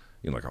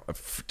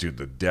 dude,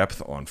 the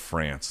depth on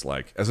France.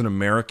 As an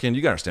American,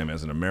 you gotta understand, man,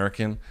 as an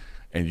American,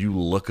 and you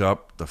look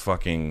up the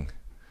fucking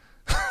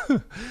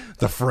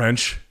the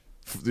French,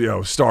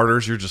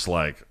 starters, you're just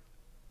like,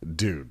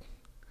 dude,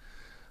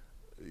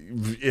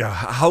 yeah,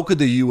 how could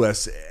the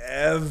U.S.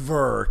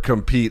 ever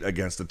compete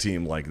against a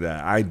team like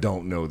that? I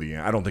don't know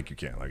I don't think you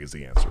can. Is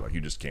the answer.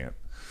 You just can't.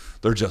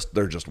 They're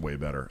just way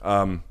better.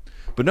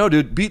 But no,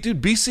 dude,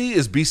 BC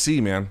is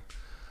BC, man.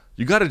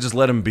 You got to just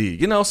let him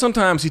be.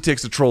 Sometimes he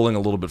takes the trolling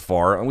a little bit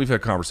far, and we've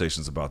had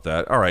conversations about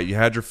that. All right, you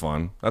had your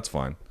fun. That's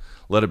fine.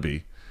 Let it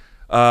be.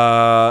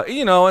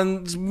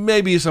 And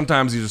maybe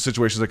sometimes these are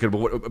situations that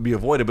could be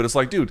avoided, but it's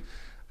dude,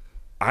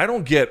 I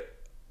don't get,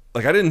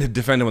 I didn't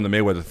defend him on the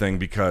Mayweather thing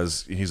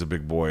because he's a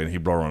big boy and he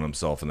brought it on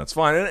himself, and that's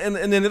fine. And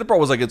then the other part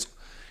was it's,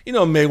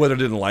 Mayweather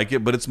didn't like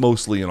it, but it's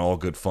mostly in all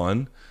good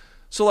fun.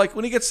 So,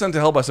 when he gets sent to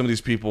hell by some of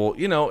these people,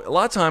 a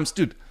lot of times,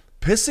 dude,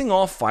 pissing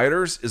off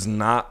fighters is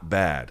not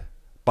bad.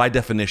 By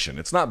definition,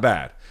 it's not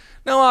bad.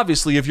 Now,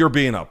 obviously, if you're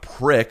being a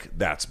prick,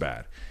 that's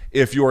bad.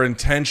 If you're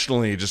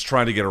intentionally just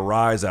trying to get a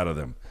rise out of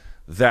them,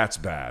 that's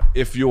bad.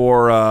 If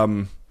you're,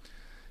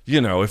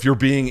 if you're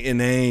being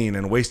inane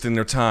and wasting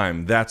their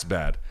time, that's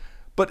bad.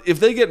 But if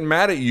they get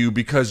mad at you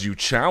because you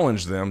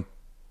challenge them,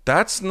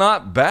 that's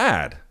not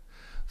bad.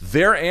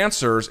 Their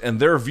answers and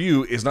their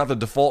view is not the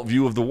default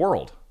view of the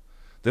world.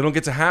 They don't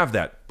get to have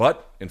that.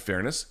 But, in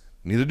fairness,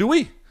 neither do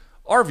we.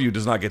 Our view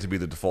does not get to be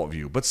the default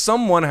view, but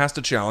someone has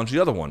to challenge the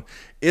other one.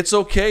 It's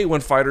okay when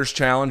fighters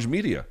challenge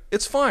media.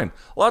 It's fine.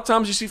 A lot of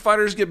times you see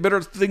fighters get bitter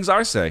at things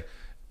I say.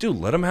 Dude,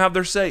 let them have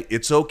their say.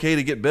 It's okay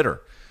to get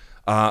bitter.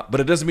 But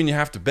it doesn't mean you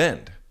have to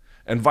bend.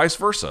 And vice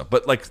versa.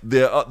 But like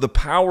the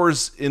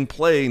powers in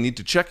play need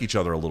to check each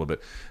other a little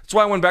bit. That's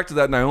why I went back to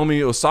that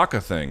Naomi Osaka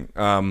thing.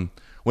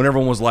 When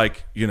everyone was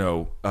like,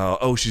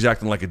 oh, she's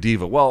acting like a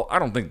diva. Well, I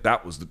don't think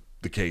that was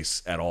the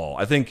case at all.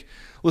 I think,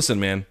 listen,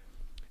 man,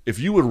 if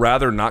you would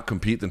rather not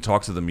compete than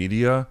talk to the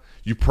media,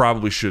 you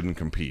probably shouldn't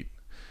compete.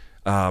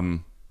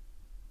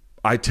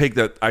 I take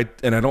that,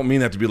 and I don't mean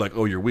that to be like,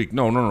 oh, you're weak.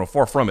 No,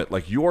 far from it.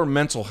 Like, your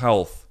mental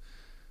health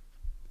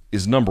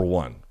is number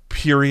one,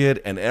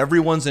 period, and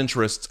everyone's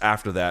interests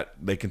after that,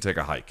 they can take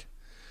a hike.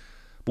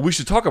 But we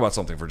should talk about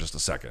something for just a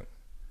second.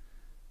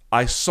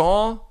 I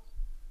saw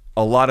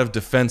a lot of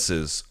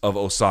defenses of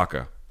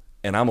Osaka,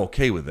 and I'm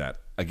okay with that.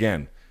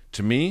 Again,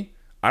 to me,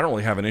 I don't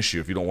really have an issue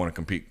if you don't want to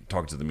compete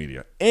talking to the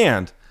media.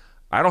 And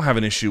I don't have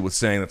an issue with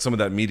saying that some of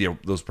that media,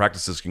 those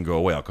practices can go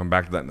away. I'll come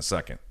back to that in a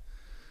second.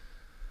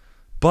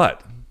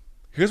 But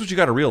here's what you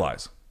got to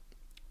realize.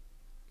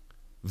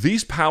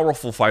 These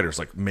powerful fighters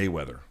like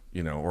Mayweather,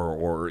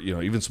 or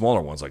even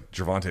smaller ones like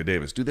Gervonta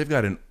Davis, dude, they've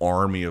got an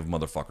army of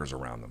motherfuckers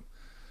around them.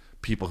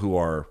 People who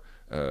are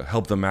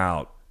help them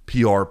out,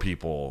 PR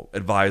people,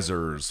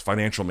 advisors,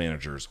 financial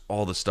managers,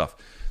 all this stuff.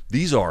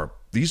 These are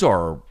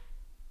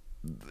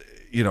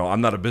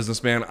I'm not a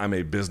businessman, I'm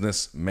a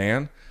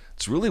businessman.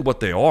 It's really what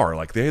they are.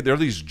 Like they're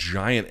these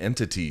giant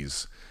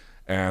entities,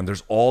 and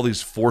there's all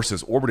these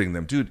forces orbiting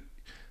them. Dude,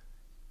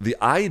 the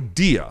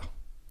idea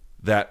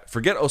that,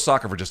 forget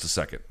Osaka for just a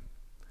second,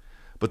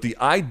 but the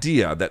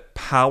idea that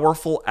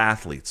powerful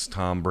athletes,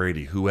 Tom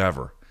Brady,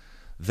 whoever,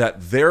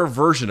 that their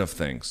version of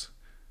things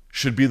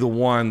should be the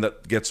one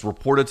that gets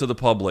reported to the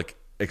public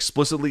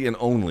explicitly and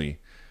only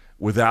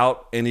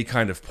without any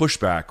kind of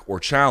pushback or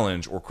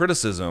challenge or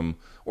criticism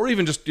or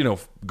even just,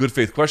 good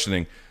faith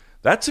questioning,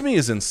 that to me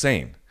is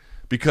insane,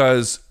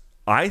 because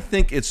I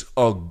think it's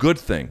a good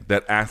thing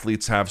that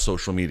athletes have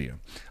social media.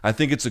 I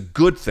think it's a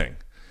good thing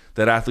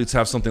that athletes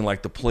have something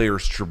like the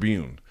Players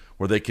Tribune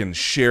where they can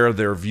share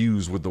their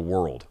views with the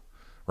world,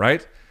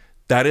 right?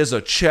 That is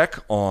a check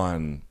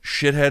on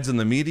shitheads in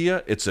the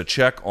media. It's a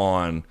check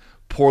on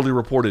poorly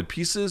reported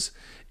pieces.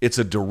 It's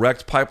a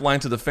direct pipeline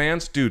to the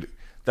fans. Dude,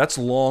 that's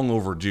long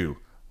overdue.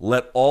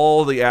 Let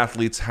all the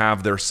athletes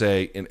have their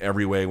say in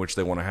every way in which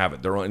they want to have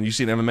it. And you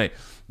see in MMA,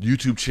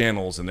 YouTube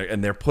channels,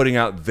 and they're putting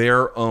out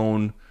their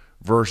own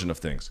version of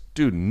things.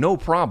 Dude, no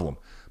problem.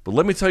 But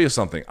let me tell you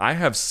something. I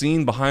have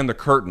seen behind the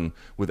curtain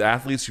with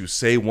athletes who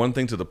say one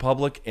thing to the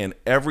public and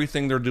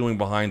everything they're doing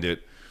behind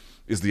it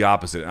is the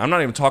opposite. And I'm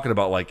not even talking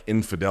about like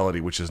infidelity,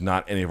 which is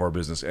not any of our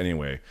business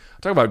anyway.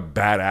 I'm talking about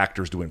bad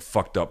actors doing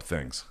fucked up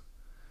things.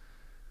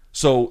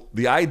 So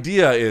the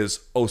idea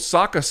is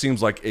Osaka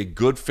seems like a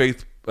good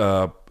faith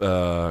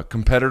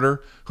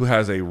competitor who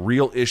has a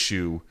real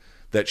issue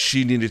that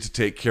she needed to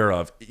take care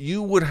of.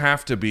 You would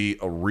have to be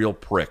a real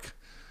prick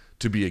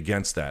to be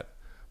against that.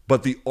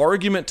 But the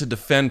argument to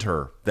defend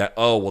her that,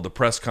 the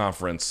press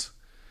conference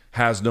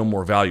has no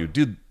more value.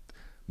 Dude,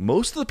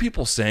 most of the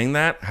people saying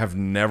that have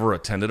never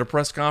attended a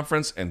press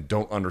conference and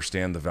don't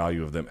understand the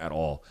value of them at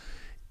all.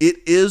 It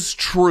is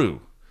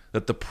true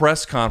that the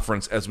press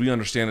conference, as we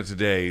understand it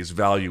today's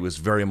value, is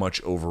very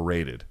much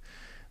overrated.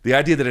 The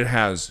idea that it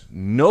has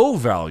no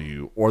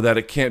value or that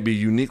it can't be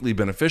uniquely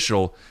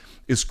beneficial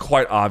is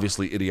quite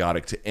obviously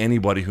idiotic to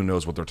anybody who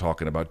knows what they're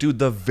talking about. Dude,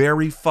 the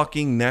very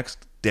fucking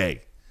next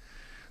day,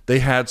 they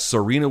had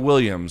Serena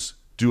Williams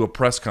do a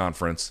press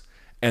conference,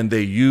 and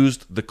they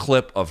used the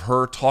clip of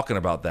her talking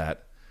about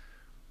that,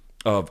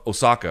 of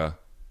Osaka,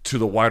 to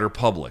the wider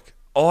public.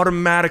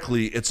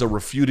 Automatically, it's a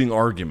refuting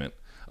argument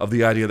of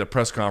the idea that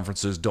press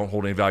conferences don't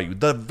hold any value.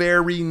 The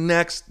very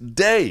next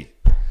day,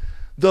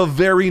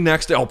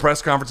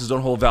 press conferences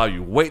don't hold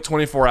value. Wait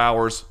 24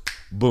 hours,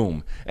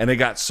 boom. And it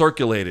got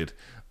circulated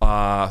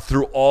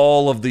through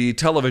all of the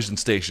television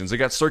stations. It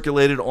got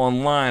circulated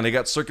online. It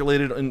got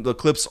circulated in the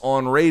clips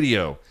on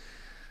radio.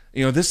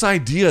 This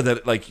idea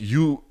that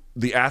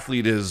the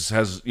athlete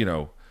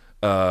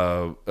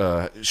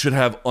should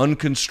have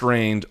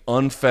unconstrained,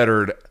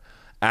 unfettered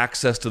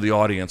access to the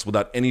audience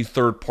without any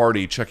third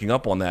party checking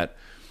up on that,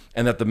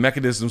 and that the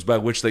mechanisms by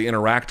which they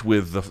interact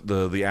with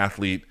the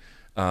athlete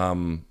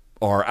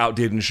are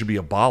outdated and should be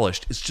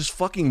abolished. It's just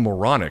fucking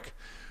moronic.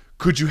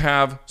 Could you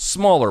have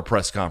smaller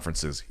press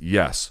conferences?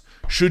 Yes.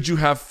 Should you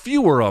have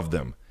fewer of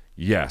them?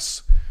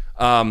 Yes.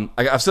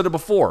 I've said it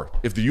before.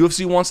 If the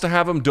UFC wants to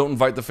have them, don't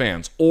invite the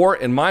fans. Or,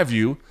 in my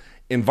view,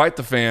 invite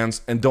the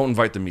fans and don't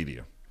invite the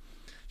media.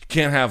 You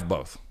can't have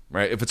both.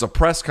 right? If it's a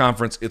press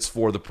conference, it's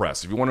for the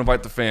press. If you want to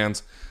invite the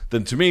fans,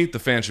 then to me, the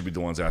fans should be the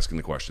ones asking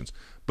the questions.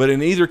 But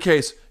in either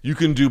case, you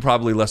can do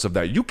probably less of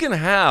that. You can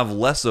have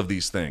less of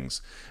these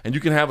things, and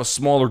you can have a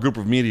smaller group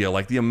of media.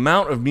 Like the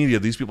amount of media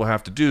these people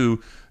have to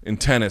do in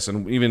tennis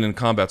and even in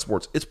combat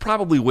sports, it's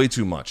probably way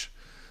too much.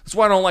 That's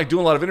why I don't like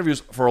doing a lot of interviews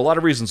for a lot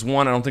of reasons.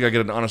 One, I don't think I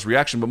get an honest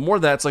reaction, but more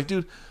than that, it's like,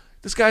 dude,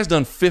 this guy's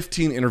done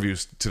 15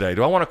 interviews today.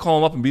 Do I want to call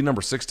him up and be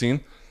number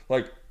 16?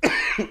 Like,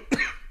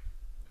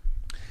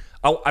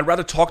 I'd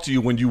rather talk to you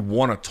when you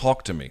want to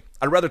talk to me.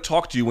 I'd rather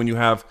talk to you when you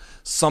have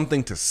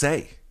something to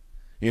say,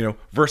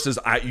 versus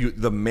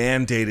the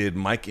mandated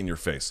mic in your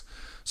face.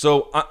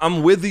 So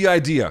I'm with the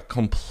idea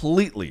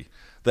completely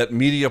that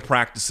media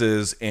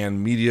practices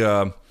and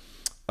media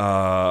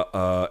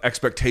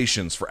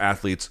expectations for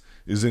athletes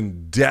is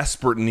in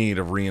desperate need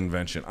of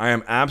reinvention. I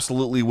am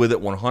absolutely with it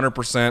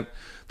 100%.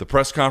 The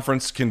press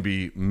conference can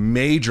be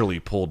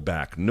majorly pulled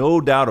back,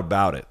 no doubt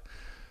about it.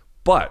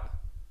 But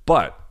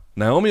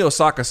Naomi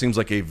Osaka seems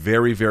like a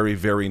very, very,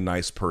 very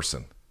nice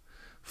person.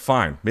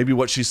 Fine. Maybe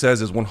what she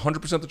says is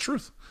 100% the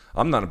truth.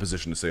 I'm not in a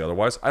position to say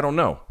otherwise. I don't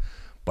know.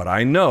 But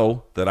I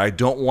know that I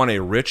don't want a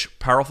rich,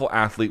 powerful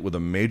athlete with a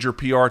major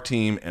PR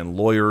team and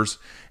lawyers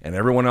and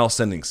everyone else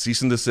sending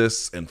cease and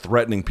desists and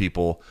threatening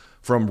people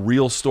from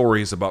real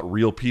stories about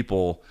real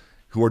people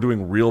who are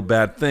doing real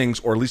bad things,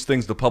 or at least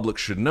things the public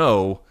should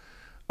know.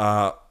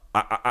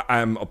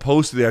 I'm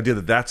opposed to the idea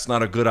that that's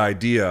not a good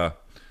idea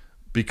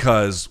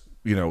because,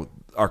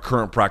 our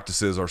current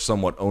practices are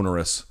somewhat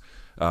onerous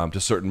to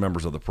certain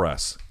members of the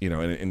press,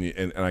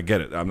 and I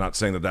get it. I'm not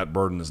saying that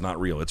burden is not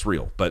real. It's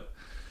real. But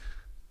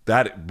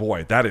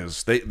that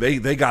is,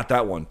 they got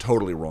that one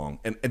totally wrong.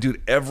 And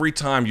dude, every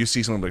time you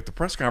see something like the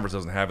press conference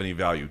doesn't have any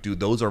value,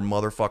 dude, those are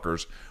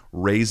motherfuckers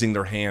raising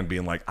their hand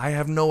being like, I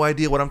have no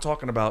idea what I'm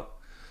talking about.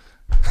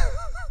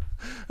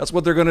 That's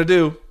what they're going to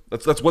do.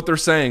 That's what they're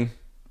saying.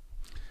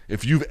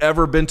 If you've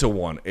ever been to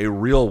one, a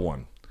real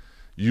one,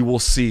 you will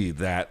see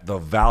that the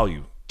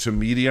value to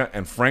media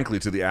and frankly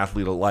to the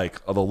athlete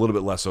alike, although a little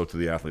bit less so to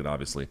the athlete,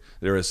 obviously,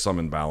 there is some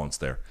imbalance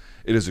there.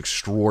 It is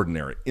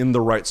extraordinary. In the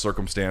right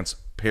circumstance,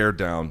 pared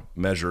down,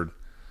 measured,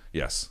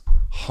 yes,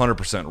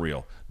 100%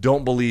 real.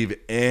 Don't believe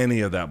any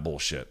of that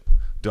bullshit.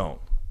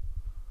 Don't.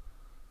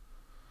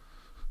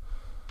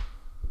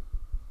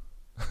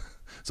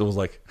 So it was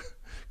like,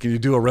 can you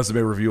do a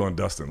resume review on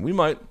Dustin? We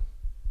might.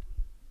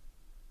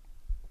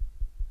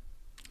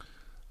 All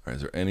right,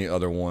 is there any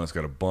other one? It's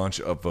got a bunch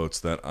of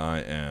upvotes that I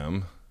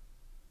am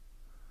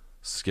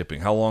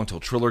skipping. How long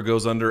till Triller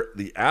goes under?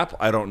 The app,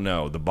 I don't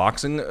know. The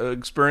boxing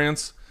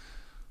experience,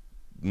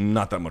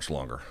 not that much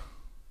longer.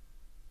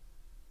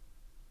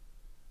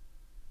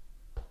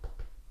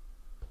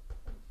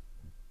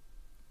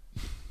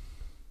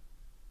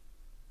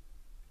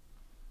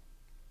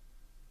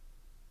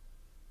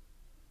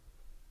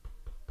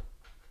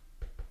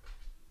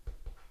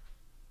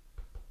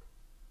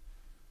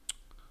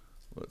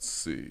 Let's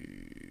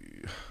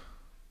see.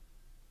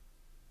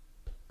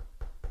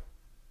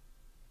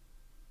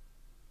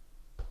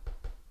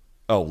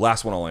 Oh,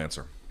 last one I'll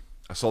answer.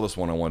 I saw this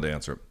one, I wanted to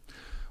answer it.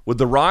 With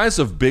the rise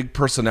of big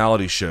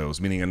personality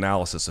shows, meaning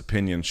analysis,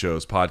 opinion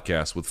shows,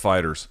 podcasts with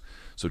fighters,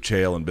 so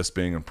Chael and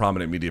Bisping and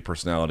prominent media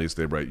personalities,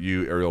 they write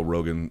you, Ariel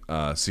Rogan,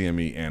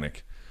 CME,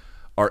 Anik,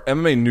 are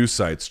MMA news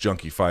sites,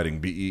 Junkie Fighting,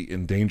 BE,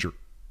 in danger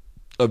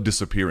of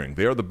disappearing?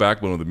 They are the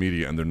backbone of the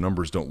media, and their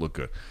numbers don't look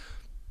good.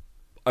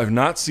 I've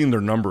not seen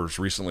their numbers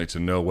recently to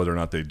know whether or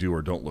not they do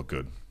or don't look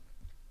good.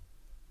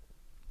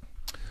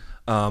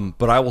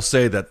 But I will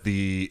say that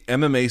the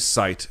MMA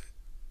site,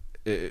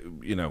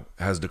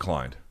 has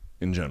declined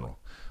in general.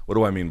 What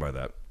do I mean by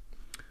that?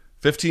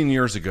 15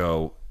 years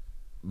ago,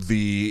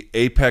 the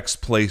apex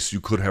place you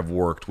could have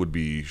worked would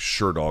be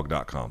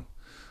SureDog.com.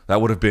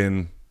 That would have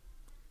been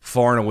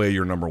far and away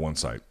your number one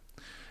site.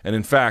 And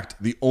in fact,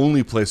 the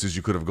only places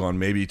you could have gone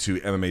maybe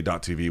to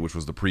MMA.tv, which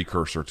was the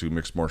precursor to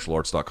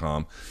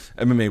MixedMartialArts.com.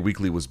 MMA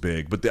Weekly was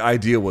big, but the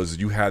idea was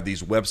you had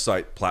these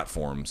website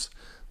platforms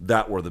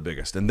that were the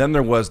biggest. And then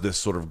there was this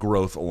sort of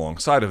growth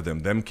alongside of them.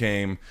 Then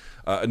came,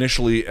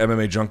 initially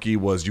MMA Junkie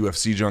was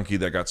UFC Junkie,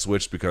 that got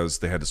switched because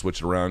they had to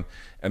switch it around.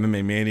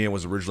 MMA Mania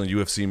was originally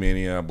UFC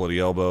Mania, Bloody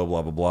Elbow,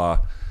 blah, blah, blah.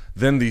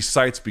 Then these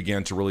sites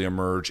began to really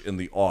emerge in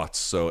the aughts.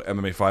 So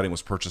MMA Fighting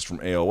was purchased from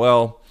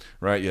AOL,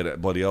 right? You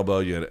had Bloody Elbow,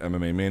 you had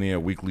MMA Mania,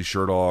 Weekly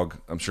SureDog.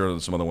 I'm sure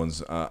there's some other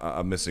ones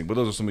I'm missing, but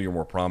those are some of your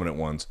more prominent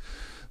ones.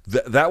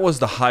 That was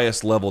the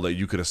highest level that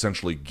you could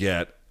essentially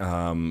get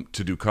to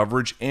do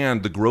coverage.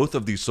 And the growth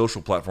of these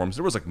social platforms,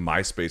 there was like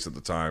MySpace at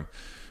the time,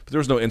 but there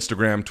was no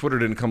Instagram. Twitter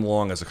didn't come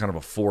along as a kind of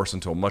a force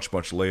until much,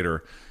 much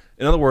later.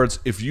 In other words,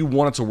 if you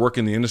wanted to work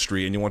in the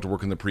industry and you wanted to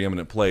work in the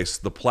preeminent place,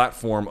 the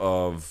platform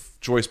of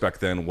choice back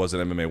then was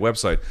an MMA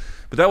website.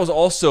 But that was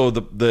also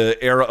the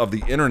era of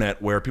the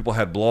internet where people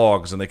had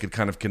blogs and they could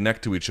kind of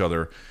connect to each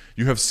other.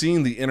 You have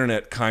seen the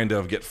internet kind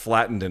of get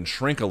flattened and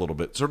shrink a little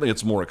bit. Certainly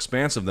it's more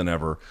expansive than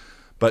ever.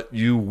 But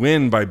you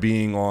win by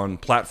being on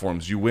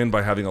platforms. You win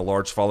by having a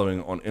large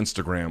following on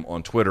Instagram,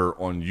 on Twitter,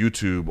 on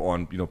YouTube,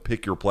 on,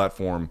 pick your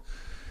platform.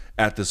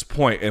 at this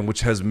point, and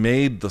which has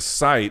made the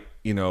site,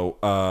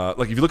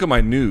 like if you look at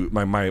my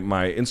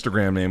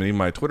Instagram name and even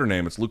my Twitter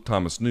name, it's Luke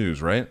Thomas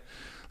News, right?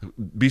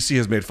 BC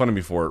has made fun of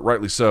me for it,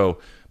 rightly so.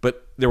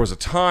 But there was a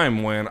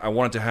time when I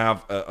wanted to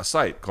have a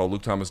site called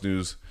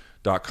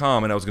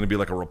LukeThomasNews.com, and I was going to be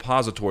like a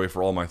repository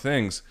for all my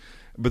things.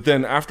 But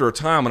then after a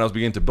time when I was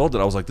beginning to build it,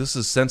 I was like, this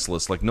is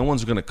senseless. Like, no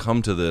one's going to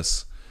come to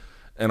this,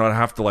 and I'd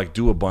have to like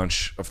do a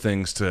bunch of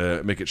things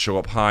to make it show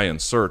up high in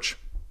search.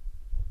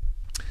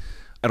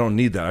 I don't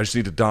need that. I just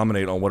need to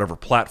dominate on whatever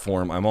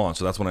platform I'm on.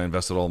 So that's when I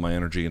invested all my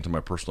energy into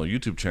my personal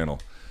YouTube channel.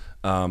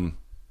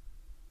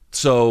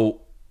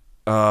 So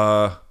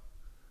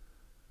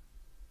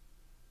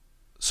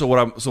what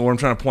I'm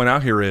trying to point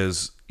out here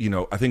is,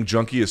 I think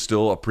Junkie is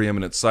still a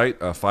preeminent site.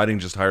 Fighting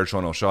just hired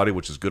Sean El-Shadi,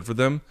 which is good for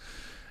them.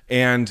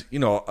 And,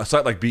 a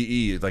site like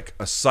BE, like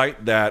a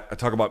site that I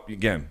talk about,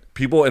 again,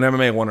 people in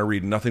MMA want to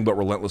read nothing but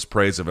relentless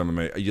praise of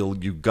MMA.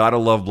 You got to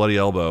love Bloody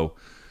Elbow,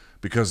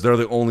 because they're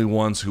the only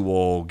ones who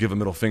will give a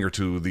middle finger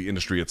to the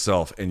industry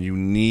itself. And you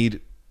need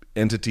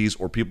entities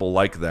or people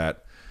like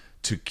that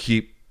to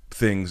keep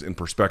things in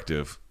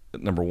perspective,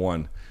 number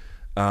one.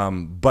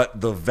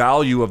 But the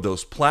value of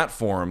those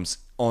platforms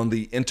on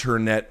the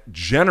internet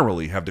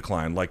generally have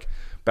declined. Like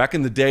back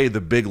in the day,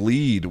 the Big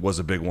Lead was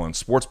a big one.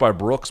 Sports by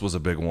Brooks was a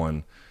big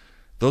one.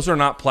 Those are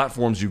not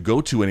platforms you go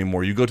to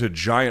anymore. You go to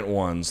giant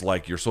ones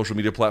like your social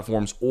media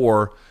platforms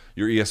or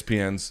your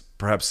ESPNs,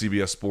 perhaps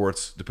CBS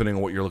Sports, depending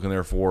on what you're looking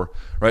there for,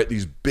 right?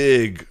 These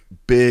big,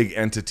 big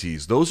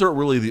entities. Those are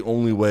really the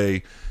only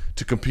way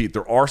to compete.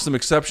 There are some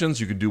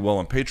exceptions. You can do well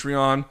on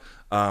Patreon.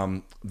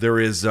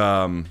 There's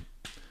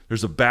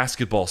a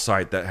basketball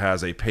site that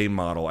has a pay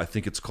model. I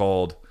think it's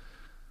called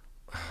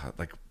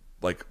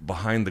like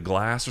Behind the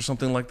Glass or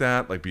something like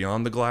that, like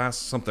Beyond the Glass,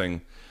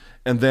 something.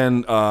 And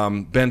then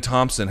Ben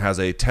Thompson has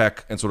a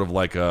tech and sort of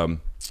like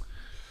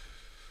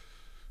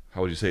how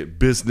would you say it,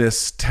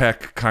 business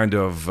tech kind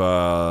of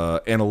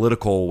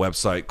analytical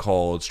website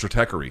called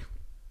Stratechery.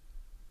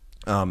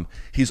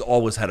 He's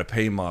always had a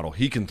pay model.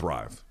 He can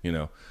thrive,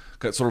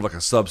 sort of like a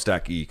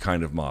Substack-y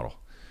kind of model.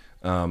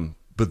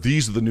 But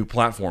these are the new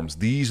platforms.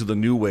 These are the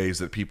new ways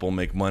that people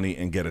make money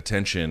and get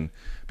attention,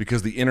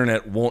 because the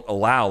internet won't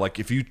allow. Like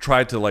if you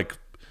tried to like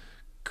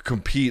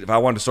compete, if I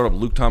wanted to start up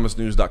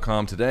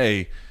LukeThomasNews.com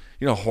today,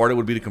 how hard it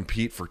would be to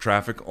compete for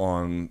traffic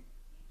on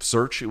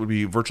search. It would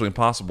be virtually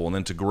impossible. And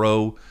then to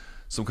grow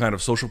some kind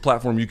of social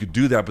platform, you could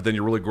do that, but then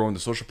you're really growing the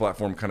social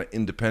platform kind of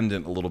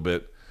independent a little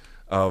bit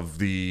of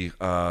the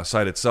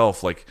site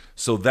itself. Like,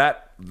 so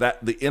that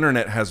the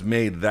internet has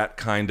made that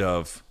kind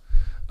of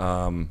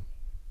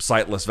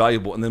site less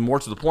valuable. And then more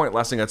to the point,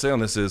 last thing I'd say on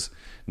this is,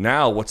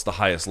 now what's the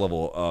highest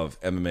level of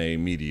MMA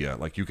media?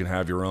 Like, you can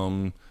have your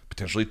own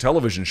potentially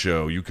television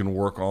show. You can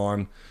work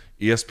on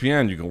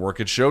ESPN. You can work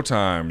at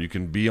Showtime. You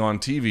can be on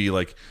TV.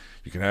 Like,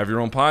 you can have your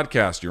own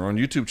podcast, your own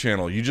YouTube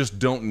channel. You just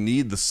don't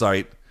need the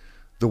site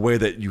the way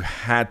that you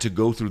had to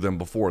go through them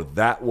before.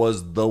 That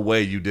was the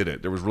way you did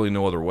it. There was really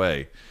no other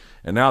way.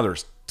 And now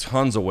there's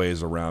tons of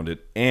ways around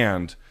it.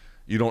 And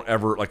you don't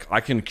ever, like, I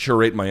can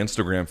curate my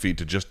Instagram feed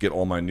to just get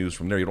all my news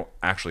from there. You don't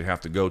actually have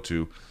to go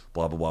to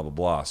blah, blah, blah, blah,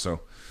 blah. So,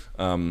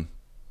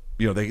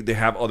 they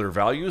have other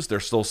values.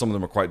 There's still, some of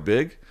them are quite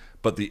big.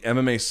 But the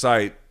MMA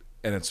site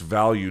and its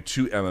value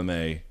to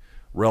MMA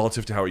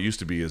relative to how it used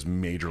to be is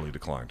majorly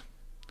declined.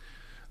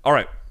 All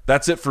right,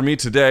 that's it for me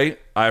today.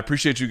 I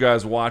appreciate you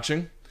guys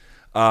watching.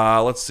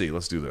 Let's see.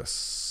 Let's do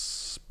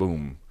this.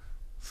 Boom.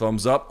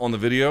 Thumbs up on the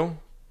video.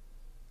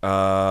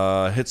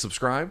 Hit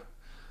subscribe.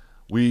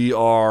 We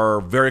are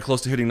very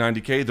close to hitting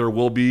 90K. There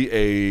will be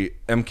a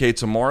MK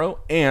tomorrow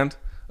and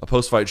a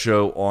post-fight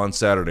show on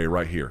Saturday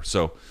right here.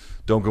 So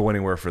don't go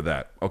anywhere for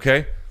that.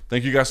 Okay?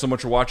 Thank you guys so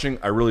much for watching.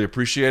 I really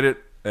appreciate it.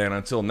 And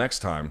until next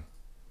time,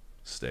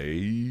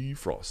 stay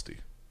frosty.